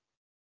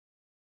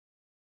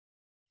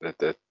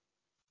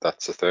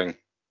 that's the thing.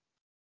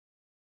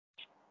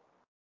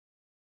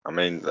 I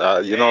mean,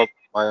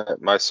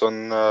 my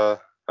son. Huh?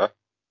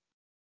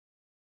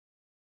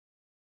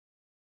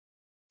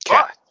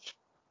 What?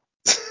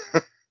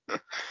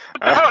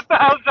 Huh? What the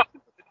hell's up?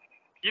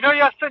 You know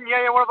your son?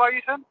 Yeah, what about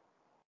your son?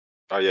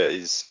 Oh yeah,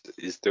 he's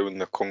doing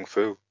the kung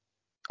fu.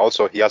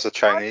 Also, he has a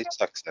Chinese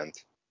accent.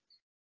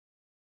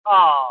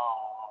 Oh.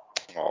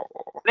 Oh.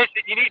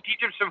 Listen, you need to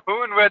teach him some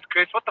Hooten words,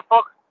 Chris. What the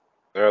fuck?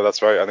 Yeah,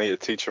 that's right. I need to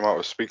teach him how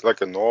to speak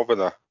like a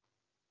northerner.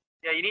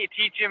 Yeah, you need to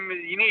teach him.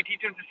 You need to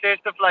teach him to say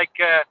stuff like,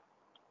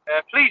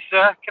 "Please,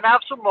 sir, can I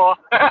have some more?"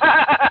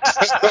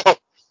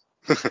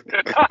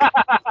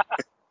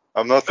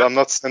 I'm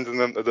not sending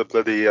them to the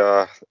bloody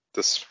the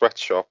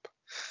sweatshop.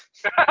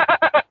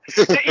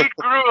 To eat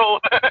gruel.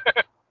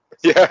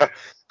 Yeah.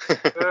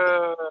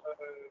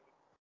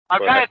 I'm Well,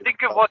 trying to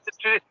think of what the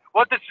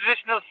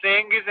traditional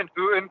saying is in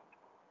Hooten.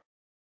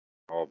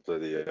 oh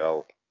bloody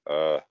hell.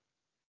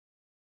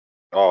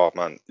 Oh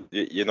man,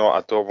 you know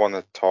I don't want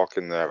to talk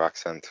in their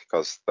accent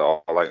because they're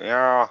all like,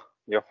 yeah,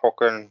 you're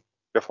fucking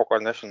this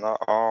and that.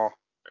 Oh,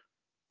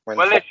 when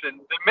Well, fuck. listen,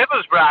 the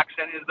Middlesbrough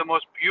accent is the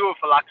most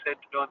beautiful accent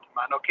known to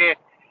man. Okay,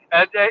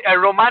 a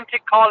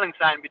romantic calling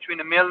sign between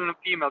a male and a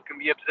female can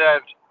be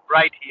observed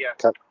right here.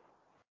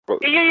 But,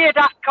 Yeah,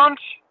 that cunt.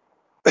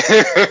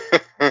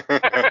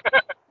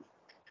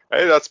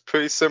 hey, that's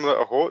pretty similar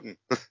to Horton.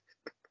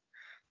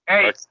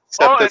 Hey,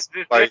 Except it's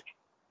this like,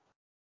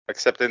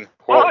 except in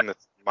Oh, Horton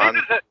it's this man.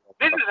 is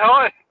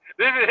Horton.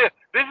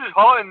 This is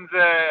Horton's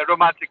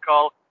romantic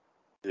call.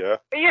 Yeah.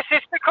 Hey, your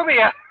sister, come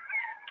here.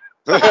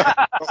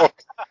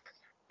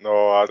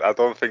 No, I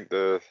don't think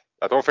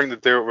I don't think they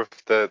do it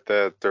with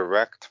the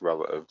direct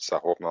relatives. I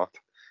hope not.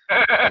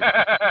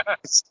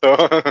 So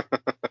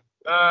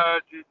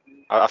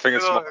I think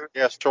it's more,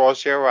 yes,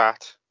 George, you're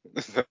right.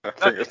 I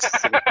think it's.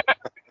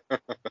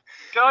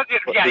 George,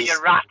 But yeah, this-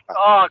 you're right.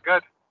 Oh,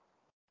 good.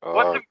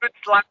 What's Oh, some good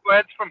slang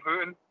words from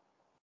Hooten?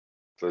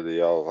 bloody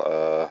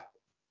hell.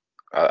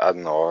 I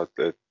don't know.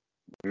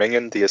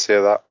 Mingen, do you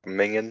say that?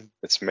 Mingen?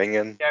 It's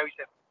Mingen. Yeah, we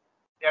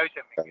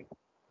said Mickey.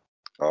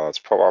 Oh, it's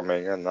proper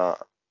Mingen,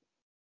 that.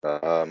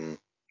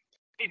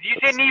 Did you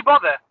say knee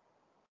bother?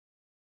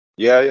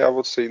 Yeah, I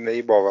would say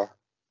knee bother.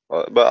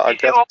 But I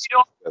Did you say guess. okie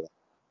dokie?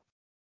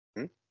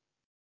 Hmm? Did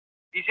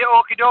you say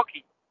okie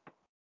dokie?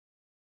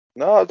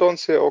 No, I don't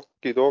say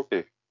okie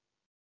dokie.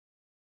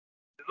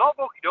 There's a lot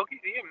of okie dokies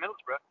here in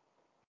Middlesbrough.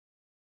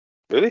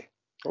 Really?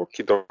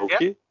 Okie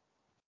dokie?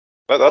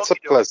 Yeah. That's a Okie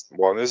dokie. pleasant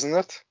one, isn't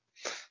it?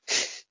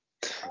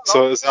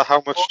 So is that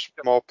how much Okie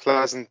dokie. more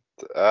pleasant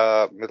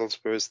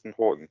Middlesbrough is than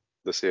Horton?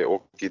 They say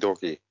okie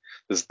dokie.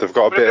 They've got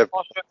a We're a bit bit of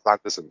posher.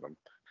 Flanders in them.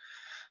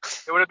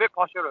 They were a bit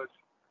posher us.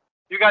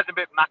 You guys are a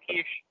bit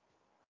Mackie-ish.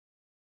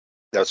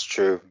 That's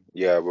true.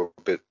 Yeah, we're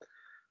a bit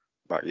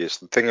Mackies.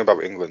 The thing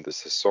about England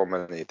is there's so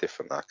many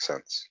different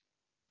accents.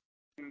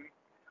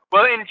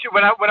 Well,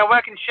 when I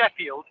work in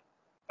Sheffield,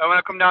 when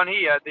I come down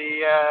here,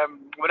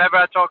 whenever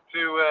I talk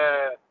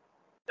to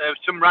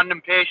some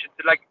random patient,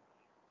 they're like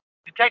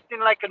detecting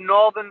like a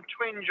northern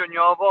twinge on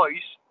your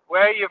voice.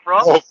 Where are you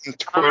from? Northern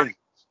twin.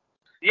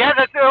 Yeah,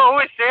 that's what I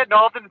always say,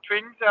 northern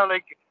twinge. They're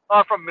like,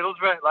 oh, from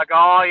Middlesbrough. Like,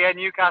 oh yeah,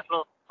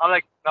 Newcastle. I'm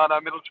like, no,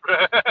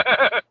 Middlesbrough.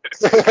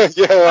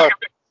 Yeah. Like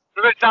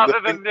a bit south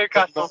than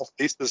Newcastle.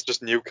 Northeast is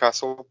just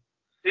Newcastle.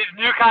 It's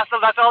Newcastle.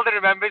 That's all they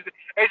remember.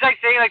 It's like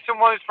saying like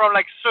someone is from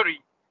like Surrey.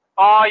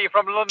 Oh, you're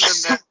from London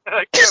then.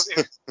 Like,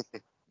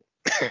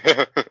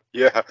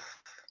 Yeah.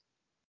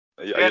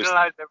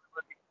 generalize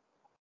everybody.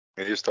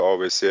 I used to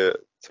always say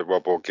to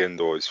Rob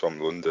O'Gindo, he's from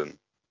London.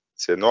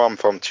 Say, no, I'm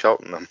from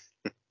Cheltenham.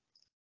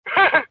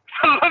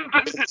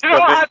 London. You know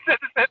what? I said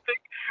the same thing.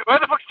 Where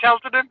the fuck's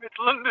Cheltenham? It's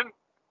London.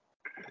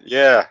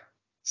 Yeah,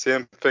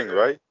 same thing,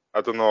 right?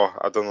 I don't know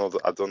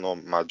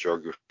my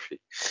geography.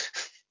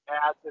 Yeah,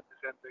 I said the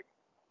same thing.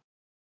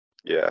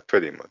 Yeah,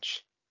 pretty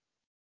much.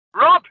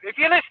 Rob, if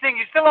you're listening,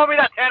 you still owe me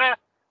that tenner.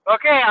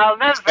 Okay, I'll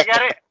never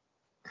forget it.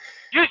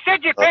 You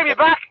said you'd pay me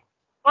back.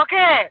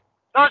 Okay,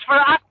 that was for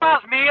an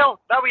Akbar's meal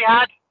that we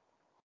had.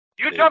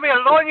 You told me to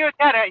loan you a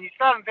tenner and you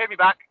still haven't paid me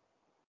back.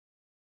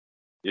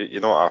 You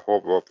know, I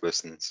hope Rob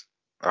listens.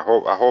 I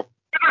hope.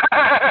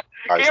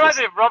 Can you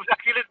imagine if Rob's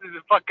actually listening to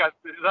this podcast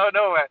out of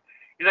nowhere?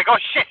 He's like, oh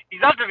shit,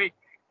 he's after me.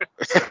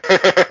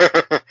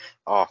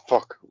 Oh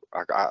fuck!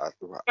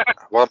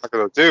 What am I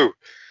gonna do?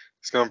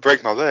 He's gonna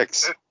break my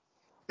legs.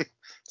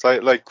 It's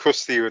like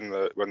Krusty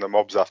when the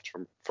mob's after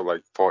him for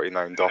like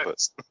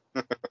 $49.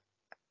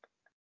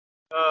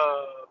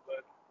 Oh,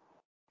 but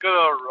good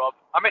old Rob.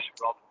 I miss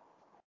Rob.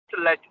 He's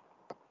a legend.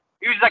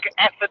 He was like an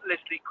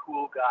effortlessly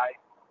cool guy.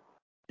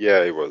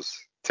 Yeah, he was.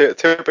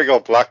 Typical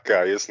black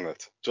guy, isn't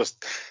it?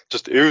 Just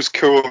ooze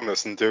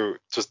coolness and do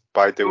just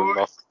by doing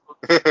nothing.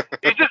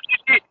 He just,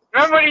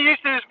 remember when he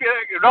used to just be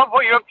like, Rob,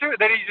 what are you up to? And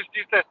then he just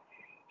used to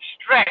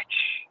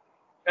stretch.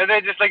 And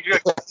then just like,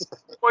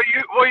 what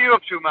are you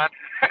up to, man?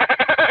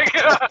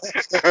 You know?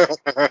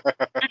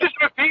 You just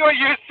repeat what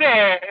you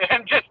say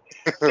and just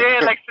say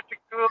it like such a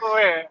cool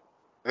way.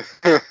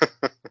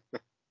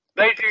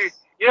 Like,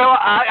 you know,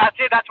 I'd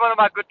say that's one of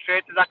my good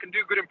traits is I can do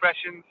good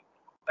impressions.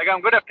 Like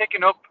I'm good at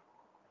picking up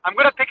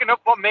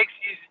what makes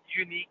you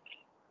unique.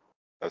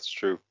 That's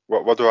true.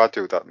 What do I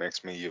do that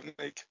makes me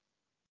unique?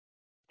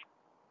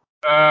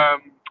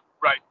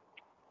 Right.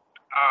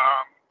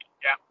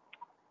 Yeah.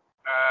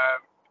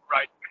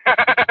 Right.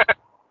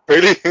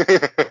 Really?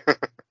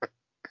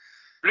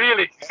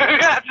 Really?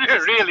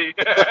 Really?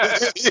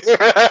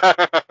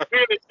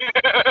 Really?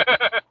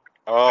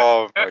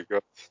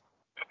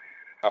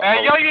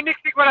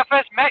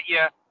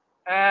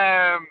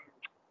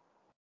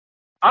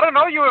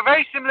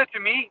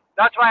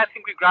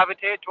 we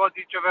gravitated towards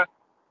each other.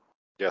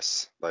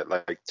 Yes,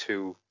 like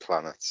two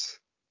planets.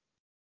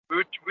 We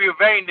were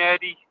very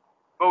nerdy,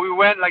 but we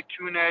weren't like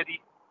too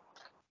nerdy.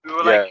 We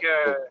were Yeah, like,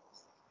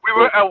 we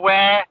were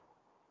aware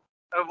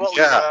of what we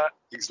yeah, were.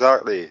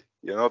 exactly.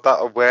 You know, that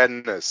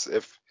awareness.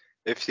 If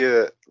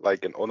you're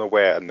like an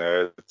unaware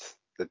nerd,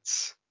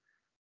 it's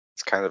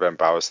kind of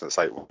embarrassing. It's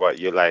like what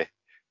you like.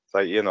 It's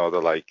like, you know,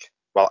 they're like,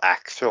 well,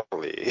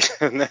 actually,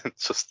 and then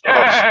it's just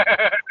Yeah,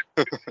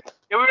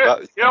 we were,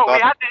 that,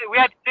 we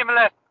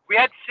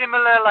had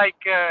similar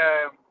like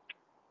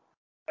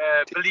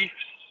beliefs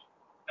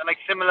and like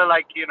similar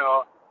like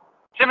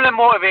similar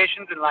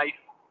motivations in life.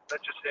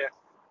 Let's just say.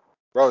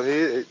 well,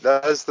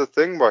 that's the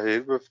thing,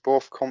 Wahid. We've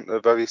both come to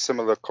very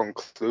similar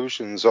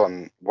conclusions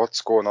on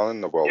what's going on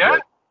in the world. Yeah.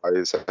 Right? Why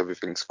is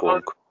everything's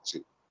going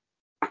crazy?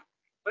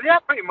 Well, yeah,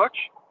 pretty much.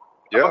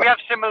 Yeah. But we have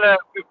similar.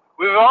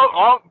 We've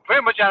all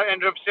pretty much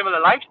ended up similar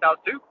lifestyle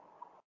too.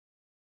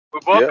 We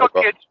both got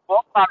kids,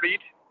 both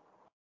married.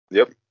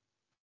 Yep.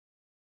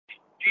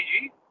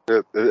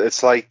 GG.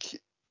 It's like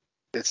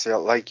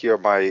you're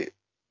my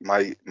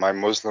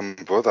Muslim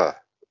brother.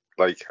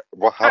 Like,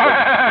 what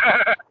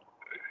happened?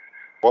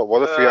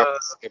 What if we have the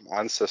same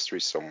ancestry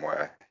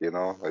somewhere? You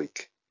know,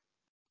 like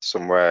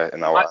somewhere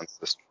in our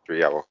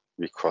ancestry,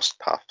 we crossed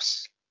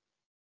paths.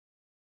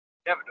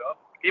 Never know.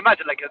 Can you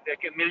imagine like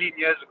a million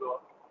years ago,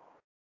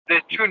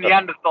 there's two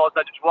Neanderthals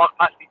that just walked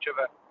past each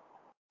other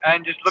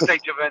and just looked at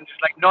each other and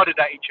just like nodded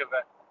at each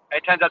other. And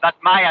it turns out that's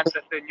my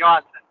ancestor and your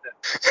ancestor.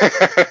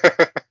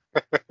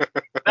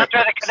 That's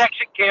where the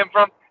connection came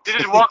from. They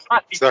just walked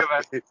past each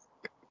other.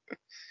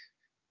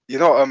 You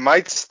know, it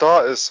might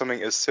start as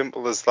something as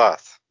simple as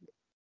that.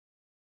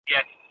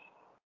 Yes.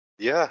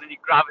 Yeah. And then you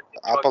grab it.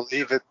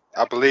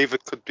 I believe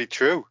it could be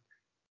true.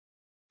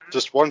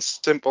 Just one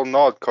simple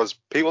nod, because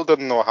people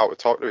didn't know how to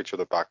talk to each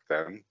other back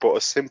then. But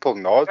a simple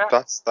nod,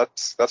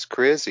 that's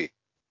crazy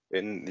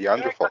in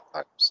Neanderthal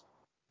times.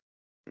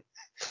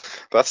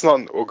 That's not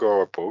an ug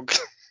or a bug,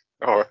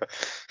 or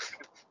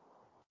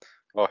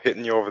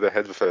hitting you over the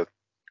head with a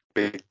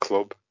big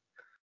club.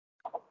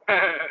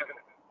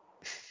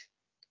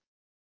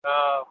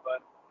 Oh,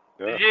 but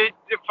Yeah.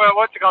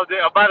 what's it called?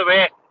 Oh, by the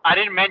way, I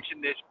didn't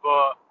mention this,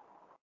 but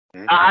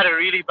I had a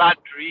really bad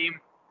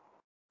dream.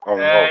 Oh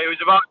no. It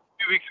was about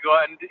 2 weeks ago,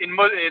 and in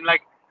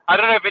like, I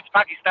don't know if it's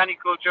Pakistani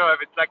culture or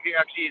if it's like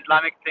actually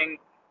Islamic thing,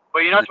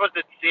 but you're not supposed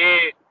to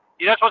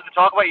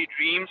talk about your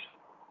dreams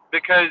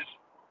because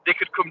they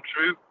could come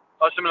true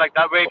or something like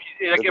that. Where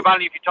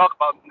apparently if you talk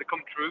about them, they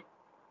come true.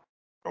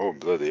 Oh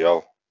bloody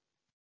hell.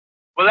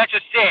 Well, let's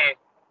just say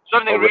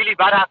something really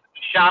bad happened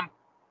to Sham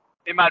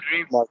in my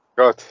dream. Oh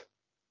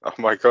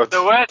my god.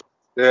 The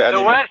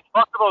worst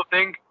possible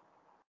thing.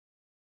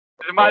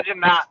 Just imagine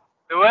that.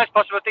 The worst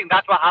possible thing.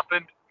 That's what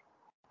happened.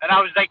 And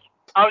I was like,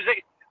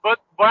 but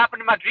what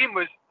happened in my dream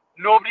was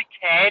nobody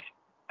cared,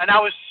 and I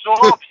was so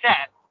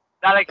upset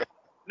that like,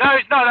 no,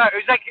 it's not. No, it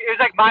was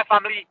like my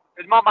family.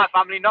 It's not my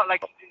family, not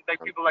like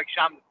people like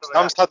Sham.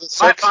 Sam's had a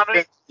sex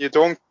family. You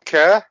don't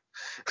care.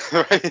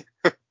 Right?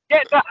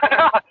 Yeah, no,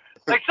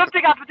 like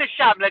something happened to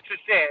Sham. Let's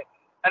just say,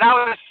 and I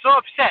was so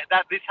upset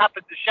that this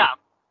happened to Sham.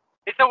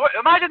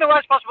 Imagine the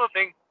worst possible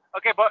thing.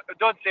 Okay, but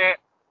don't say it.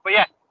 But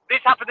yeah, this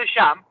happened to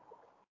Sham.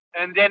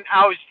 And then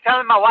I was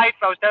telling my wife,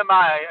 I was telling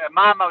my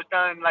mom, I was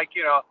telling my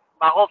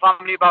whole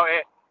family about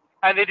it,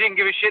 and they didn't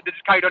give a shit. They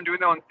just carried on doing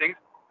their own things,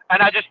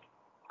 and I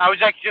was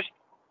like just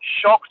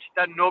shocked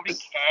that nobody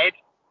cared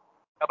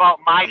about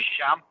my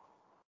Sham.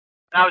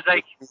 And I was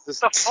like, what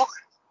the fuck?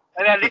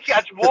 And then literally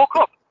I just woke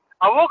up.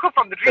 I woke up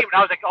from the dream, and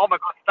I was like, oh my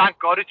god, thank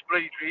God it's a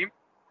bloody dream.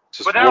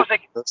 But then I was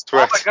like, oh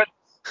my god.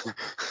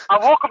 I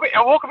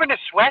woke up in a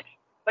sweat.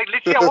 Like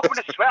literally, I woke up in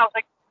a sweat. I was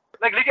like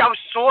literally, I was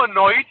so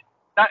annoyed.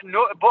 But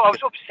I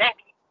was upset.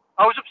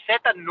 I was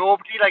upset that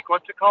nobody, like,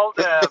 what's it called?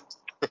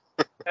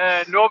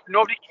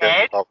 Nobody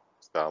cared.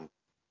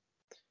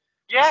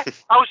 Yeah,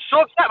 I was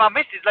so upset. My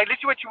missus, like,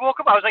 literally when she woke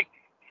up, I was like,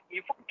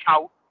 you fucking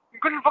cow. You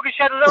couldn't fucking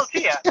shed a little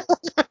tear.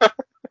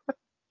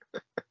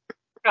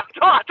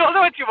 I told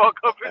her when she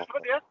woke up. It's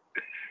funny,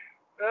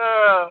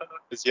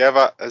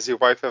 Has your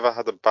wife ever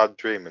had a bad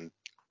dream and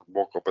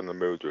woke up in the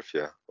mood with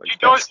you? Like she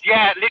does,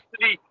 yeah,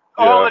 literally,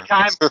 all the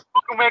time.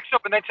 Fucking wakes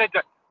up and then says,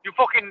 you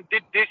fucking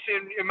did this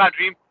in my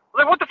dream.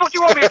 Like, what the fuck do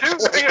you want me to do?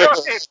 You know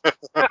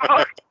what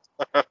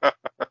I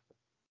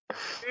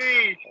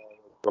mean?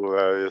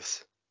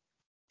 Hilarious.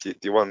 Do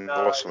you want to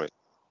know something?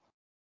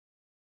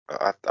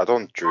 I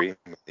don't dream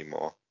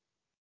anymore.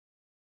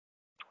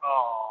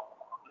 Oh,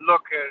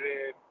 look at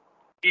him.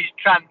 He's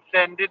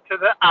transcended to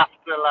the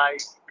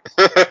afterlife.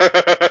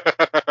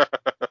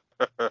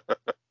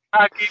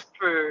 Happy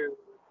food.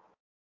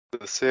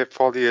 They say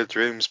follow your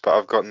dreams, but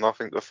I've got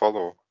nothing to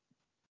follow.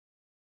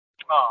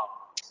 Oh.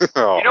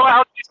 You know what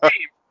helps you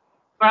dream?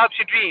 What helps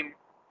you dream?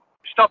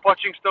 Stop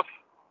watching stuff.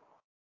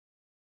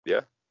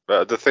 Yeah,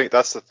 but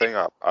that's the thing.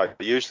 I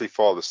usually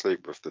fall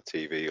asleep with the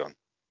TV on.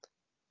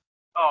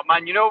 Oh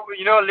man, you know,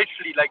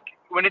 literally, like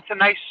when it's a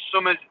nice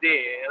summer's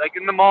day, like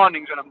in the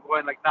mornings when I'm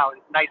going, like now,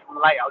 it's nice and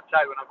light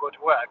outside when I go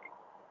to work.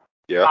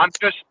 Yeah. I'm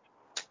just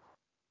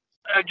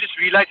I just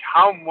realized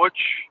how much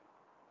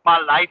my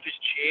life has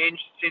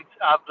changed since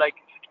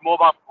since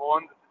mobile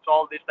phones, since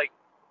all this like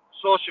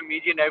social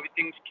media and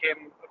everything's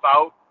came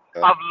about.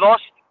 Yeah. I've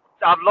lost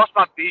I've lost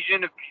my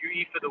vision of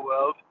beauty for the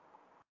world.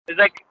 It's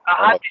like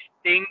I had this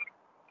thing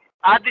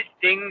I had this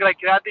thing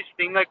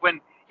like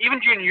when even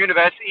during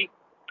university,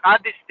 I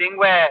had this thing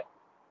where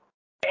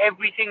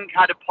everything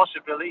had a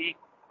possibility.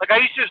 Like I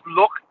used to just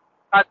look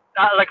at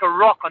like a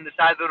rock on the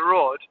side of the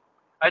road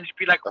and just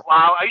be like,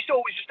 wow. I used to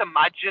always just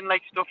imagine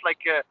like stuff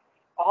like,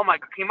 oh my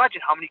god, can you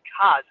imagine how many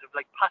cars have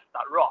like passed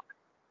that rock?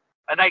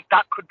 And like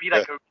that could be Yeah.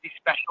 like a really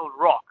special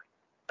rock.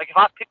 Like if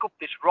I pick up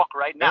this rock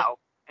right Yeah. now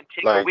and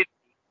take Like, it with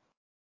me,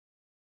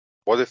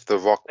 what if the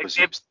rock like was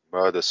used to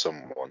murder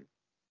someone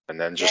and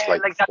then just yeah,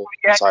 like like that. fall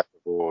Yeah, beside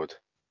the road?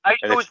 I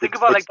used to And always if think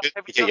it's about like that legit,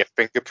 type of you get stuff. your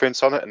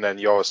fingerprints on it and then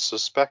you're a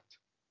suspect.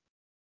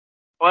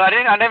 Well,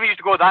 I never used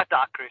to go that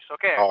dark, Chris.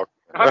 Okay. Oh,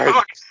 right.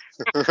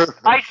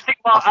 I used to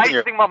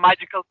think about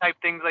magical type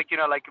things, like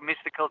like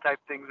mystical type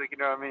things, like you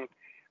know what I mean.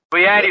 But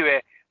yeah, Yeah.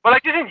 anyway. But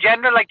like just in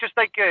general, like just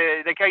like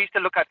I used to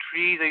look at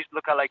trees. I used to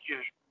look at like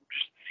just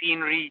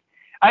scenery.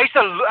 I used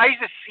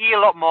to see a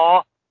lot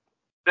more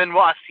than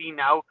what I see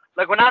now.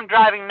 Like when I'm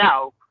driving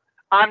now,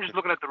 I'm just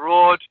looking at the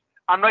road.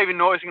 I'm not even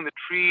noticing the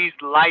trees,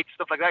 the lights,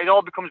 stuff like that. It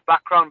all becomes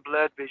background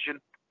blurred vision.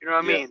 You know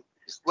what I Yeah. mean?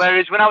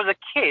 Whereas when I was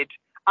a kid,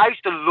 I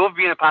used to love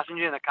being a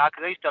passenger in a car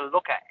because I used to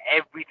look at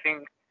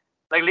everything,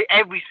 like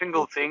every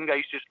single thing. I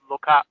used to just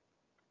look at.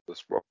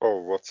 Just, whoa,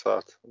 what's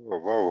that? Whoa,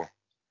 whoa.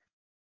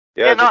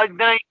 Yeah, Yeah, no, just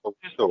then I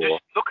just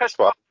look at that's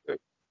what stuff. I do.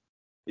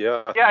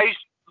 Yeah. Yeah, I used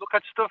to look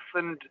at stuff,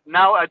 and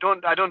now I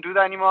don't do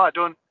that anymore. I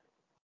don't.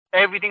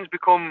 Everything's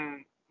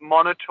become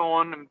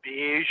monotone and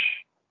beige.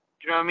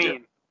 Do you know what I Yeah.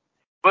 mean?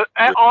 But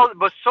Yeah.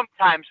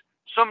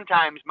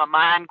 sometimes my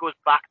mind goes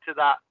back to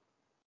that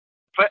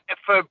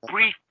for a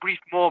brief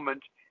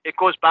moment. It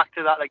goes back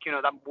to that, like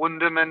that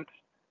wonderment.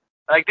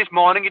 Like this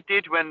morning, it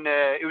did when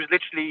it was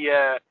literally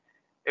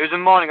it was in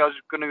the morning. I was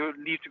gonna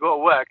leave to go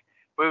to work,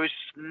 but it was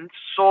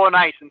so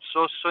nice and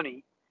so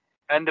sunny,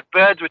 and the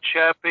birds were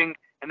chirping,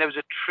 and there was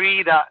a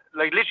tree that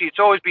like literally it's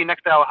always been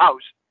next to our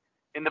house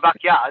in the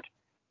backyard.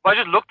 But I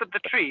just looked at the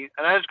tree,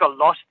 and I just got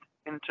lost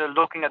into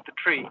looking at the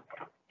tree,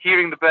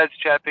 hearing the birds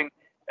chirping,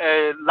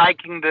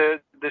 liking the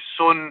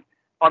sun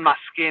on my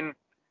skin,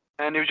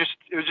 and it was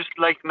just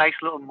like a nice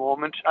little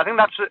moment. I think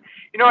that's what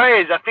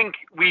it is. I think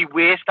we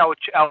waste our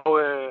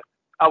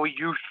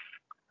youth.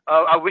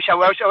 I wish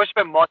I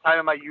spent more time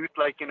in my youth.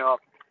 Like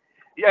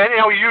yeah, in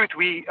our youth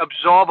we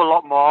absorb a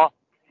lot more,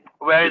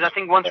 whereas I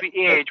think once we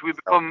age we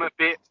become a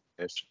bit.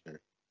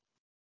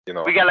 You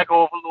know. We get like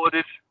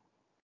overloaded.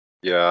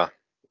 Yeah.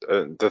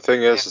 The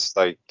thing is, Yeah. it's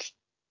like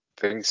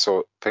things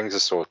are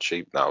so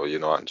cheap now, I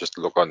can just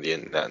look on the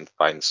internet and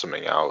find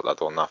something out. I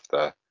don't have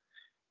to.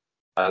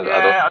 I don't.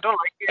 Yeah, I don't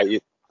like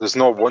it. There's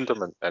no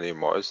wonderment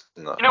anymore, isn't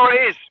there? You know what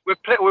it is?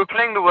 We're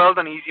playing the world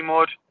on easy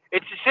mode.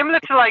 It's similar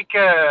to like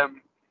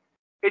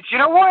it's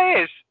what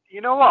it is.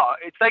 You know what?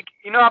 It's like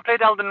I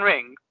played Elden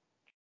Ring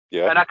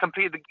Yeah. and I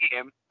completed the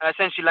game. And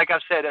essentially, like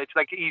I've said, it's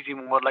like easy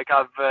mode. Like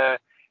I've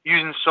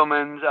using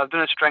summons, I've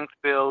done a strength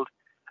build,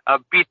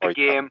 I've beat the Oh,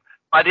 yeah. game.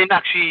 I didn't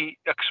actually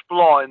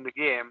explore in the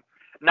game.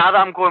 Now that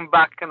I'm going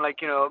back and like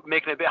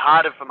making it a bit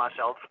harder for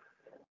myself,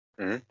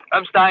 Mhm.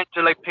 I'm starting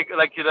to like pick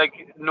like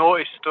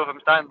notice stuff. I'm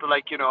starting to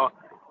like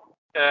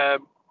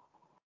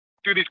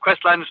do these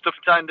quest lines and stuff,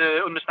 trying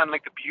to understand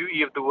like the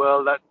beauty of the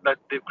world that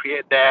they've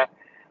created there.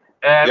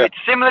 Yeah. It's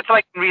similar to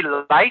like in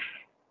real life.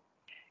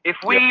 If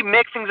Yeah. we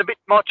make things a bit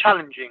more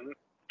challenging,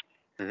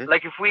 Mhm.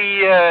 like if we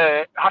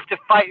have to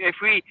fight,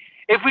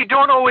 if we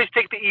don't always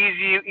take the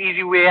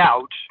easy way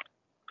out,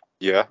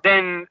 Yeah.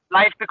 then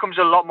life becomes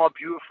a lot more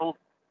beautiful.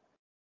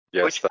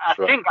 Yes, Which I that's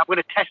right. think I'm going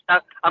to test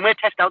out. I'm going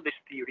to test out this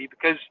theory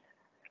because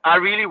I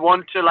really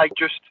want to like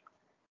just.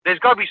 There's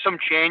got to be some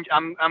change.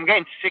 I'm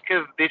getting sick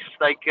of this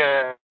like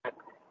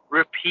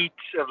repeat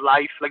of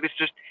life. Like this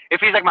just it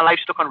feels like my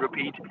life's stuck on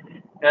repeat.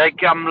 Like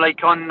I'm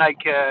like on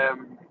like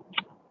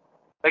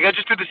I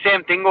just do the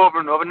same thing over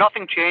and over.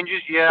 Nothing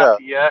changes year Yeah.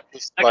 after year.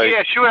 Just Like like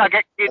yeah, sure I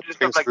get kids and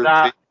stuff everything's like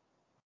routine.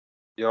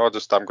 that.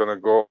 Just I'm gonna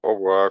go to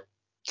work,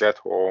 get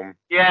home,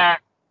 Yeah,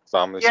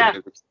 family, yeah.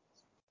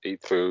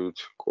 eat food,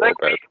 go Like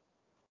to bed.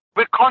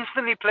 we're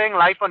constantly playing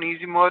life on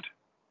easy mode.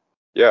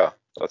 Yeah,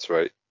 that's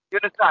right. You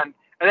understand?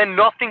 And then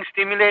nothing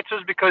stimulates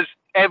us because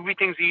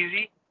everything's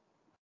easy.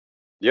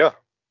 Yeah.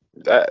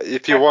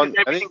 If you Yeah, because want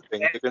everything's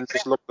anything, there. you can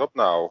just look it up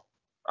now.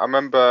 I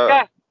remember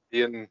Yeah,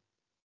 being,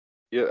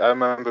 yeah, I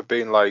remember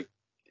being like,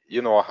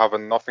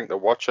 having nothing to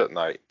watch at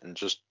night and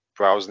just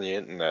browsing the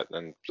internet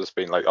and just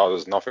being like, oh,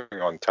 there's nothing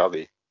on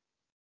telly.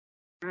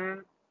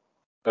 mm,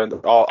 And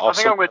I'll I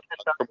think I'm going sometimes to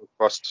test that. come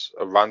across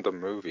a random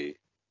movie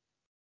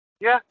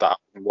Yeah, that I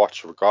can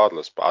watch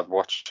regardless, but I'd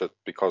watch it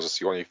because it's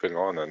the only thing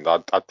on, and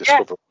I'd yeah,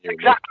 discover a new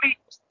movie. exactly.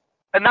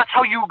 And that's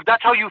how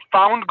you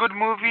found good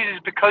movies is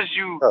because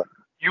Yeah,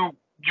 you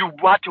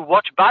had to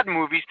watch bad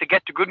movies to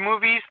get to good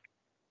movies.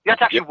 You had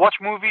to yeah, actually watch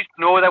movies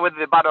to know that whether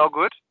they're bad or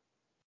good.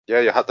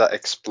 you had to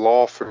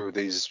explore through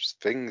these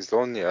things,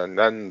 don't you? And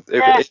then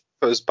Yeah. if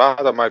it was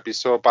bad, it might be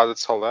so bad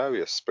it's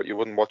hilarious, but you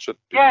wouldn't watch it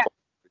Yeah.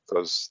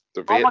 because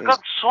the Oh my ratings. god,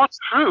 so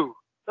true.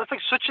 That's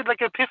like such a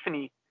like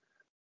epiphany.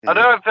 I Mhm.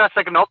 don't know if that's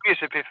like an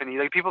obvious epiphany.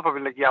 Like people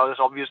probably like, yeah, that's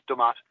obvious,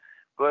 dumbass.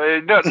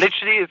 But no,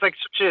 literally, it's like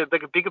such a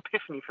like a big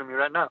epiphany for me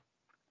right now.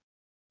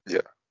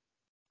 Yeah,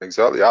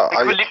 exactly. Like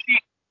we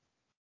literally,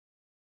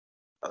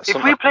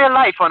 if we play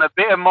life on a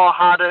bit more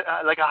harder,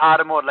 like a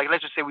harder mode, like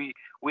let's just say we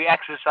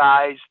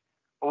exercise,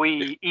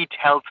 we eat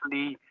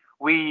healthily,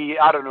 we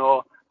I don't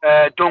know,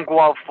 don't go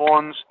out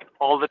phones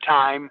all the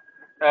time.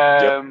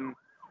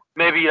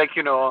 Maybe like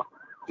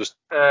just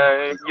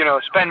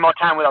spend more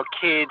time with our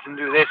kids and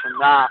do this and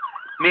that.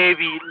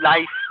 Maybe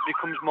life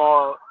becomes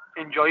more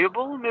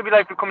enjoyable. Maybe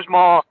life becomes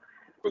more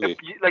really.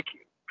 like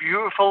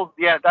beautiful.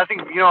 Yeah, I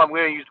think I'm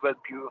going to use the word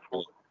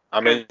beautiful. I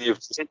mean,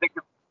 It's like,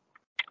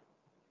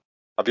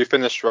 have you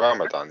finished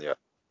Ramadan yet?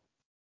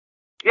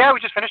 yeah, we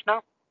just finished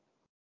now.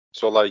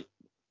 So like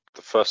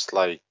the first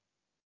like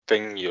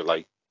thing you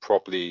like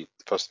probably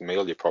the first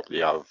meal you probably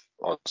have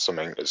or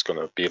something is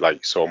gonna be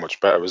like so much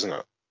better, isn't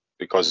it?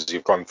 Because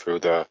you've gone through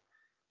the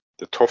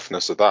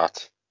toughness of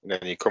that, and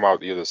then you come out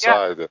the other Yeah.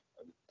 side, and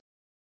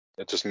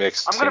it just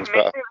makes I'm gonna things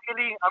make better. it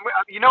really.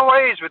 You know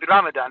what it is with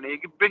Ramadan?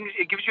 It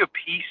gives you a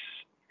peace.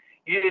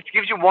 It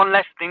gives you one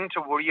less thing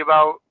to worry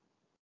about.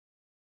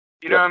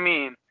 You know Yep. what I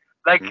mean?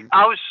 Like Mhm.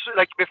 I was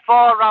like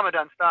before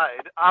Ramadan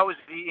started, I was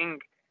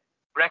eating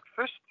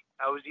breakfast,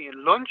 I was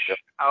eating lunch, Yep.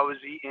 I was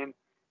eating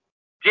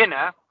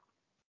dinner,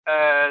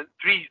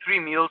 three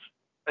meals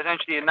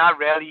essentially, and I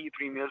rarely eat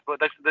 3 meals, but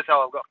that's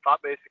how I've got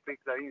fat basically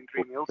because I eat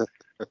 3 meals.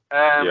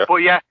 Yeah. But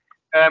yeah,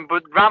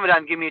 but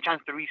Ramadan gave me a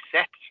chance to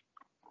reset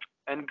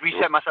and Yep.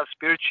 reset myself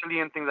spiritually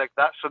and things like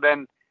that. So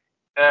then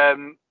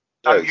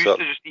Yeah, I'm used to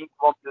exactly. just eating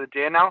once a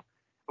day now,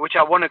 which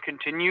I want to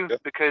continue Yeah.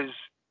 because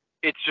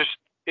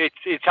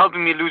it's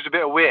helping me lose a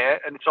bit of weight,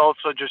 and it's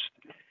also just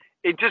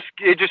it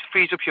just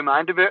frees up your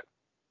mind a bit.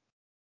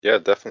 Yeah,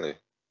 definitely.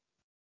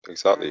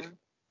 Exactly.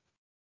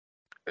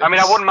 I mean,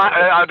 I It's wouldn't mind.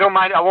 I don't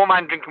mind. I won't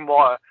mind drinking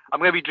water. I'm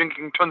gonna be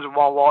drinking tons of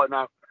more water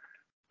now.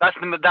 That's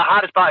the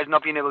hardest part is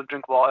not being able to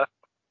drink water,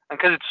 and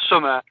because it's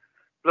summer,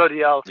 bloody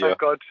hell! yeah. Thank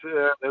God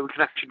we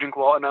can actually drink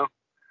water now.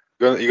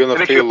 You're gonna It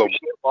makes you feel the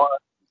appreciate water.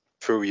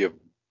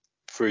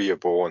 through your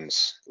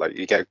bones. Like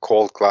you get a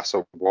cold glass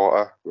of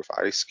water with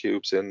ice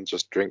cubes in,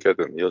 just drink it,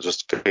 and you'll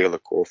just feel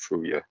it go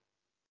through you.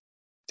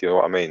 Do you know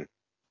what I mean?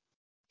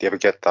 Do you ever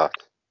get that?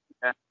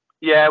 Yeah.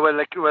 Yeah. Well,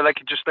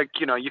 just like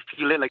you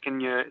feel it like in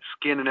your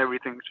skin and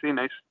everything. It's really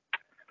nice.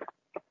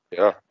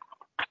 Yeah.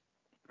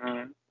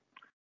 Mm.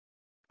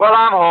 Well,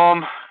 I'm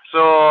home, so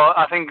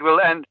I think we'll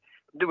end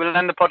the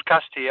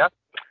podcast here.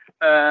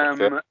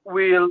 Okay.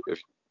 If,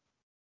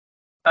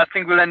 I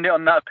think we'll end it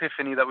on that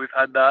epiphany that we've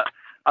had. That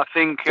I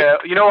think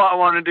you know what I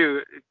want to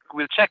do.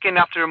 We'll check in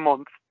after a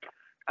month,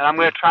 and I'm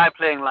going to try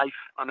playing life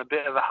on a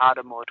bit of a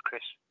harder mode,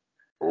 Chris.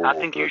 I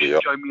think you bloody should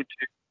hell. join me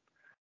too.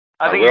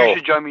 I I think you will.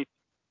 should join me.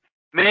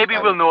 Maybe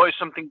And we'll notice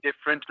something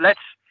different.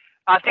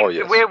 I think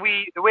yes.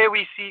 the way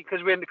we see,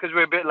 because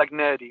we're a bit like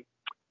nerdy.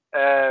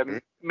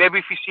 Maybe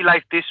if we see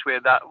life this way,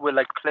 that we're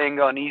like playing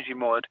on easy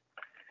mode.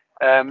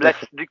 Let's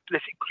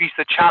increase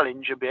the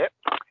challenge a bit.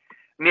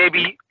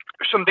 Maybe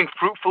something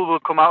fruitful will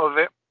come out of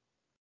it.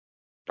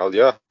 Oh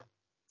yeah,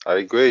 I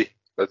agree.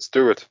 Let's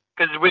do it.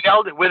 Because with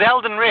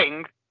Elden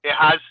Ring, it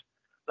has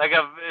like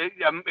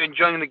I'm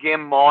enjoying the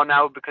game more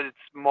now because it's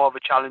more of a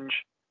challenge.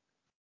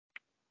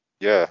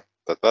 Yeah,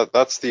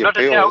 that's the Not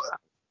to say, appeal.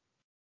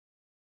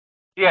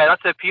 yeah,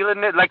 that's the appeal,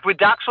 isn't it? Like with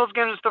Dark Souls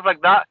games and stuff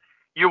like that,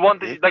 you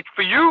want like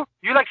for you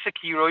like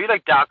Sekiro, you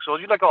like Dark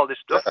Souls, you like all this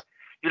stuff. Yeah,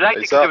 You liked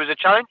it because it exactly. was a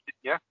challenge,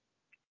 yeah.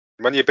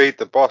 When you beat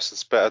the boss,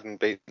 it's better than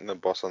beating the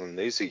boss on an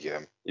easy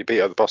game. You beat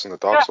the boss on the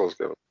Dark Yeah, Souls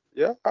game.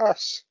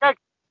 Yes. yeah,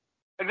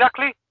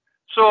 exactly.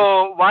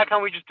 So why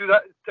can't we just do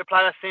that?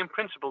 Apply that same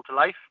principle to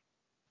life?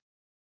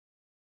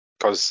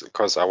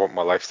 Because I want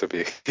my life to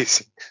be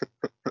easy.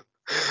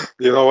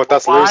 You know what? But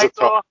That's why loser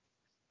talk.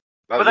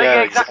 though? But Yeah,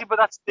 yeah, exactly. exactly. But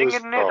that's the thing, Loser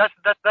isn't it? talk.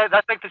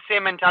 That's like the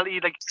same mentality.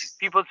 Like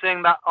people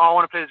saying that, oh, I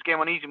want to play this game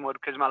on easy mode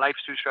because my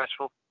life's too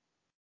stressful.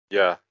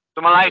 Yeah,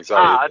 So my life's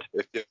exactly. hard.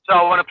 So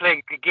I want to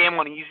play a game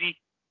on easy.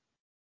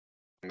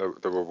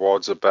 The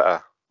rewards are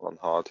better on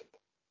hard.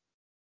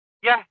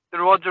 Yeah, the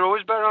rewards are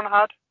always better on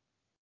hard.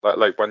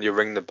 Like when you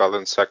ring the bell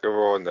in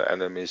Sekiro and the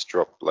enemies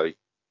drop like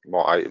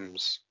more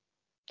items.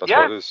 That's Yeah,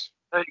 what it is.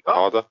 there you The go.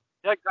 harder.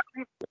 Yeah,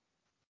 exactly.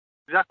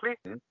 Exactly.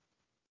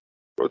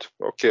 Good.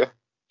 Okay.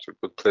 It's a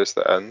good place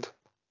to end.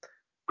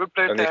 Good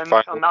place to Any end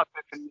on final that.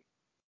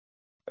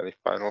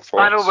 final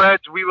Final thoughts?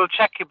 words. We will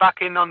check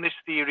back in on this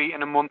theory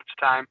in a month's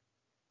time,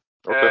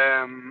 Okay.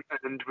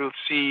 and we'll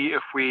see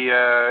if we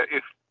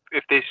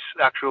if this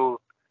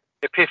actual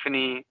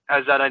epiphany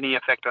has had any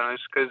effect on us.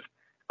 Because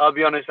I'll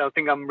be honest, I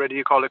think I'm ready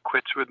to call it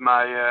quits with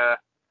my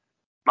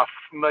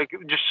like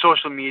just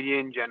social media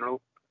in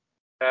general.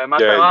 I'm at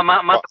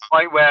the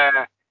point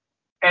where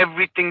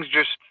everything's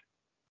just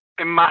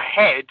in my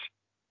head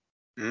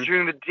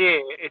during the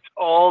day. It's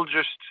all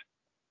just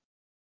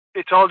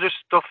it's all just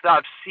stuff that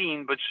I've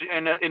seen, but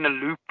in a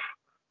loop.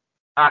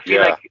 I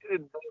feel Yeah. like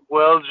the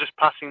world's just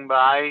passing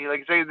by.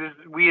 Like, say this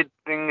weird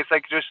thing. It's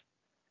like just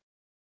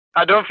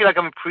I don't feel like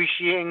I'm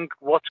appreciating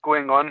what's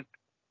going on.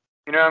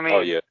 You know what I mean?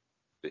 Oh yeah,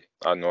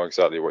 I know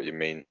exactly what you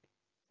mean.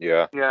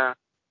 Yeah. Yeah.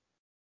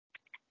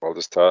 All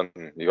this time,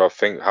 you gotta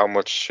think how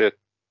much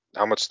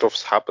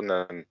stuff's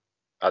happening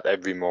at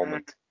every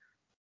moment.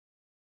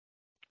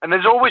 And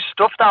there's always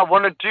stuff that I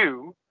want to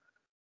do,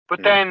 but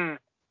Mm. then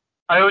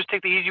I always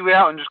take the easy way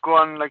out and just go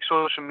on like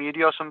social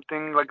media or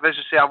something. Like, let's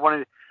just say I've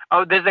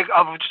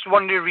just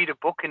wanted to read a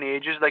book in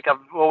ages. Like, I've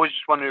always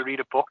just wanted to read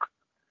a book.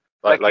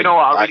 Like you know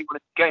what? I really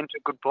want to get into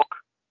a good book.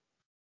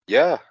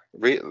 Yeah,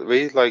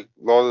 read like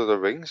Lord of the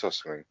Rings or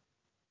something.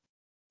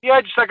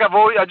 Yeah, just like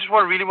I just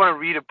really want to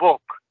read a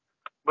book.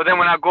 But then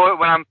when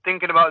I'm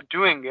thinking about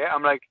doing it,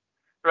 I'm like,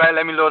 right,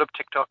 let me load up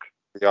TikTok.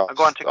 Yeah, I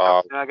go on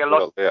TikTok and I get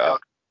lost in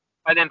TikTok.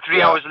 And then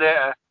 3 hours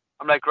later,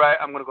 I'm like, right,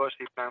 I'm gonna go to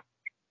sleep now.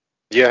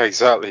 Yeah,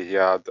 exactly.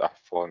 Yeah, I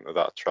fall into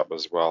that trap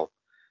as well.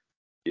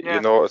 Yeah.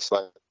 You know, it's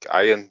like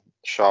iron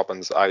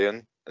sharpens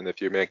iron, and if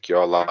you make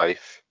your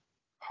life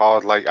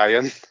hard like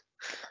iron,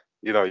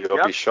 you know,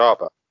 you'll be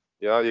sharper.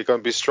 You know, you're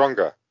gonna be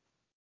stronger.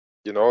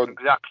 You know,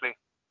 Exactly.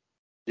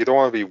 you don't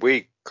want to be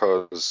weak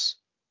because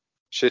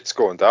shit's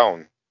going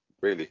down,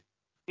 really.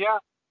 Yeah.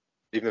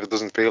 Even if it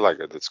doesn't feel like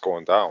it, it's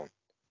going down.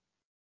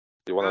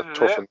 You want to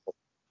This is toughen up.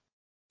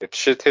 If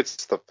shit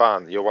hits the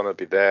fan, you want to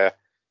be there.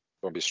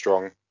 You want to be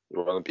strong.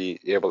 You want to be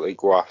able to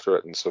go after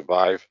it and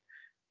survive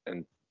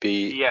and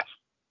be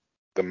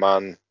the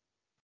man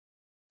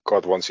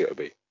God wants you to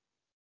be.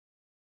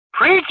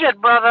 Preach it,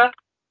 brother.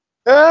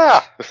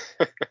 Yeah.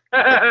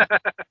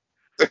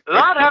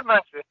 Lord have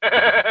mercy.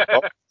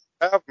 Oh,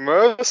 have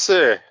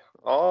mercy.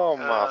 Oh,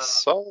 my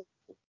soul.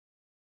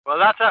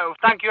 Well,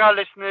 thank you, our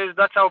listeners.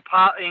 That's our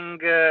parting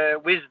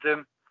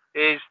wisdom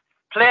is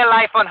play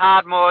life on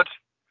hard mode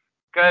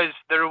because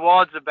the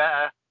rewards are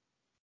better.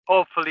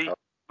 Hopefully.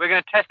 We're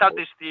going to test out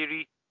this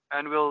theory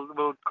and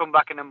we'll come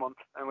back in a month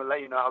and we'll let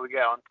you know how we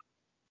get on.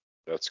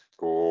 Let's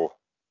go.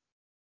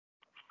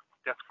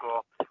 Let's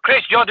go.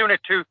 Chris, you're doing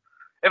it too.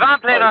 If I'm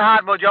playing on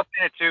hard mode, you're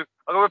playing it too.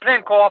 Okay, we're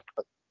playing co-op.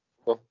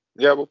 Well,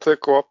 yeah, we'll play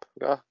co-op.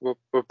 Yeah,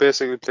 we're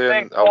basically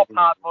playing co-op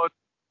hard mode.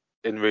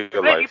 In real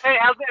life. You play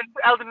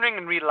Elden Ring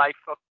in real life,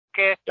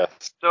 okay?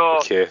 Yes. So,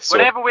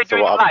 whatever we're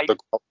doing in life.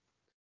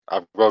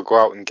 I've got to go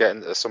out and get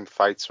into some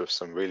fights with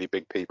some really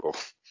big people.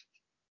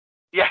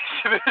 Yes.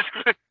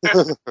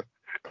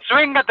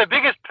 Swing at the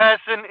biggest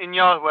person in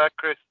your work,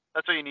 Chris.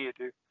 That's what you need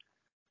to do.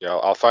 Yeah,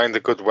 I'll find a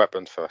good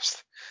weapon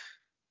first.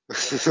 By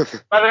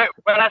the way,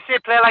 when I say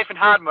play life in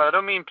hard mode, I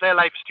don't mean play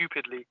life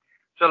stupidly.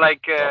 So,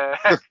 like,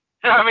 I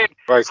mean,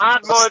 right.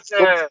 hard mode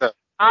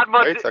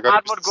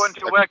going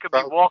to work could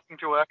be walking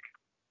to work.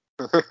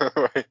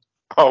 Right.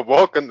 Oh,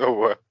 walking to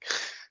work.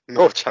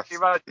 No chance.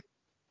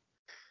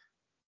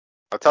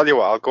 I'll tell you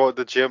what, I'll go to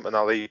the gym and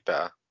I'll eat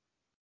better.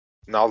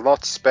 And I'll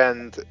not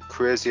spend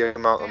crazy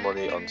amount of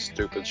money on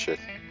stupid shit.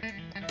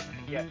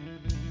 Yeah.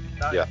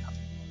 Yeah.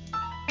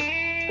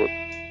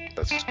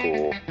 Let's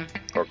go.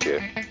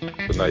 Okay.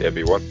 Good night,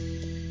 everyone.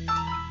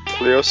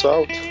 Play us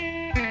out.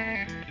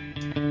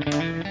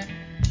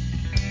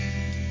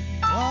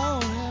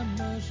 Lord have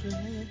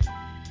mercy.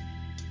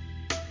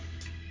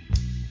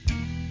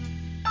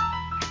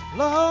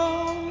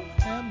 Lord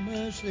have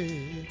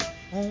mercy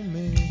on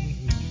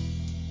me.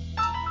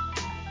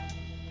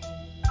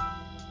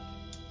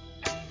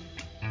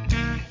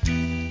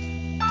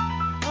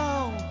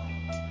 Oh,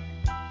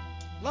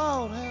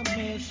 Lord have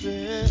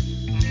mercy.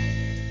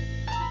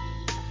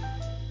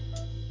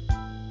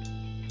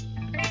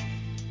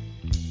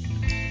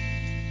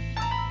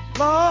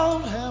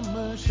 Lord have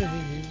mercy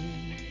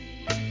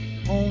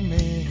on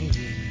me.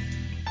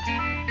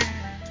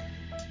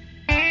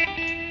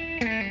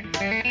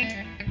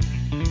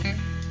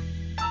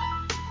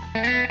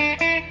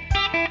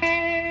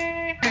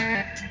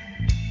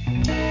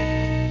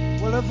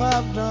 Well, if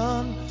I've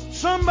done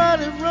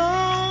somebody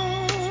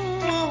wrong,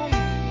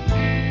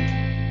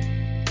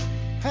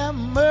 have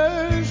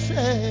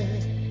mercy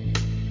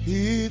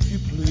if you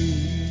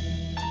please.